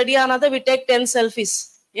age ready another, we take 10 selfies.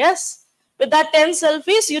 Yes, with that 10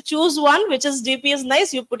 selfies you choose one which is DP is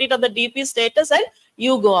nice, you put it on the DP status and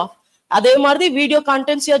you go off. Adhe mari video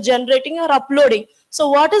contents you are generating or uploading. So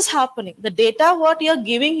what is happening? The data what you are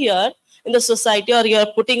giving here in the society or you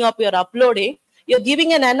are putting up, you are uploading, you are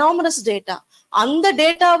giving an enormous data. And the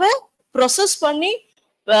data process பண்ணி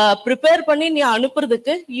prepare பண்ணி நீ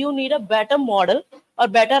அனுப்புறதுக்கு you need a better model or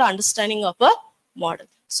better understanding of a model.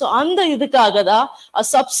 So அந்த இதுக்காக தான் a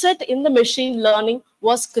subset in the machine learning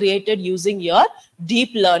was created using your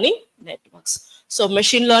deep learning networks. So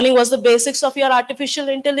machine learning was the basics of your artificial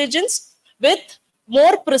intelligence. With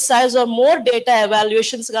more precise or more data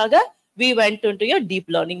evaluations we went into your deep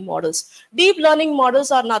learning models. Deep learning models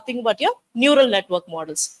are nothing but your neural network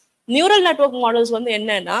models. Neural network models வந்து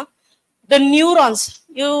என்னன்னா, the neurons,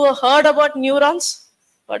 you heard about neurons,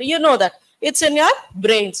 but you know that it's in your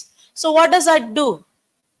brains. So what does that do?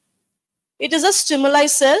 It is a stimuli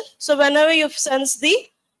cell. So whenever you sense the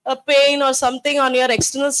pain or something on your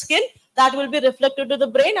external skin, that will be reflected to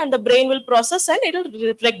the brain, and the brain will process and it will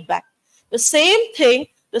reflect back. The same thing,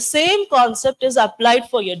 the same concept is applied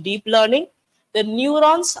for your deep learning. The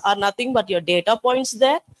neurons are nothing but your data points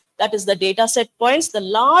there. That is the data set points. The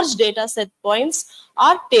large data set points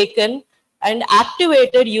are taken and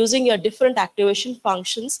activated using your different activation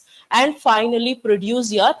functions and finally produce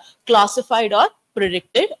your classified or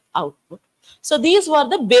predicted output. So these were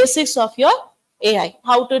the basics of your AI,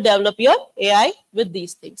 how to develop your AI with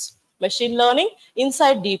these things. Machine learning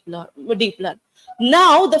inside deep learn.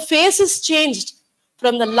 Now the phase is changed.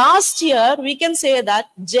 From the last year, we can say that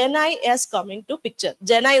Gen AI is coming to picture.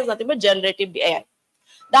 Gen AI is nothing but generative AI.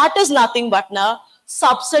 That is nothing but a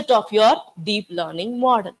subset of your deep learning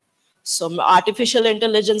model. So artificial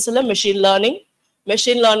intelligence is machine learning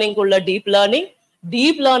kulla deep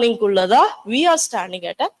learning kulla da we are standing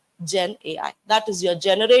at a Gen AI. That is your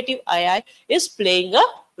generative AI is playing a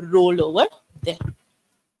role over there.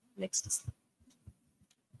 Next.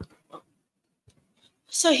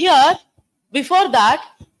 So here, before that,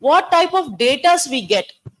 what type of data we get?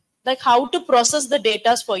 Like how to process the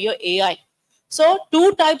data for your AI. So two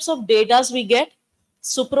types of data we get,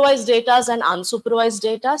 supervised data and unsupervised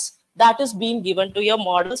data. That is being given to your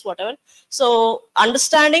models, whatever. So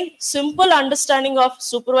simple understanding of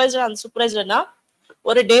supervised and unsupervised na,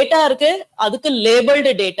 ஒரு data இருக்கு, அதுக்கு labeled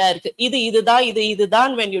data இருக்கு.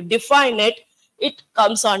 இதுதான் when you define it, it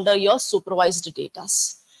comes under your supervised data.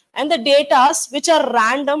 And the data which are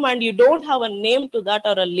random and you don't have a name to that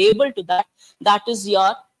or a label to that, that is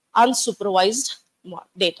your unsupervised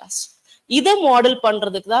data. Either model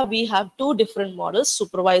பண்றதுக்கு தான் we have two different models,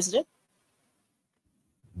 supervised.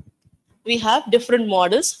 We have different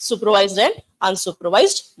models, supervised and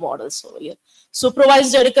unsupervised models over here.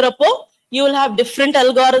 Supervised எடுக்கிறப்போ you will have different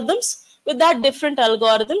algorithms. With that different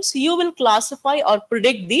algorithms, you will classify or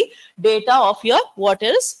predict the data of your what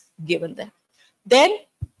is given there. Then,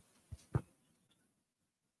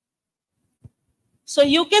 so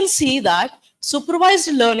you can see that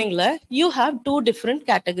supervised learning, you have two different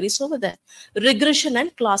categories over there, regression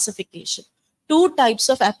and classification. Two types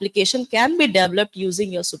of application can be developed using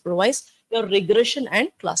your supervised, your regression and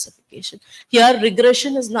classification. Here,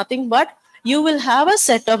 regression is nothing but you will have a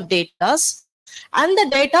set of data and the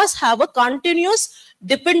data have a continuous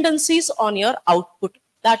dependencies on your output.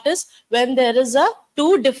 That is when there is a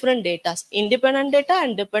two different data, independent data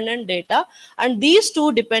and dependent data, and these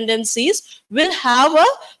two dependencies will have a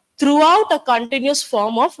throughout a continuous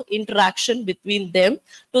form of interaction between them.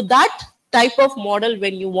 To that type of model,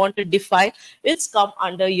 when you want to define, it's come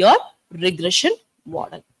under your regression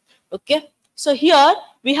model. Okay, so here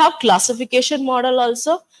we have classification model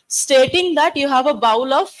also, stating that you have a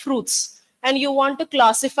bowl of fruits and you want to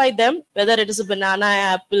classify them, whether it is a banana,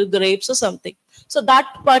 apple, grapes or something. So that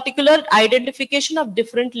particular identification of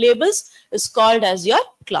different labels is called as your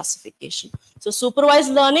classification. So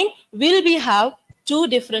supervised learning will be have two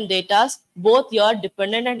different data, both your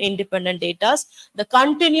dependent and independent data. The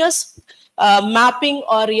continuous mapping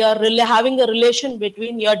or your having a relation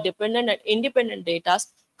between your dependent and independent data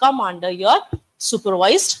come under your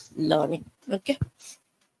supervised learning. Okay.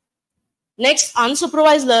 Next,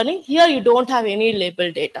 unsupervised learning. Here you don't have any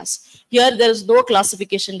labeled data. Here there is no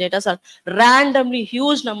classification data. Randomly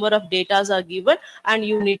huge number of data are given and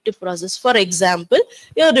you need to process. For example,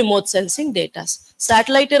 your remote sensing data.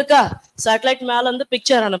 Satellite irka, satellite மேல அந்த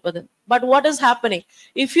picture அனுப்புது. But what is happening?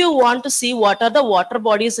 If you want to see what are the water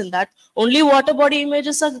bodies in that, only water body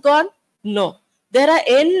images are gone? No. There are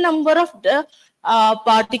n number of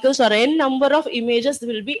particles or n number of images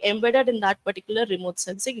will be embedded in that particular remote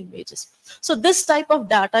sensing images. So this type of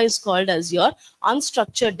data is called as your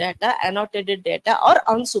unstructured data, annotated data or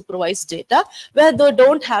unsupervised data, where they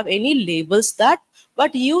don't have any labels that,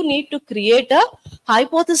 but you need to create a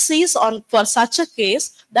hypothesis on for such a case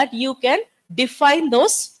that you can define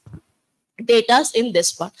those data in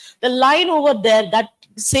this part. The line over there that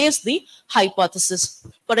says the hypothesis.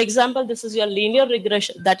 For example, this is your linear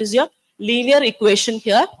regression, that is your linear equation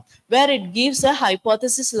here. where it gives a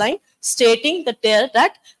hypothesis line stating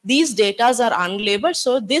that these data are unlabeled.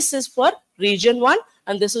 So this is for region 1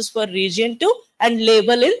 and this is for region 2 and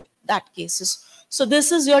label in that cases. So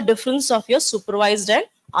this is your difference of your supervised and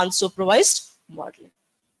unsupervised modeling.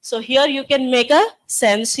 So here you can make a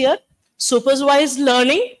sense here. Supervised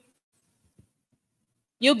learning,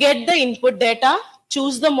 you get the input data,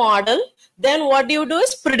 choose the model, then what you do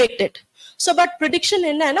is predict it. So but prediction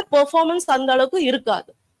in a performance andalaku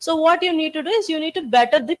irukadu. So what you need to do is you need to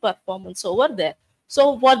better the performance over there. So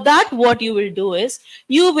for that, what you will do is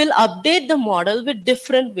you will update the model with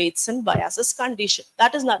different weights and biases condition.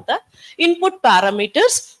 That is not the input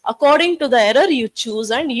parameters. According to the error you choose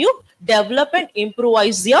and you develop and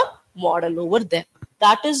improvise your model over there.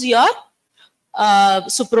 That is your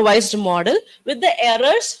supervised model. With the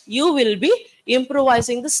errors, you will be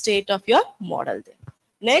improvising the state of your model there.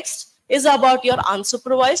 Next is about your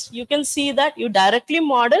unsupervised. You can see that you directly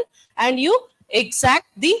model and you exact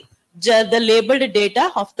the labeled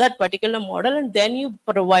data of that particular model and then you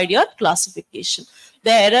provide your classification.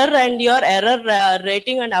 The error and your error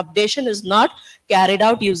rating and updation is not carried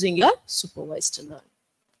out using your supervised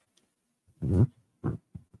learning.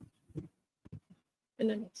 In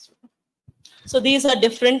the next one. So these are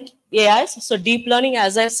different AIs. So deep learning,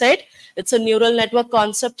 as I said, it's a neural network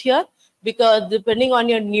concept here, because depending on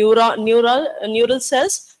your neural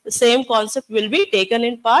cells, the same concept will be taken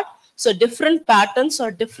in part. So different patterns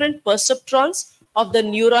or different perceptrons of the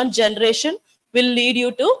neuron generation will lead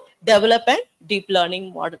you to develop a deep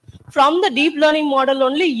learning model. From the deep learning model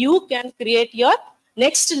only, you can create your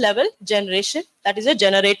next level generation, that is a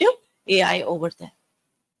generative AI over there.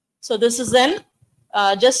 So this is then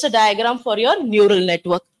just a diagram for your neural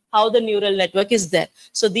network, how the neural network is there.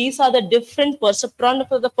 So these are the different perceptron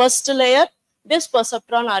for the first layer. This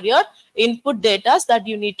perceptron are your input data that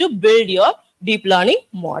you need to build your deep learning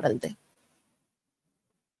model there.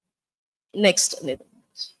 Next.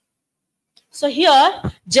 So here,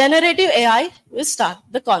 generative AI will start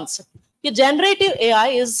the concept. Your generative AI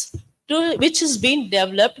is which has been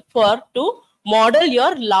developed to model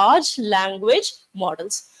your large language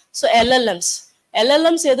models. So LLMs.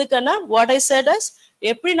 LLMs edukana, what I said is,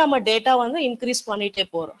 every number data increase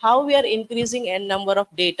how we are increasing n number of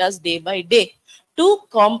data day by day to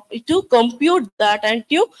compute that and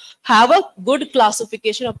to have a good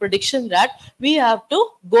classification or prediction, that we have to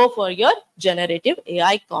go for your generative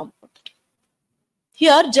AI component.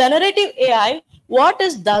 Here, generative AI, what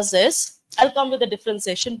it does is, I'll come with the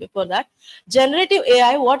differentiation before that. Generative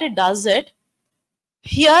AI, what it does it,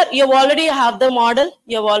 here you already have the model,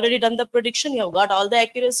 you have already done the prediction, you have got all the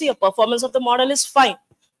accuracy, your performance of the model is fine.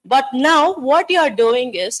 But now what you are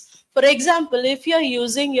doing is, for example, if you are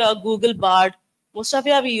using your Google Bard, most of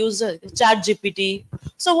you have used ChatGPT.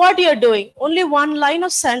 So what you are doing, only one line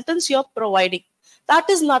of sentence you are providing. That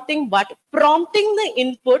is nothing but prompting the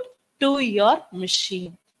input to your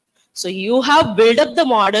machine. So you have built up the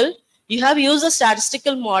model, you have used a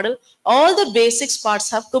statistical model, all the basics parts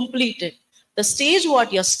have completed. The stage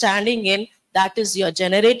what you're standing in, that is your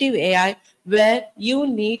generative AI, where you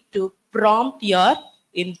need to prompt your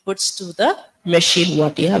inputs to the machine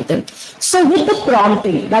what you have done. So with the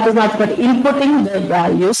prompting, that is not but inputting the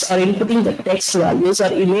values or inputting the text values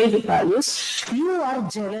or image values, you are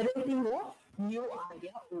generating a new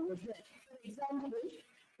idea over there. For example,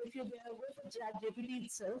 if you go for ChatGPT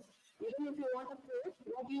itself, even if you want a code,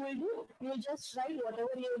 what you will do, you will just write whatever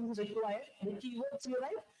is required, the keywords you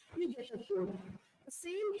write, you get a code. At the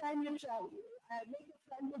same time you travel, make a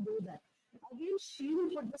friend to do that. Again, she will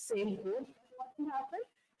put the same code. What will happen?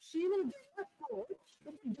 She will get a code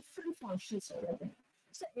with different functions over there.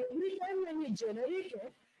 So every time when you generate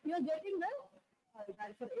it, you are getting the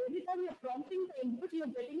for every time you're prompting the input, you're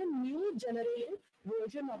getting a new generated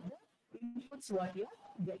version of the inputs what you're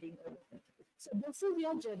getting over there. So this is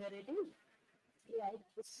your generating AI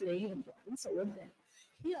that is playing importance over there.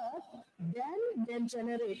 Here, then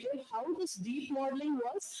generated, how this deep modeling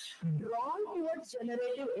was drawn towards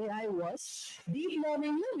generative AI was, deep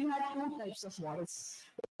learning, we had two types of models,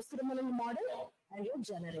 discriminant model and your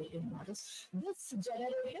generative models. This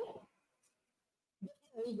generative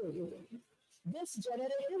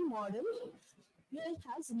model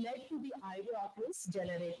has led to the idea of this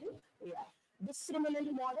generative AI.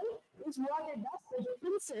 Discriminant model is what it does. The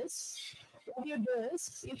difference is, what you do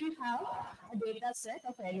is, if you have a data set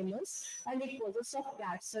of animals and it consists of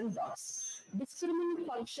cats and dogs, discriminant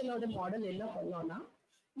function of the model in a Pallona,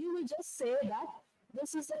 you will just say that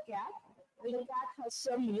this is a cat and the cat has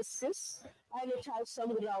some whiskers, and it has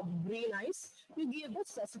some green eyes. You give the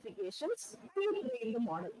specifications and you train the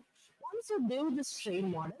model. Once you do this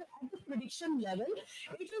train model, at the prediction level,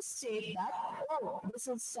 it will state that, oh, this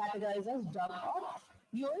is categorized as dog, or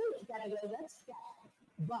you will categorize as cat.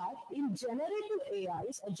 But in generative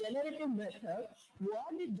AIs, a generative method,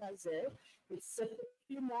 what it does is, it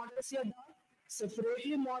separately models your dog,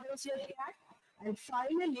 separately models your cat, and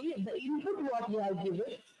finally, the input what you have given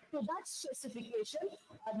to that specification,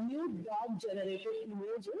 a new dog generated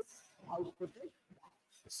image is outputted.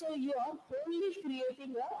 So you are only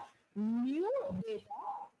creating a new data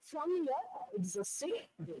from your existing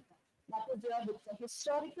data. That is your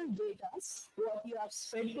historical data, what you have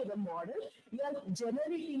fed to the model, you are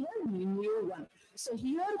generating a new one. So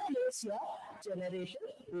here place your generative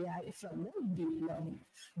AI from the deep learning.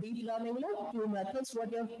 Deep learning, two methods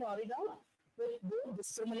what you have carried out with the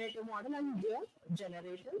discriminative model and their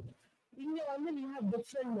generative. In your online, you have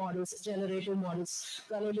different models, generative models,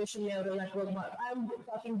 convolution neural network model. I'm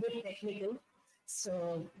talking a bit technical.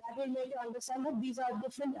 So that will make you understand that these are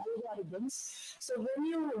different algorithms. So when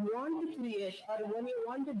you want to create or when you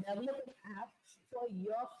want to develop an app for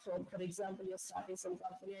your firm, for example, you're starting some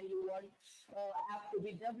company and you want app to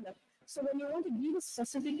be developed. So when you want to give a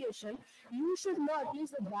specification, you should know at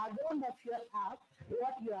least the background of your app,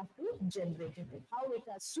 what you have to generate it, how it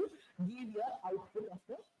has to give your output of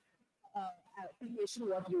the application,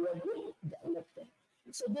 what you want to develop it.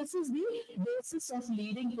 So this is the basis of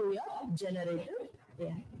leading to your generative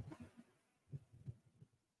AI.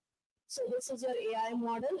 So this is your AI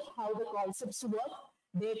model, how the concepts work.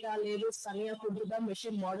 Data, labels, Sanya put to the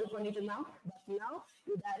machine model now. But now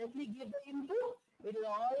you directly give the input, it will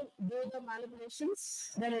all do the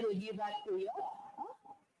manipulations, then it will give back to your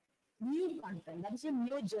new content. That is a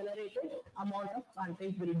new generated amount of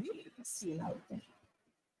content will be seen out there.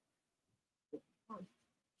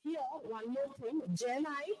 Here, one more thing,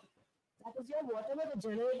 GenAI, that is your whatever the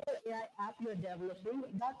generative AI app you're developing,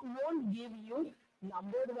 that won't give you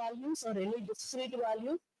numbered values or any discrete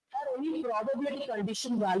values or any probability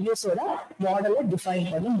condition values or a model defined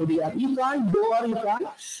by the media. You can't go or you can't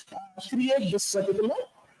create this particular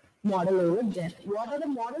model over there. What are the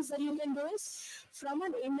models that you can do is, from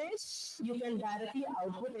an image, you can directly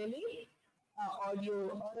output any audio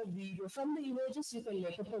or a video. From the images, you can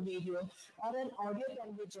make up a video or an audio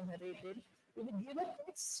can be generated. You will give a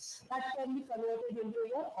text that can be converted into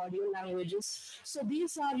your audio languages. So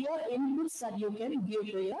these are your inputs that you can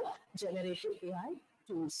give to your generative AI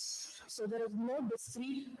tools. So there is no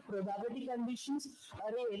discrete probability conditions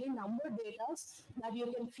or any number data that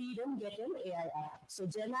you can feed and get an AI app. So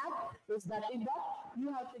GenApp is that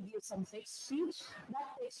you have to give some text speech.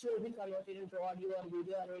 That text will be converted into audio or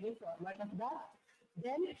video or any format of that.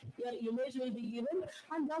 Then your image will be given,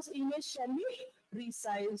 and thus image can be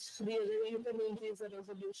resized. You can increase the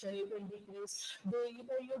resolution, you can decrease.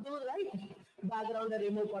 You do right background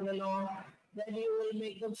remove panano. Then you will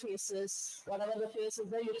make the faces. Whatever the faces,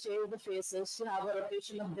 then you change the faces to have a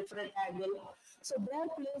rotation of different angle. So there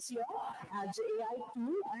place your AI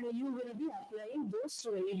tool, and you will be applying those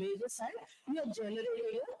two images, and you are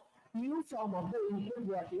generating a new form of the input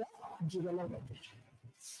what you have given over it.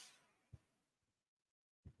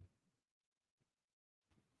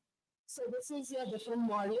 So this is your different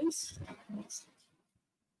models.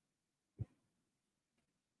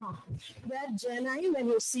 Where GenAI, when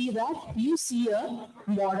you see that, you see a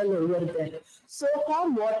model over there. So far,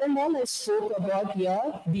 what and all I spoke about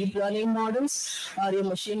your deep learning models or your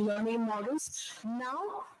machine learning models.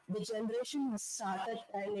 Now, the generation has started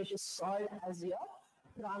and it is called as your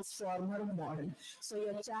transformer model. So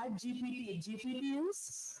your GPT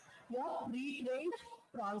is your pre-trained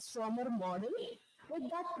transformer model. With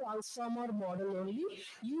that transformer model only,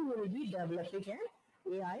 you will be developing an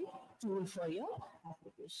AI tool for your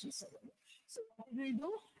applications. So what it will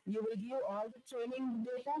do, you will give all the training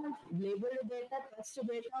data, labeled data, test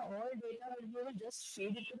data, all data, and you will just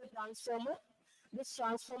feed it to the transformer. This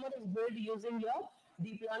transformer is built using your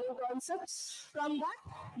deep learning concepts. From that,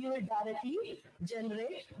 you will directly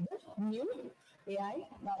generate the new AI,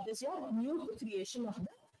 that is your new creation of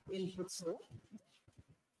the inputs.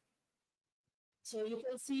 So you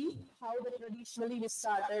can see how the traditionally we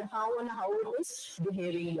started, how it is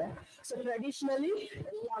behaving there. So traditionally,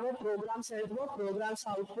 our programs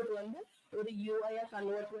output or UI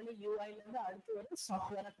convert UI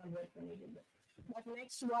software convert. But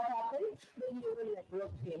next what happened? The neural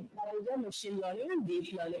network came. That is the machine learning and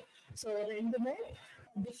deep learning. So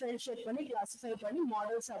differentiate classify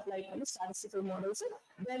models apply statistical models.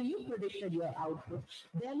 Then you predicted your output.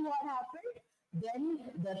 Then what happened? then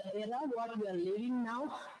the era what we are living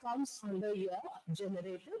now comes under your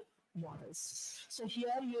generative models. So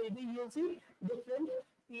here you will be using different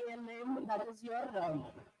PLM, that is your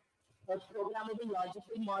programmable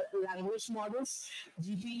logical language models,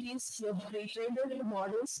 GPTs, your pre-trained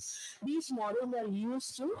models. These models are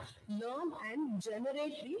used to learn and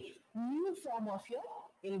generate the new form of your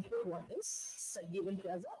input, what is given to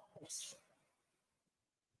as a text.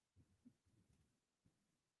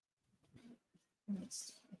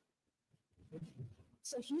 Next.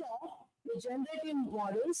 So here, the generative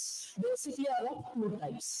models basically are of two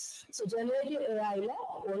types. So generative AI,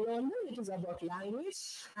 one it is about language,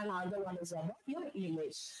 and another one is about your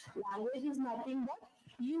image. Language is nothing but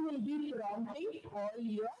you will be prompting all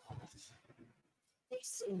your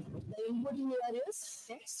text input. The input here is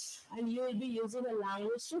text, and you will be using a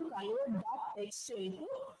language to convert that text into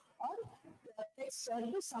or text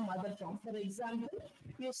into some other form. For example,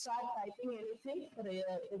 you start typing anything for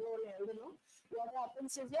what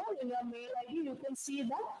happens is here in your mail ID, you can see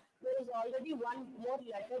that there is already one more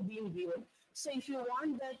letter being given. So if you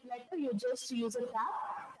want that letter, you just use a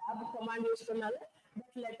tab command use another.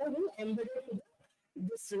 That letter will embed it to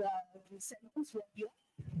this sentence what you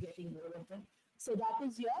are getting over. So that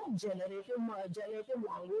is your generative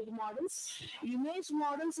language models. Image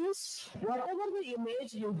models is whatever the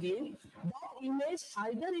image you give, that image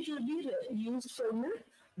either it will be used for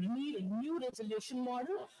new resolution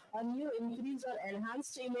model, a new increased or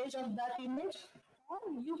enhanced image of that image, or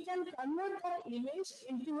you can convert that image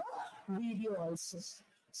into a video also.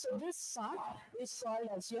 So this part is called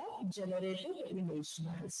as your generative image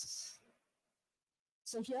models.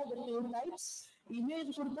 So here the two types.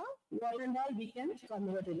 Image Gurta, what and all we can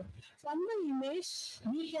convert it. From the image,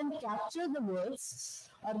 we can capture the words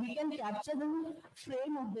or we can capture the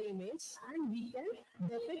frame of the image and we can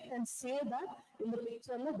depict and say that in the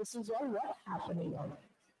picture, this is all what happening on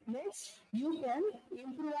it. Next, you can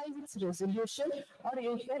improvise its resolution or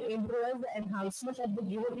you can improvise the enhancement of the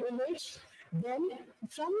given image. Then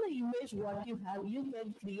from the image what you have, you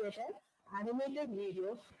can create an animated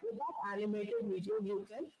video. With that animated video, you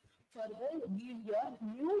can further give your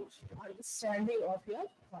new understanding of your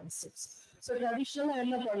concepts. So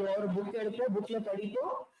traditionally,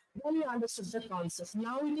 then you understood the concept.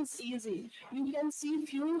 Now it is easy. You can see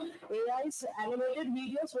few AI's animated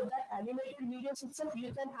videos. With that animated videos itself,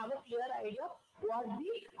 you can have a clear idea what the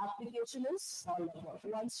application is all about.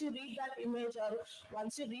 Once you read that image or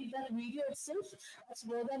once you read that video itself, that's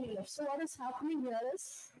more than enough. So what is happening here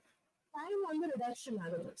is time on the reduction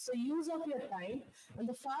algorithm. So use of your time and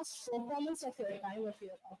the fast performance of your time of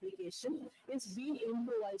your application is being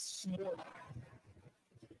improvised more.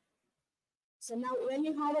 So now when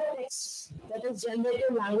you have a text that is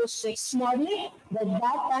generative language text modeling, at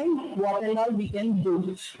that time what and all we can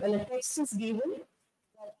do. When a text is given,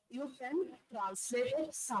 you can translate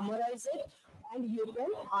it, summarize it, and you can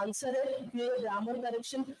answer it, do a grammar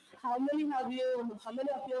correction. How many of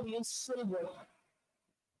you have used Silverboard?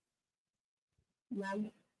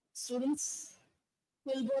 Ma'am, students,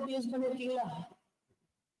 Silverboard use பண்ணிருக்கீங்களா?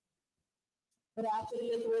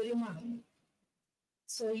 very much.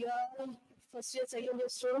 So your first year, second year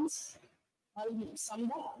students, all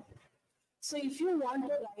summed up. So if you want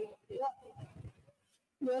to write,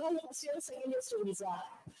 you're all first year, second year students are.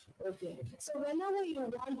 Okay. So whenever you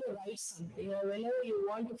want to write something or whenever you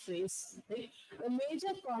want to phrase something, the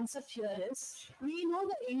major concept here is we know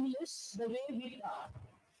the English the way we talk.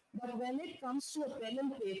 But when it comes to a pen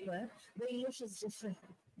and paper, the English is different.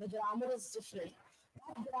 The grammar is different.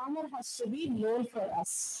 That grammar has to be known for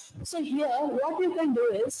us. So here, what you can do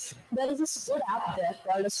is, there is this good app there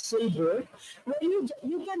called a Silverboard, where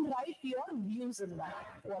you can write your views in that.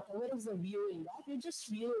 Whatever is the view in that, you just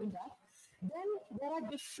view in that. Then there are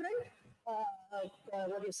different,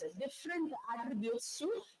 different attributes to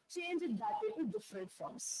change it that into different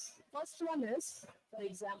forms. First one is, for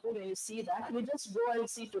example, when you see that, we just go and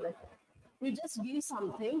see to it. We just give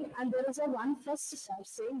something and there is a one first tab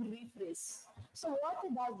saying rephrase. So what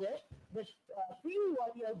it does is, the thing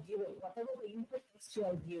what you are given, whatever the input text you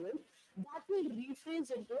are given, that will rephrase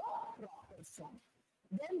into a proper form.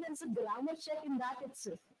 Then there is a grammar check in that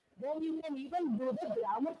itself. Then you can even do the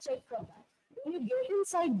grammar check for that. When you get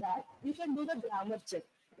inside that, you can do the grammar check.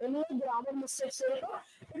 When you have grammar mistakes, it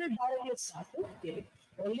will directly start to give it.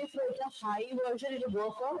 Only for the high version, it will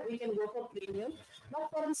go for, we can go for premium. But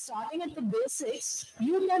for starting at the basics,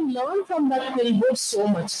 you can learn from that Silverboard so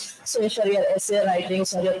much. So for your essay writing,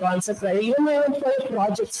 or your concept writing, even for your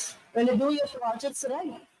projects. When you do your projects,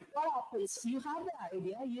 right? What happens? You have the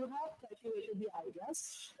idea, you have cultivated the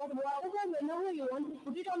ideas, but whenever you want to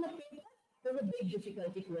put it on the paper, there's a big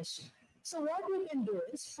difficulty question. So what you can do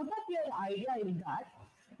is put up your idea in that,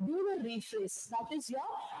 do the rephrase. That is your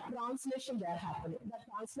translation there happening. The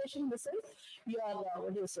translation means you are,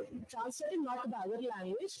 what do you say, translating not to the other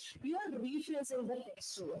language, you are rephrasing the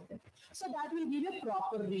text over there. So that will give you a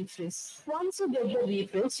proper rephrase. Once you get the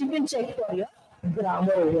rephrase, you can check for your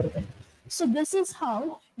grammar over there. So this is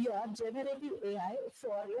how your generative AI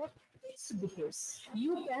for your text behaves.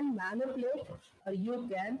 You can manipulate or you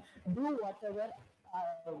can do whatever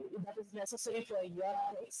that is necessary for your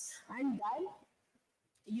text, and then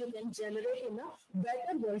you can generate in a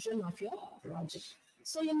better version of your project.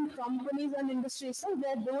 So in companies and industries, they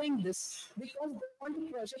are doing this because they want to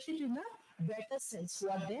project it in a better sense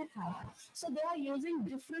what they have. So they are using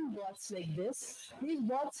different bots like this. These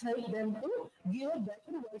bots help them to give a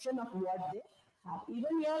better version of what they have.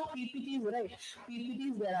 Even your PPTs, right?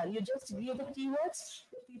 PPTs there are. You just give the keywords,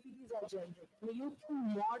 the PPTs are generated. And you can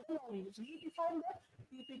model or redefine the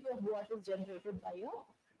PPT of what is generated by your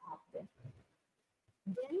app there.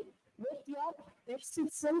 Then with your text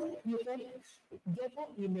itself, you can get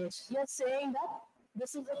an image. You're saying that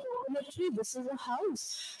this is a coconut tree, this is a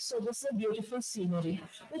house, so this is a beautiful scenery.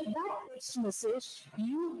 With that text message,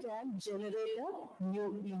 you can generate a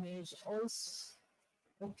new image also.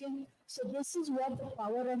 Okay, so this is what the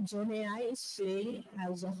power of Gen AI is playing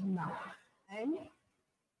as of now. And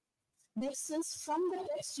next is from the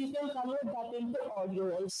text, you can convert that into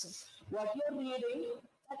audio also. What you're reading,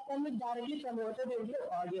 that can be directly converted into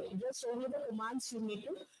audio. Just only the commands you need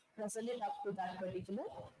to present it up to that particular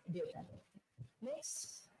data.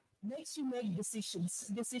 Next you make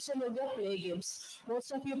decisions. Decision is your play games.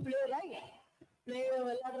 Most of you play, right? Play your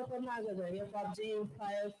PUBG,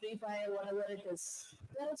 Fire, Free Fire, whatever it is.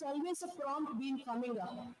 There is always a prompt being coming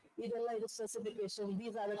up. Either like the specification,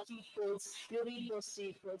 these are the cheat codes. You read those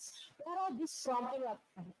cheat codes. There are this prompting up.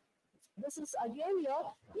 This is again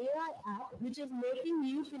your AI app, which is making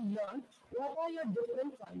you to learn what are your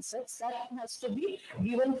different concepts that has to be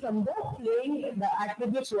given from the playing, the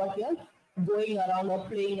attributes what you're going around or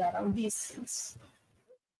playing around these things.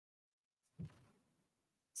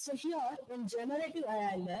 So here in generative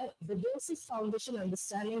AI, the basic foundation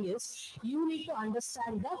understanding is you need to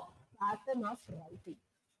understand the pattern of writing.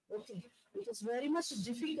 Okay, it is very much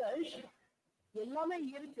difficult, but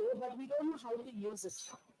we don't know how to use it.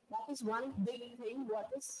 That is one big thing. What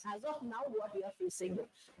is, as of now, what we are facing.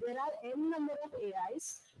 There are n number of AI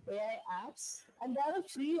apps, and they are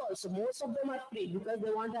free also. Most of them are free because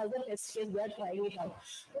they want as a test case, they are trying it out.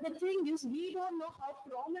 But the thing is, we don't know how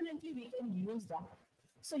prominently we can use that.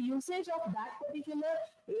 So usage of that particular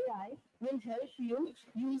AI will help you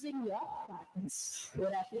using your patterns,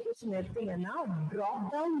 your application, everything, and now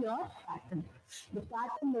drop down your pattern. The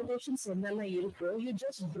pattern notations, you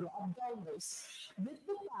just drop down those. With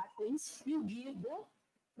the patterns, you give the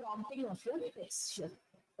prompting of your texture.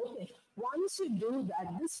 Okay, once you do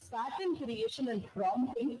that, this pattern creation and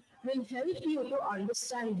prompting will help you to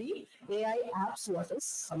understand the AI apps, what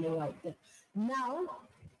is coming out there. Now,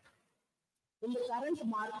 in the current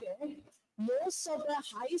market, most of the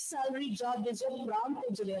high salary job is a prompt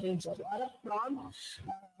engineering job or a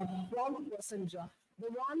prompt person job. The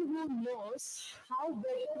one who knows how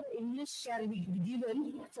better the English can be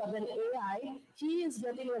given for an AI, he is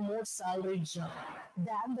getting a more salary job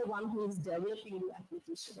than the one who is developing the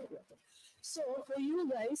application. So for you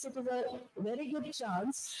guys, it is a very good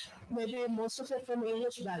chance. Maybe most of it from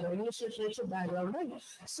English background, English literature background, right?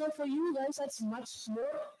 So for you guys, that's much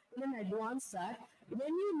more in an advanced that when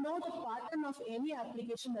you know the pattern of any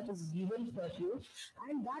application that is given for you,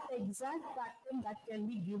 and that exact pattern that can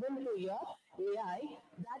be given to your AI,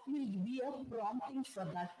 that will be a prompting for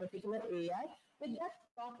that particular AI. With that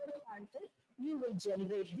proper content, you will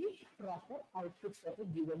generate the proper output for the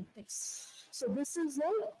given text. So this is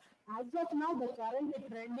the, as of now, the currently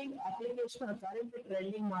trending application or currently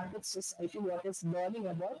trending market society, what is learning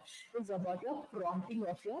about is about your prompting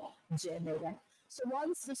of your Gen AI. So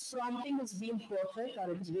once this prompting is being perfect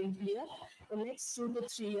or it's being clear, the next 2 to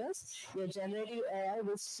 3 years, your generative AI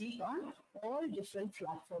will speak on all different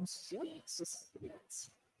platforms of your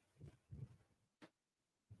society.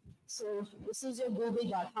 So this is your Google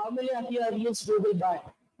Bard. How many of you have used Google Bard?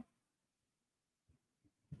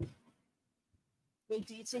 In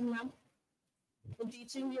teaching, ma'am? In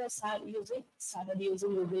teaching, you started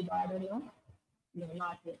using Google Bard or no? No,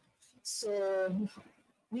 not yet. So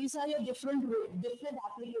these are your different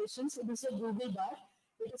applications. So this is a Google Bard.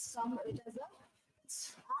 It acts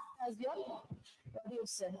as your, what do you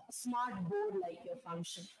say, a smart board like your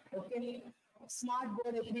function. Okay. Smart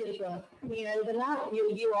board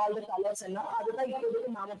you'll give all the colors and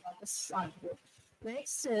smart board.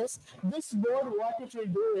 Next is this board, what it will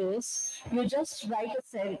do is you just write a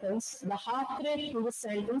sentence, the heart rate to the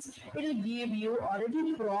sentence, it will give you or it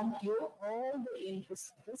will prompt you all the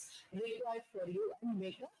inputs required for you and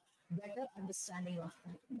make a better understanding of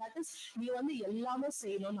that. That is, நீ வந்து எல்லாமே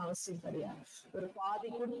செய்யணும்னு அவசியம் கிடையாது. ஒரு பாதி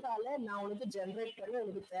கொடுத்தாலே நான் உனக்கு ஜெனரேட் பண்ணி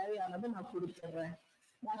உனக்கு தேவையானதை நான் கொடுத்துறேன்.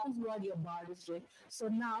 That is what your board is doing. So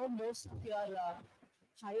now most of your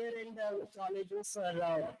higher end colleges or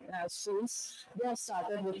schools, they have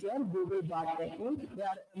started with your Google Bard technique. They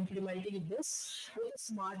are implementing this with a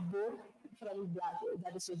smart board from Blackboard,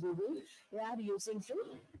 that is your Google. They are using to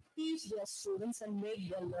teach their students and make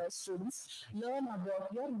their students learn about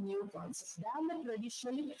your new concepts. Than the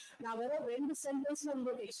traditionally, now there are two sentences on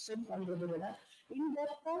the extent in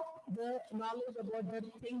depth the knowledge about the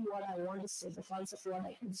thing what I want to say, the concept what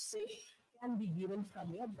I can say can be given from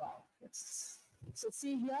your board. So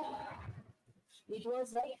see here, it was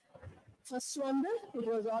like first one, it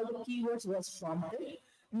was all the keywords was prompted.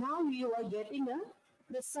 Now you are getting a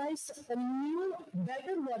precise, a new,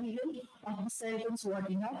 better version of the sentence what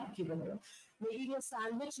you have given you. Making a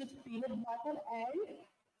sandwich with peanut butter and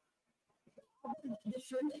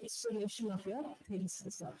different explanation of your things.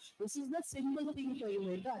 This is the simple thing for you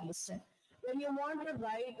to understand. When you want to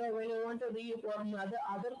write or when you want to read on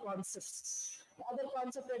other concepts, other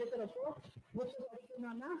concept with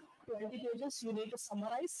 20 pages, you need to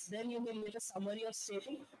summarize, then you will make a summary of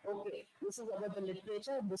stating, okay, this is about the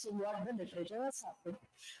literature, this is what the literature has happened.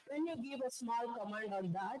 When you give a small comment on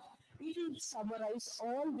that, it will summarize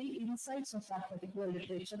all the insights of that particular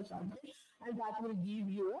literature content, and that will give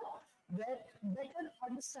you a better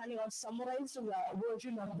understanding or summarized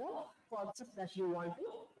version of the concept that you want to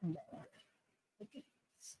learn. Okay.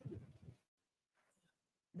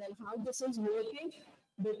 Then how this is working,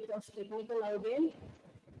 bit of technical again.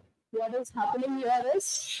 What is happening here is,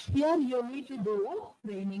 here you need to do a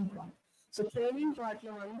training part. So training part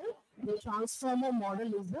the transformer model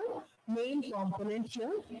is the main component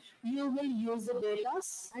here. You will use the data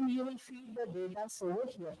and you will feed the data over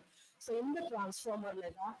here. So in the transformer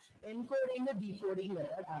method, encoding and decoding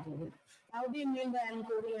method happening. How do you mean the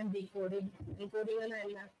encoding and decoding? Encoding and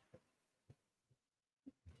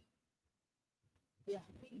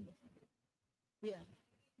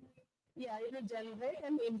yeah, it will generate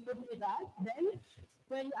and input with that. Then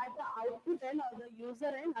when at the output end or the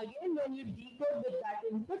user end, again when you decode with that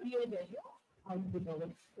input, you will get your output over.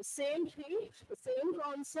 The same thing, the same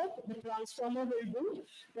concept, the transformer will do.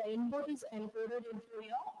 The input is encoded into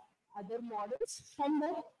your other models. From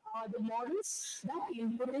the models, that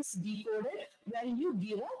input is decoded when you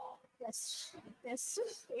give a test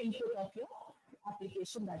input of your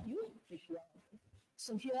application that you require.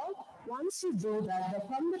 So here, once you do that,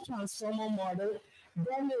 from the transformer model,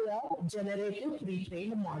 then you have generative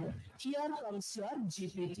pre-trained model. Here comes your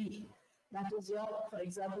GPT. That is your, for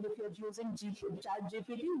example, if you're using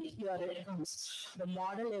ChatGPT, here it comes. The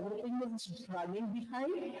model, everything is running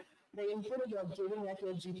behind. The input you are giving at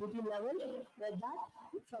your GPT level,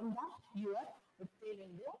 from that, you are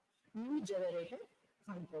obtaining the new generated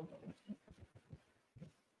content.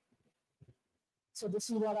 So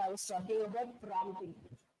this is what I was talking about, prompting.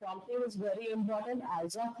 Prompting is very important.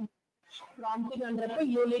 As a prompting under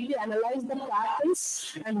you need to analyze the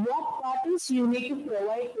patterns and what patterns you need to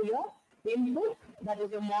provide to your input, that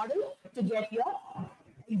is your model, to get your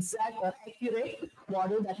exact or accurate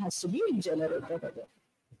model that has to be generated.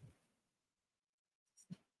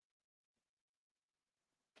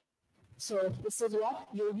 So this is what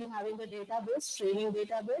you will be having the database, training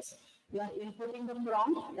database. You are inputting the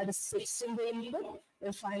prompt, that is fixing the input,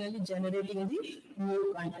 and finally generating the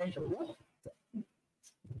new content over.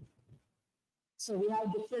 So we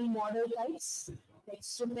have different model types,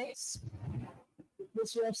 text to text,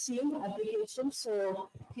 which we have seen applications. So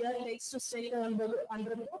here text to text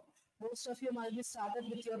under most of you must be started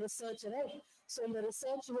with your research, right? So in the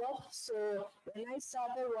research work, so when I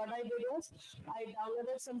started, what I did was, I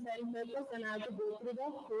downloaded some 10 papers and I have to go through the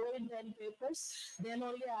whole 10 papers. Then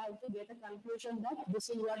only I have to get a conclusion that this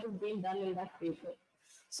is what is being done in that paper.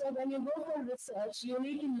 So when you go for research, you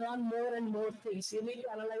need to learn more and more things. You need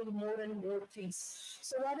to analyze more and more things.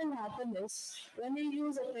 So what will happen is, when you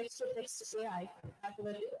use a text-to-text AI,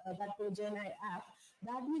 that Gen AI app,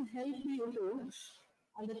 that will help you to,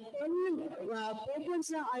 and the 10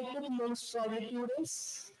 papers I took most probably 2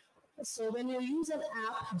 days. So when you use an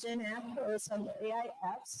app, Gen app or some AI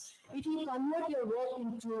apps, it will convert your work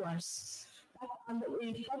in 2 hours. And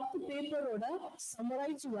in the paper order,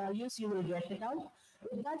 summarized values, you will get it out.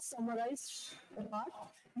 With that summarized part,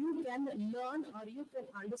 you can learn or you can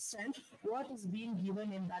understand what is being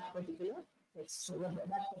given in that particular text over there,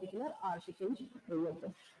 that particular article over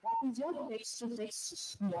there. That is your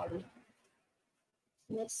text-to-text model.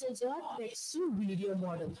 Next is your text-to-video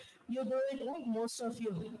model. You do it right, most of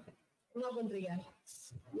you. You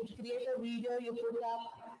create a video, you put up.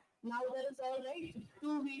 Now there is all right,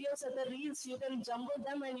 2 videos at the reels, you can jumble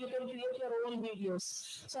them and you can create your own videos.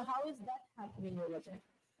 So how is that happening over there?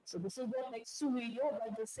 So this is the text to video,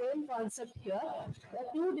 but the same concept here. There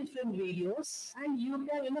are 2 different videos and you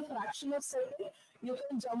can, in a fraction of second, you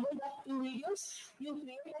can jumble that 2 videos, you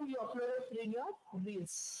create and you upload it in your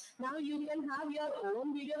reels. Now you can have your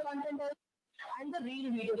own video content and the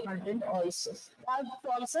reel video content also. That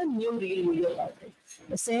forms a new reel video content.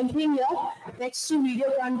 The same thing here, text to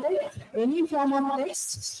video content, any form of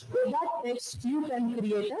text, with that text you can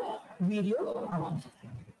create a video out of it.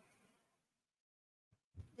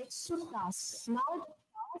 Text to task. Now the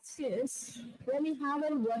task is when you have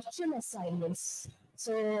a virtual assignments.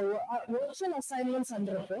 So virtual assignments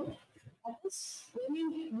under a code. That is when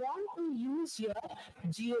you want to use your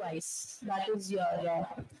GUIs, that is your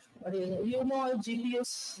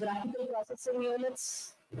GPUs, graphical processing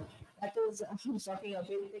units. That is, I'm talking a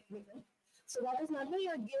bit technical. So that is not why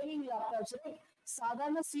you're gaming laptops, right?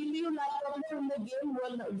 Sadhana CPU laptop in the gaming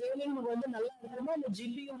world, the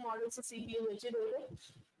GPU models, CPU,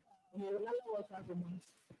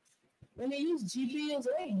 when you use GPUs,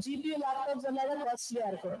 right? GPU laptops are like costly.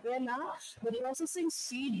 Where now the processing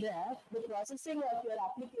speed there, the processing of your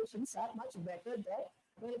applications are much better there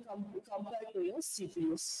when compared to your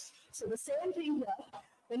CPUs. So the same thing here.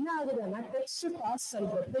 When you text to task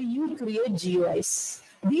you create GUIs.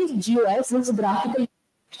 These GUIs, these graphical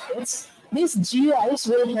units, these GUIs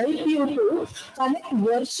will help you to connect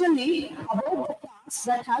virtually about the task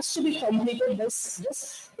that has to be completed by this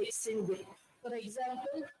texting bit. For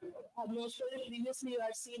example, most probably previously you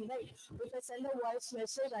have seen, right? If I send a voice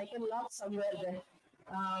message, I can log somewhere there.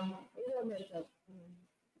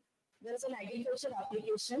 There is an agriculture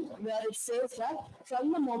application where it says that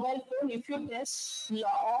from the mobile phone, if you test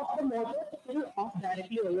off the motor, it will off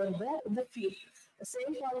directly over there in the field. The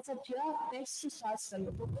same concept here, text to task.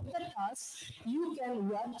 With the task, you can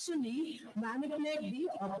virtually manipulate the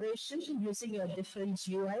operation using your different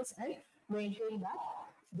GUIs and maintain that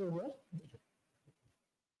over there.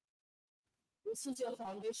 This is your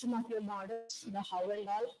foundation of your model, the how and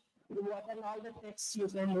all, what and all the text you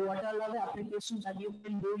can do, what are all the applications that you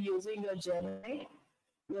can do using your Gemini,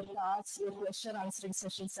 your tasks, your question answering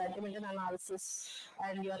session, sentiment analysis,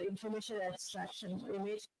 and your information extraction,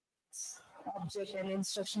 image, object, and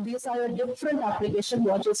instruction. These are your different applications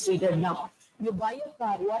what is treated now. You buy a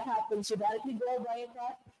car, what happens? You directly go buy a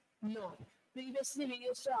car? No. Previously, we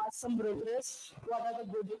used to ask some brokers what are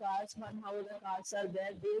the good cars and how the cars are there.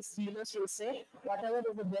 These dealers will say whatever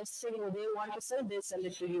is the best thing they want to sell, they sell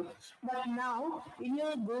it to you. But now, in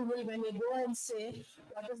your Google, when you go and say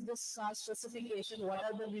what is this car specification, what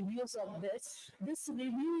are the reviews of this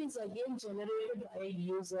review is again generated by a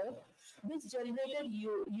user. This generated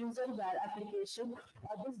user application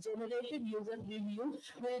or this generated user review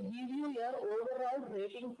will give you your overall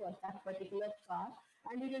rating for that particular car.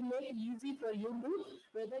 And it will make it easy for you to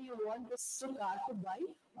whether you want this car to buy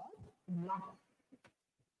or not.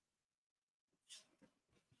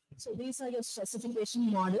 So these are your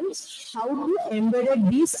specification models. How to embed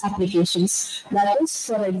these applications. That is,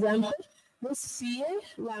 for example, this CA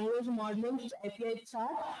language modeling API chart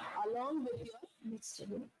along with your next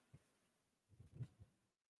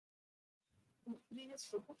previous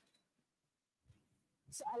photo.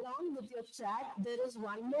 So along with your chat, there is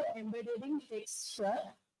one more embedding texture.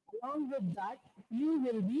 Along with that, you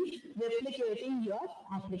will be replicating your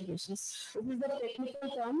applications. This is the technical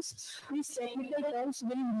terms. These technical terms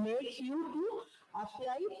will make you to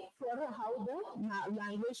apply for how the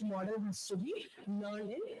language model has to be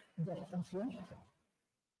learned in depth of your.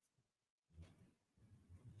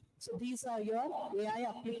 So these are your AI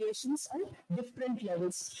applications at different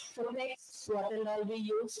levels. For text, what and all we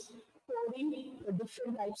use. Coding,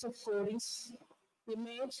 different types of codings,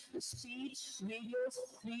 image, speech, videos,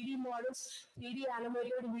 3D models, 3D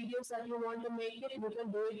animated videos that you want to make it, you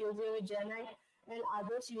can do it using Gemini and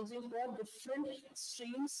others using for different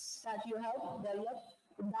streams that you have developed.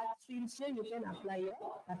 In that streams here, you can apply your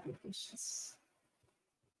applications.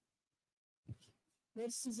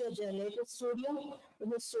 Next is your generative studio.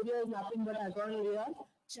 The studio is nothing but again your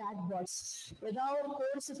chatbots. With our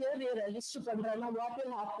course here, we register Pandrana, what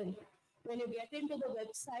will happen? When you get into the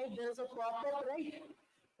website, there is a pop-up, right?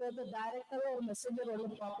 So the director or messenger will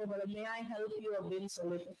pop-up, may I help you or bring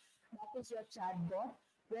solution? That is your chatbot.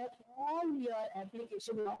 where all your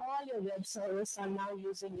application, all your web servers are now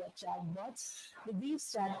using your chatbots.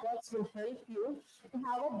 These chatbots will help you to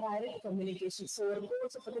have a direct communication. So, there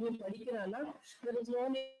is no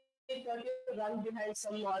need to run behind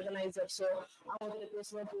some organizer. So,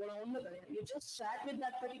 you just chat with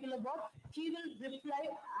that particular bot. He will reply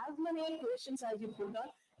as many questions as you put on.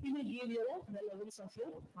 He will give you the relevance of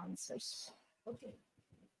your answers. Okay.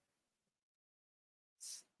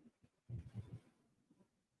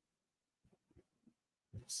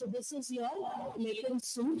 So this is your maker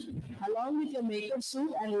suite. Along with your maker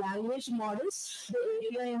suite and language models, the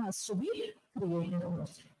API has to be created over.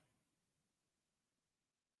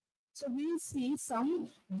 So we'll see some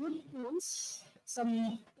good tools,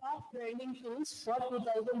 some top trending tools for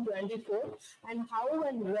 2024 and how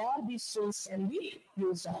and where these tools can be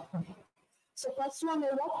used upon. So first one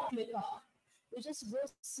is Clicker. You just go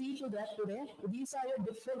see to that today. These are your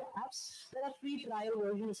different apps. There are free trial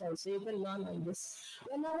versions also. You can learn on this.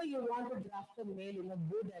 Whenever you want to draft a mail in a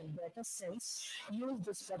good and better sense, use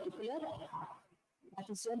this particular app. That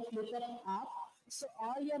is your Clicker app. So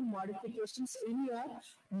all your modifications in your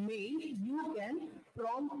mail, you can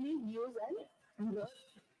promptly use and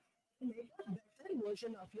make a better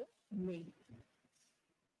version of your mail.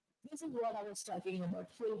 This is what I was talking about,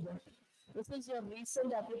 Fullbird. This is your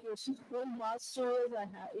recent application. Full Masters,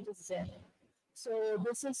 it is there. So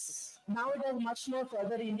this is, now it has much more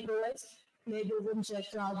further improved. Plagiarism check,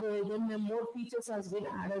 algorithm, and more features has been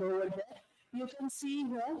added over there. You can see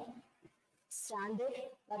here, standard,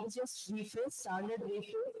 that is just rephrase, standard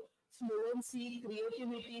rephrase, fluency,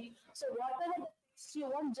 creativity. So whatever text you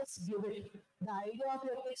want, just give it. The idea of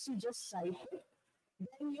your text, you just type it.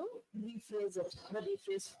 Then you rephrase it, the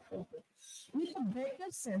rephrase. Okay. With a better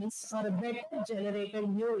sense or a better generated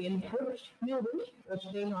new input, you will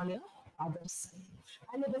obtain on your other side.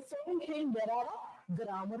 And at the same time, there are a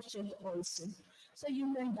grammar check also. So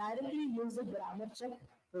you can directly use the grammar check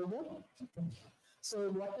over. So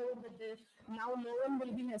whatever that is, now no one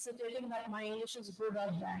will be hesitating that my English is good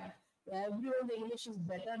or bad. Everyone's English is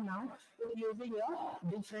better now with using your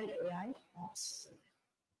different AI apps.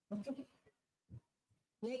 Okay.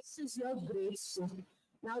 Next is your grades suite.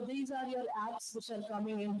 Now these are your apps which are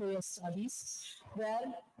coming into your studies,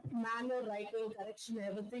 where manual writing, correction,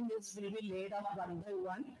 everything will be laid out one by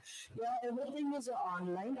one. Yeah, everything is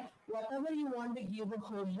online. Whatever you want to give a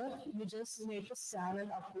homework, you just need to scan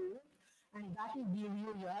and upload it, and that will give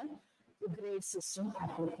you your grade system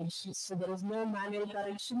applications. So there is no manual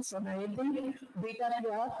corrections on anything. These are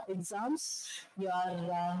your exams, your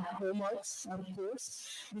homeworks or course.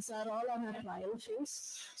 These are all on a trial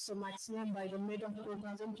phase. So maximum by the mid of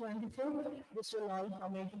 2024, this will all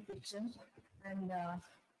come into picture. And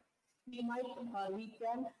we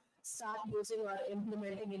can start using or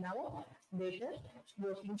implementing in our later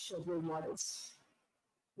working schedule models.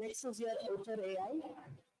 Next is your Otter AI,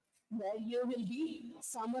 where you will be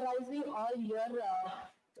summarizing all your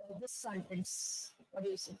this contents. What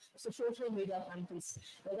do you say? So social media contents.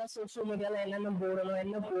 Whether social media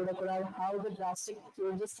how the drastic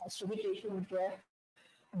changes has to be taken care.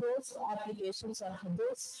 Those applications or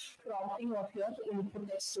those prompting of your input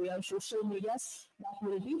text to your social medias, that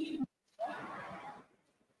will be.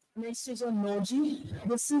 Next is your Noji.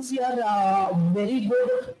 This is your very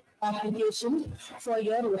good application for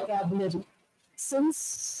your vocabulary.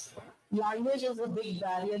 Since language is a big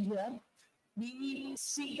barrier here, we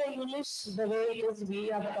speak the English the way it is we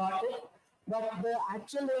have taught it, but the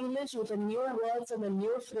actual English with the new words and the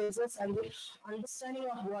new phrases and the understanding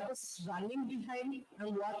of what is running behind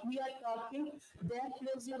and what we are talking, there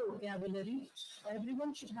plays your vocabulary.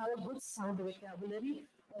 Everyone should have a good sound vocabulary.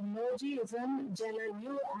 Emoji is a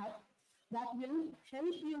new app that will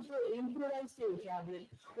help you to improvise the vocabulary.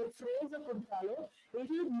 The phrase of Kuntalo, it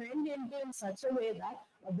will mend into in such a way that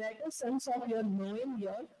a better sense of your knowing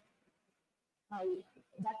your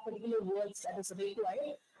that particular words that is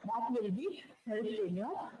required, that will be helped in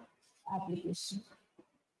your application.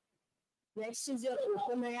 Next is your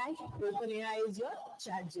OpenAI. OpenAI is your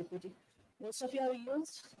ChatGPT. Most of you have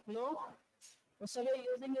used? No? Most of you are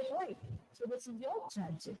using it, right? So this is your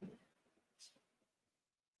ChatGPT.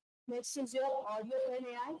 Next is your Audio Pen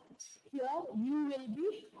AI. Here you will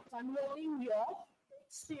be converting your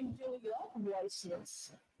text into your voice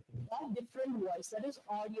notes. A different voice, that is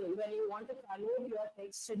audio. When you want to convert your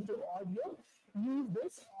text into audio, use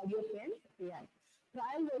this Audio Pen AI.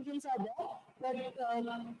 Trial versions are there, but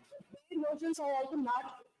paid versions are also not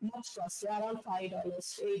much cost. They are around $5,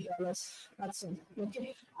 $8. That's it.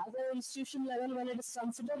 Okay. As an institution level, when it is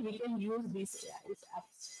considered, we can use these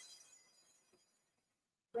apps.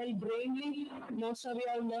 Well, brainly, most of you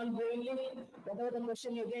have learned brainly. Whatever the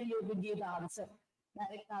question you get, you will give the answer.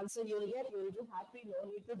 Direct answer you will get, you will be happy. No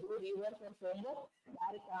need to do rework or homework.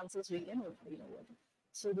 Direct answers we can obtain over.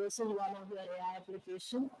 So this is one of your AI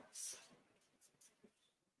application.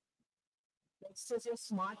 Next is your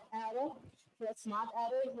smart arrow. Your smart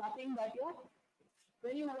arrow is nothing but your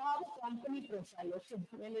when you have a company profile, okay,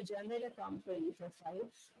 when you generate a company profile,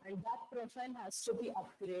 and that profile has to be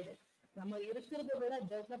upgraded. நம்ம இருக்கிறத விட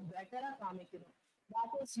develop பெட்டரா காமிக்கணும்.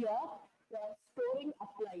 That is your scoring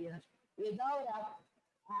applier. ஏதாவது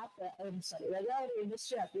ஒரு ஏதாவது ஒரு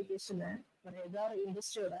industry அப்ளிகேஷனை ஏதாவது ஒரு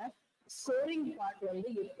இண்டஸ்ட்ரியோட ஸ்கோரிங் பார்ட் வந்து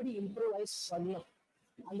எப்படி இம்ப்ரூவைஸ் பண்ணணும்.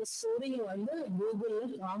 அந்த ஸ்கோரிங் வந்து கூகுள்ல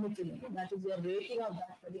காமிக்கணும். That is your rating of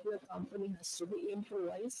that particular company has to be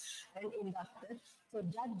improvised and inducted. So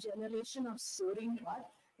that generation of scoring part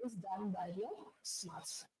is done by your smart.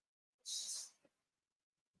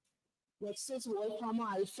 Next is Wolframma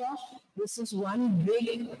Alpha. This is one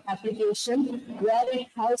big application where it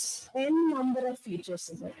has n number of features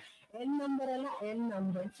in it. N number and n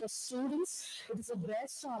number. For students, it is the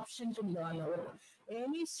best option to learn over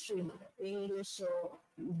any stream, English or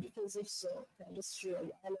physics or chemistry or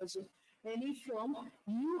biology, any form.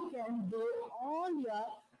 You can do all your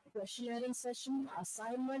questionnaire session,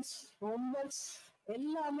 assignments, homeworks.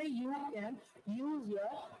 You can use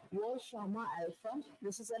your Wolframma Alpha.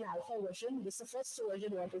 This is an alpha version. This is the first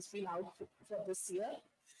version what has been out for this year.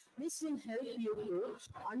 This will help you to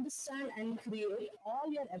understand and create all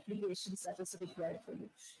your applications that is required for you.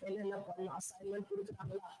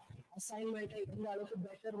 Assignment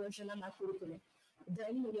better version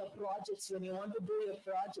then your projects, when you want to do your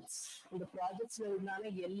projects, the projects will run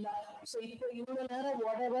so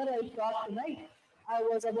whatever I taught tonight, I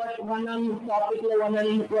was about one on topic, one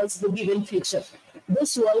on was the given feature.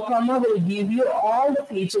 This Wolframma will give you all the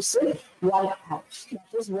features in one app.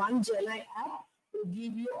 That is one GenAI app will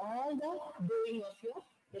give you all the doing of your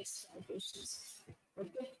expectations.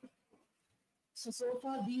 Okay. So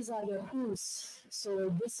far these are your tools. So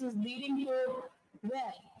this is leading to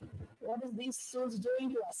where? What is these tools doing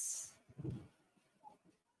to us?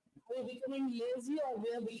 Are we becoming lazy or we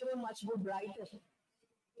are becoming much more brighter?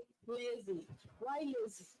 Lazy. Why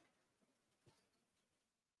lazy?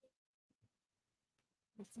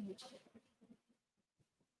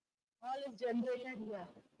 All is generated here.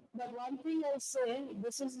 But one thing I'll say,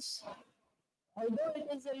 this is, although it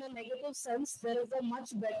is in a negative sense, there is a much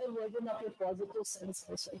better version of your positive sense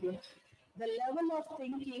also here. The level of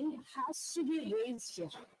thinking has to be raised here.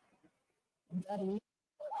 The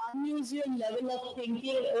unusual level of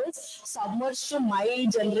thinking is submerged to my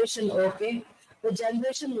generation, okay? The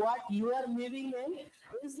generation what you are living in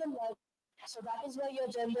is the level. So that is why your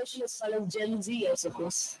generation is called as Gen Z, I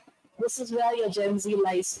suppose. This is where your Gen Z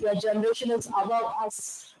lies. Your generation is above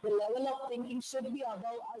us. The level of thinking should be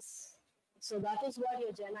above us. So that is what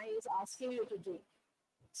your Gen I is asking you to do.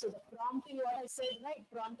 So the prompting, what I said, right?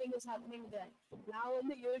 Prompting is happening there. Now in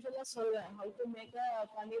the usual how to make a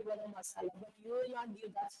paneer butter masala, but you will not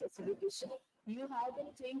give that specification. You have to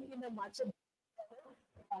think in a much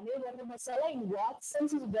paneer butter masala, in what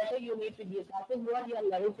sense is better you need to give. That is what your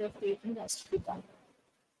level of thinking has to be done.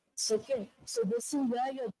 It's okay. So this is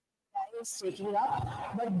where your AI is taking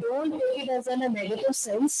up, but don't take it as in a negative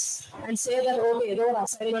sense and say that, okay, no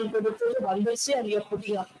assignment and you're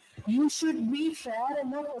putting up. You should be fair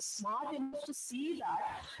enough or smart enough to see that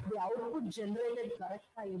the output generated correct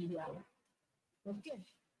by India. Okay.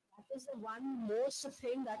 That is the one most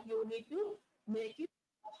thing that you need to make it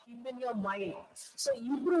keep in your mind. So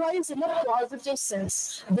improvise in a positive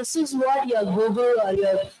sense. This is what your Google or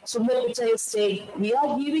your Sundar Pichai is saying. We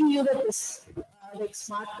are giving you like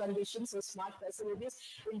smart conditions or smart facilities,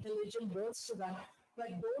 intelligent boards to run. But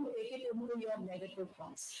don't take it into your negative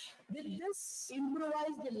forms. With this,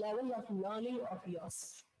 improvise the level of learning of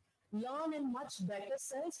yours. Learn in much better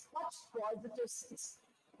sense, much positive sense.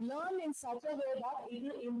 Learn in such a way that it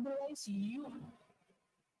will improvise you,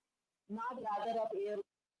 not rather of air.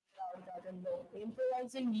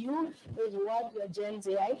 Improvising you is what your Gen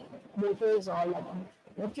Z motto is all about.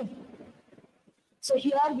 Okay. So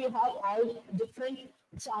here we have all different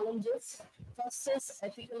challenges. First is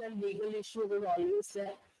ethical and legal issues is always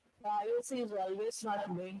there. Privacy is always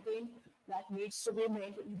not maintained. That needs to be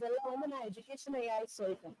maintained. The education AI is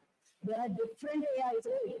welcome. There are different AIs.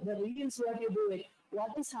 The reels what you do it.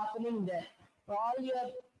 What is happening there? All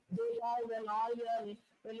your data and all your,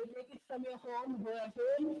 when you take it from your home,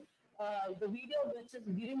 the video which is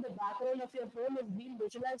giving the background of your home is being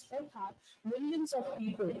visualized by millions of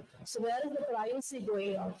people. So where is the privacy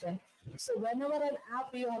going out there? So whenever an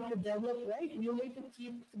app you have to develop, right, you need to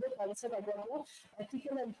keep the concept about the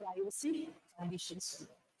ethical and privacy conditions.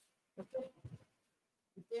 Okay.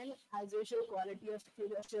 Then, as usual, quality of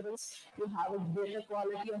assurance, you have a better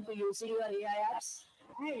quality of using your AI apps.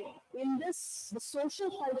 And in this, the social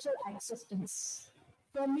culture acceptance.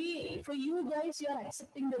 For me, for you guys, you are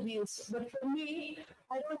accepting the reels, but for me,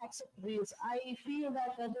 I don't accept reels. I feel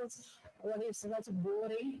that that's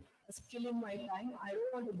boring. It's killing my time. I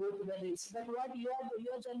don't want to go to the reels. But what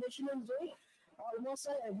your generation is doing, almost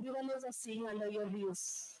everyone is seeing under your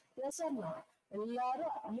reels. Yes or no?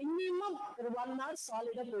 Minimum 1 hour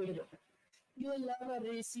solid. You will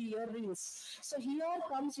learn a see your reels. So here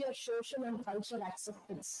comes your social and cultural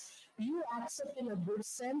acceptance. You accept in a good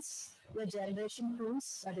sense the generation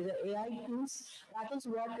tools, that is the AI tools. That is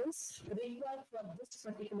what is required for this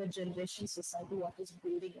particular generation society, what is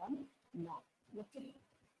building on now. Okay.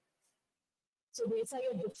 So these are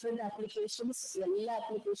your different applications. All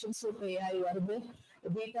applications of AI are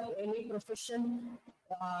be of any profession,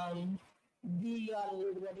 be your,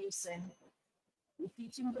 what do you say?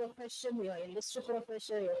 Teaching profession, your industry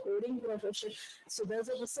profession, your coding profession. So there's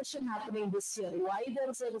a recession happening this year. Why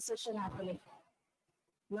there's a recession happening?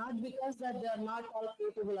 Not because that they are not all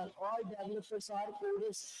capable, or all developers or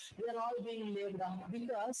coders, they are all being laid off,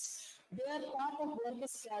 because their part of work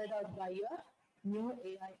is carried out by your new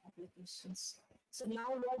AI applications. So now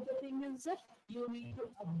what the thing is that you need to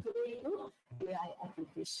upgrade to AI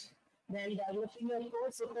application. Then developing your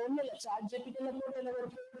code, so only ChatGPT code in the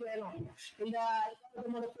code direct language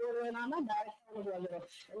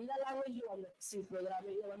C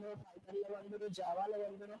programming, Python, Java.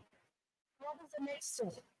 What is the next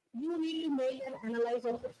step? You need to make an analyze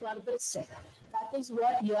of the further step. That is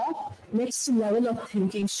what your next level of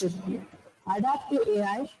thinking should be. Adapt to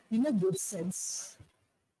AI in a good sense.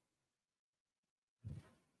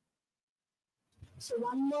 So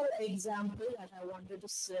one more example that I wanted to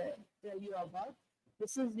tell you about.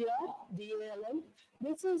 This is your DALM.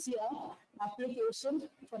 This is your application.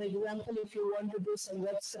 For example, if you want to do some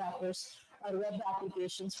web scrappers or web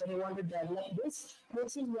applications, when you want to develop this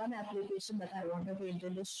is one application that I wanted to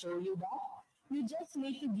introduce, show you that. You just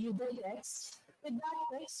need to give the text. With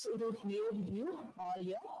that text, it will create you all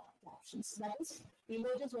your captions. That is,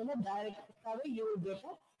 images on a direct cover, you will get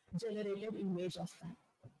a generated image of that.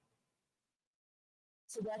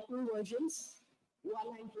 So there are two versions, 1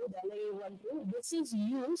 and 2, DALL-E 1, 2. This is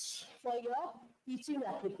used for your teaching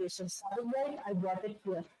applications. Otherwise, I brought it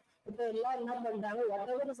here.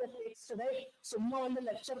 Whatever is the text, right? So now on the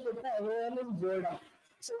lecture, everyone is bored up.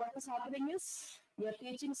 So what is happening is your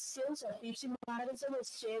teaching skills or teaching mechanism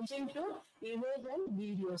is changing to image and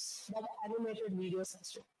videos, that animated videos.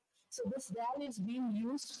 So this DAL is being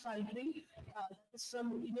used country from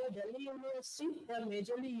Delhi University. They are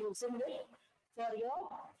majorly using it for your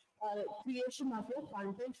creation of your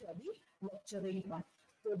content for the lecturing part.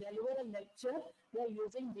 To deliver a lecture, they are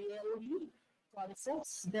using DALE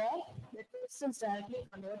concepts there. The text is directly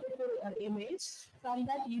converted to an image. From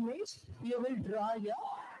that image, you will draw your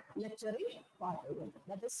lecturing part.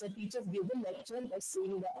 That is, the teachers give the lecture by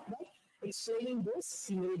seeing that, by explaining those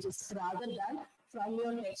images rather than from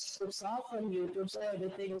your textbooks or from YouTube, so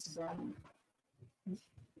everything is done.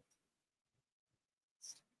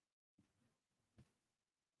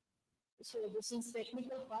 So this is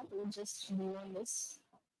technical part. We'll just move on this.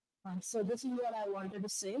 So this is what I wanted to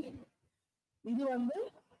say. This is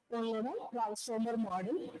transformer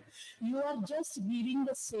model. You are just giving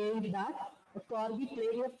the same that a Corby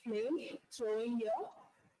playing a flame, throwing your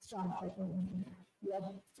transformer.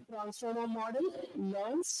 Your transformer model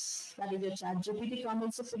learns, that is your ChatGPT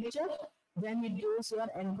comments a picture. Then it does your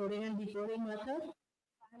encoding and decoding method.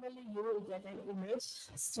 Finally, you will get an image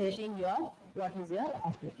stating what is your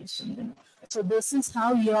application. So this is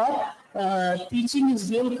how your teaching is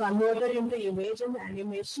being converted into image and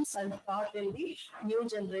animations and taught in the new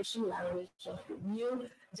generation language, new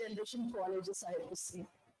generation colleges, I have to say.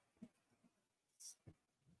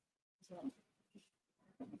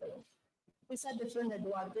 These are different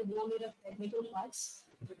advantages. No need of technical parts.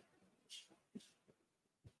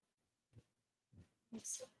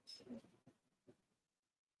 Next.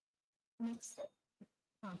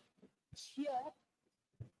 Here,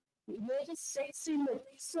 images text in the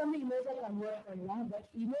text on the image are converted, but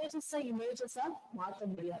images are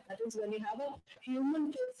multimedia. That is, when you have a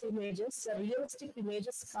human face images, the realistic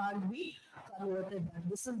images can't be converted.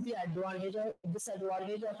 This is the advantage or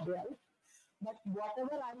disadvantage of DAL. But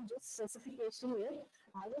whatever I'm just specification with,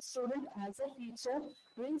 as a student, as a teacher,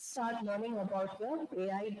 we'll start learning about the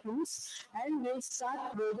AI tools and we'll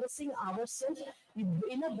start progressing ourselves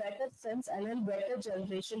in a better sense and a better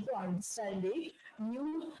generation to understand the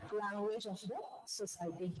new language of the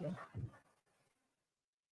society here.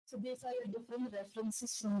 So these are the different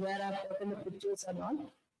references from where I've taken the pictures and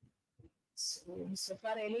all. So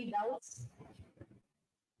for any doubts?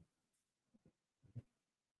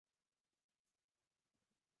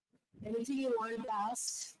 Anything you want to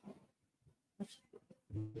ask?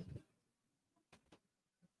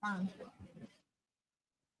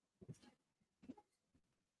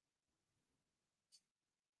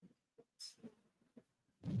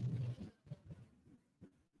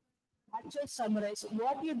 Actual summarize.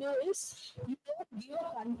 What you do is you don't give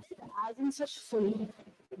a content as in such full.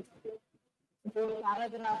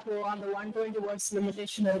 Paragraph on the 120 words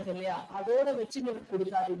limitation what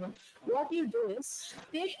you do is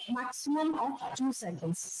take maximum of 2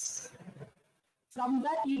 sentences. From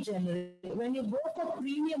that you generate. When you go for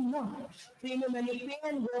premium, when you pay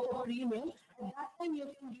and go for premium, at that time you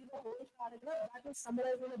can give the whole paragraph that is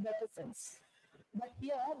summarized in a better sense. But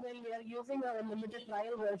here, when we are using our limited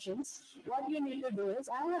trial versions, what you need to do is,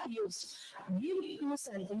 I have used, give 2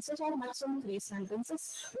 sentences or maximum 3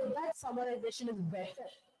 sentences, but that summarization is better.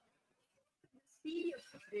 PDF,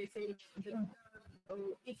 they say,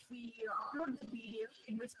 if we upload the PDF,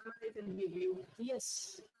 it will summarize and give you.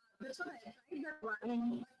 Yes. That's what I tried that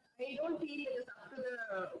one. I don't feel it is up to the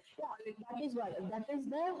that is why. That is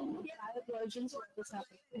the trial versions what is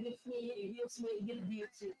happening. It gives me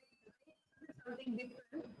something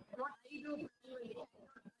different. What I do,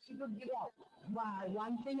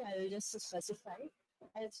 one thing I'll just specify.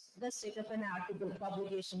 I'll just take up an article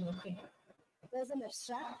publication. Okay, there's an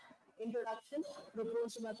abstract, introduction,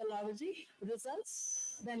 proposed methodology,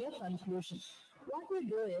 results, then your conclusion. What we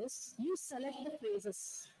do is you select the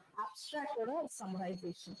phrases. Abstract or a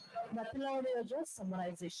summarization. Methodology or just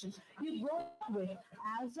summarization. You go with.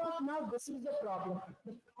 As of now, this is the problem.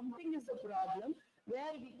 The prompting is the problem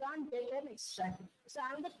where we can't get an extract. So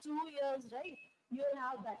another 2 years, right? You will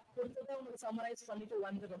have that. Summarize only to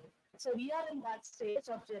 1 0. So we are in that stage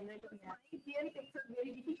of generating AI. Theory takes it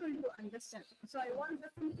very difficult to understand. So I want the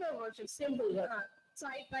simpler version, simple. So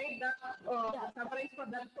I tried the summarize for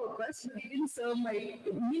that purpose. It didn't serve my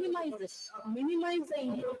minimize this. Minimize the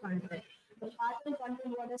intro content. The pattern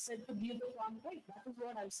content, what I said to give the content, that is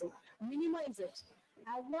what I'm saying. Minimize it.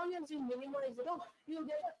 As long as you minimize it, you'll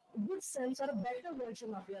get a good sense or a better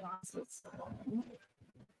version of your answers.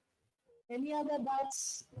 Any other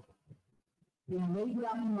doubts? We are very good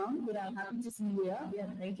afternoon, ma'am. We are happy to see you here. We are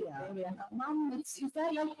right here. Ma'am, it's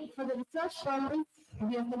like for the research purpose,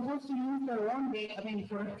 we are supposed to use our own data. I mean,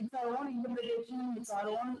 it's our own interpretation, it's our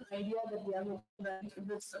own idea that we are from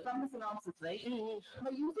the synopsis, right? Mm-hmm.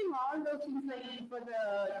 But using all those things like for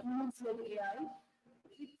the tools like AI,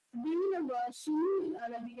 it's being a version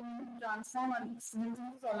that we can transform and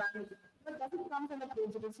sentences or language. But does it come from a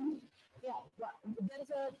plagiarism? Yeah, there is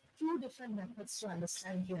 2 different methods to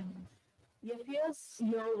understand here. If here's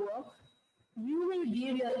your work, you will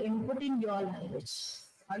give your input in your language.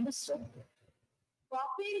 Understood?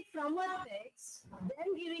 Copying from a text,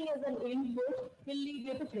 then giving as an input will lead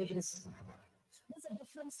you to plagiarism. There's a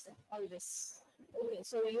difference always. Okay,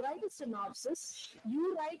 so you write a synopsis,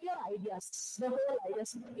 you write your ideas, the whole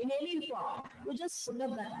ideas in any form. You just put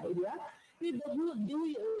up that idea, you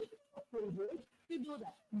do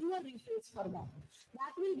that. Do a rephrase for that.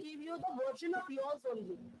 That will give you the version of yours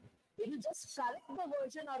only. It will just correct the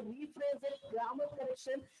version or rephrase it, grammar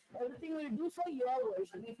correction, everything will do for your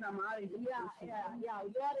version. From our interpretation. Yeah.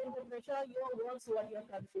 Your interpretation, your words, what you're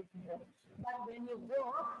confusing here. But when you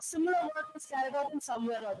go, similar work is carried out in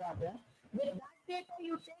somewhere or the other. With that data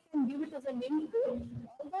you take and give it as an input,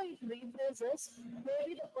 although it replaces,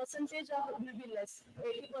 maybe the percentage of it will be less.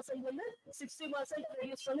 80% will be 60%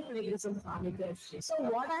 reduced from the plagiarism. So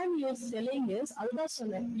what I'm telling is,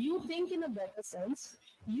 you think in a better sense,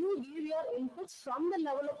 you give your inputs from the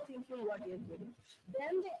level of thinking what you're doing.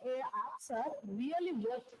 Then the apps are really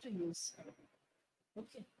worth to use.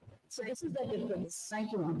 Okay. So this is the difference.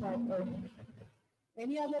 Thank you.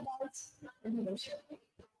 Any other doubts?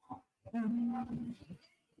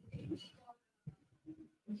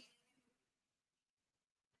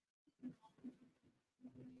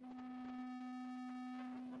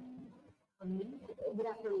 Good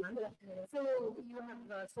afternoon, ma'am. So you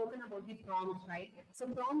have spoken about the prompt, right? So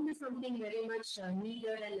prompt is something very much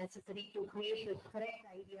needed and necessary to create the correct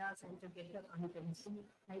ideas and to get the contents.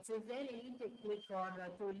 Right? So is there any technique or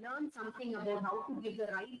to learn something about how to give the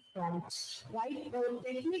right prompt? Right?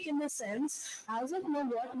 Technique in the sense, as of now,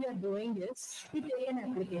 what we are doing is we take an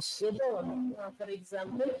application. For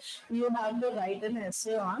example, you have to write an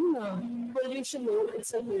essay on pollution load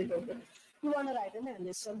itself. You want to write an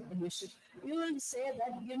essay on pollution. You will say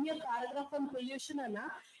that give me a paragraph on pollution, and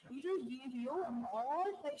it will give you all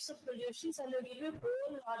types of pollutions and it will give you a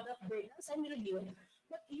whole lot of data and it will give it.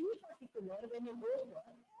 But in particular, when you go for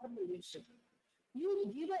air pollution, you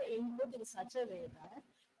give an input in such a way that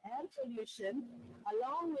air pollution,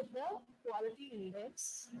 along with the quality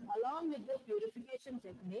index, along with the purification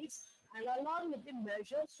techniques, and along with the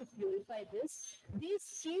measures to purify this, these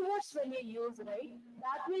keywords when you use, right,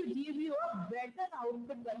 that will give you a better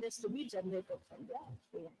output that is to be generated from the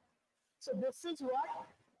AI. So this is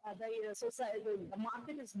what the society, the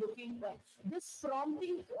market is looking for. This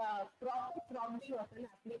prompting, proper prompting of an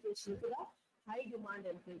application to the high demand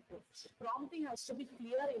input. Prompting has to be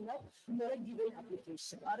clear enough for a given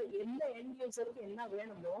application. Or in the end user, enna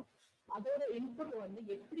venumo அதோட input வந்து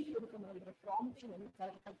எப்படி கொடுக்கணும்ன்ற prompting வந்து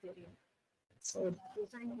கரெக்டா தெரியும். So that is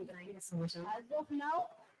thank you so much. As of now,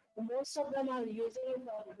 most of them are using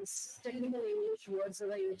this technical English words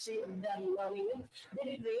that they are learning it.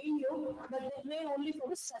 They train you, but they train only for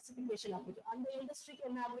the specification application. And the industry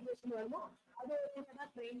can application vermo, other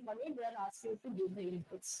train பண்ணி they are asking to give the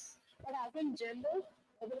inputs. But as in general,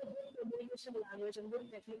 with a good communication language and good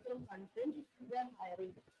technical content, they are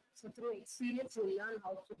hiring. So through experience, you learn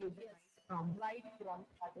how to do the right prompt.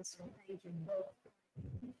 That is so thank you.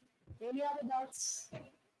 Any other doubts?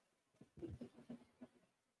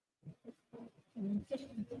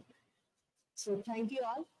 So thank you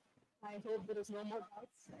all. I hope there is no more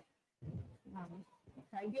doubts.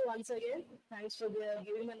 Thank you once again. Thanks for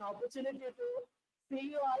giving me an opportunity to see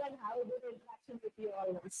you all and have a good interaction with you all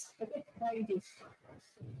once. Okay, thank you.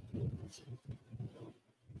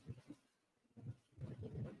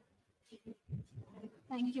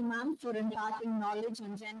 Thank you, ma'am, for imparting knowledge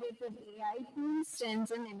on generative AI tools, trends,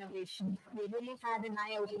 and innovation. We really had an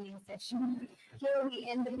eye-opening session. Here we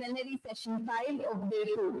end the plenary session 5 of day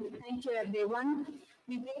 2. Thank you, everyone.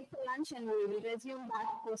 We break for lunch and we will resume back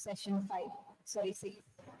for session 5. Sorry, 6.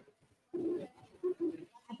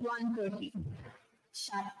 At 1:30.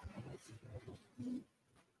 Sharp.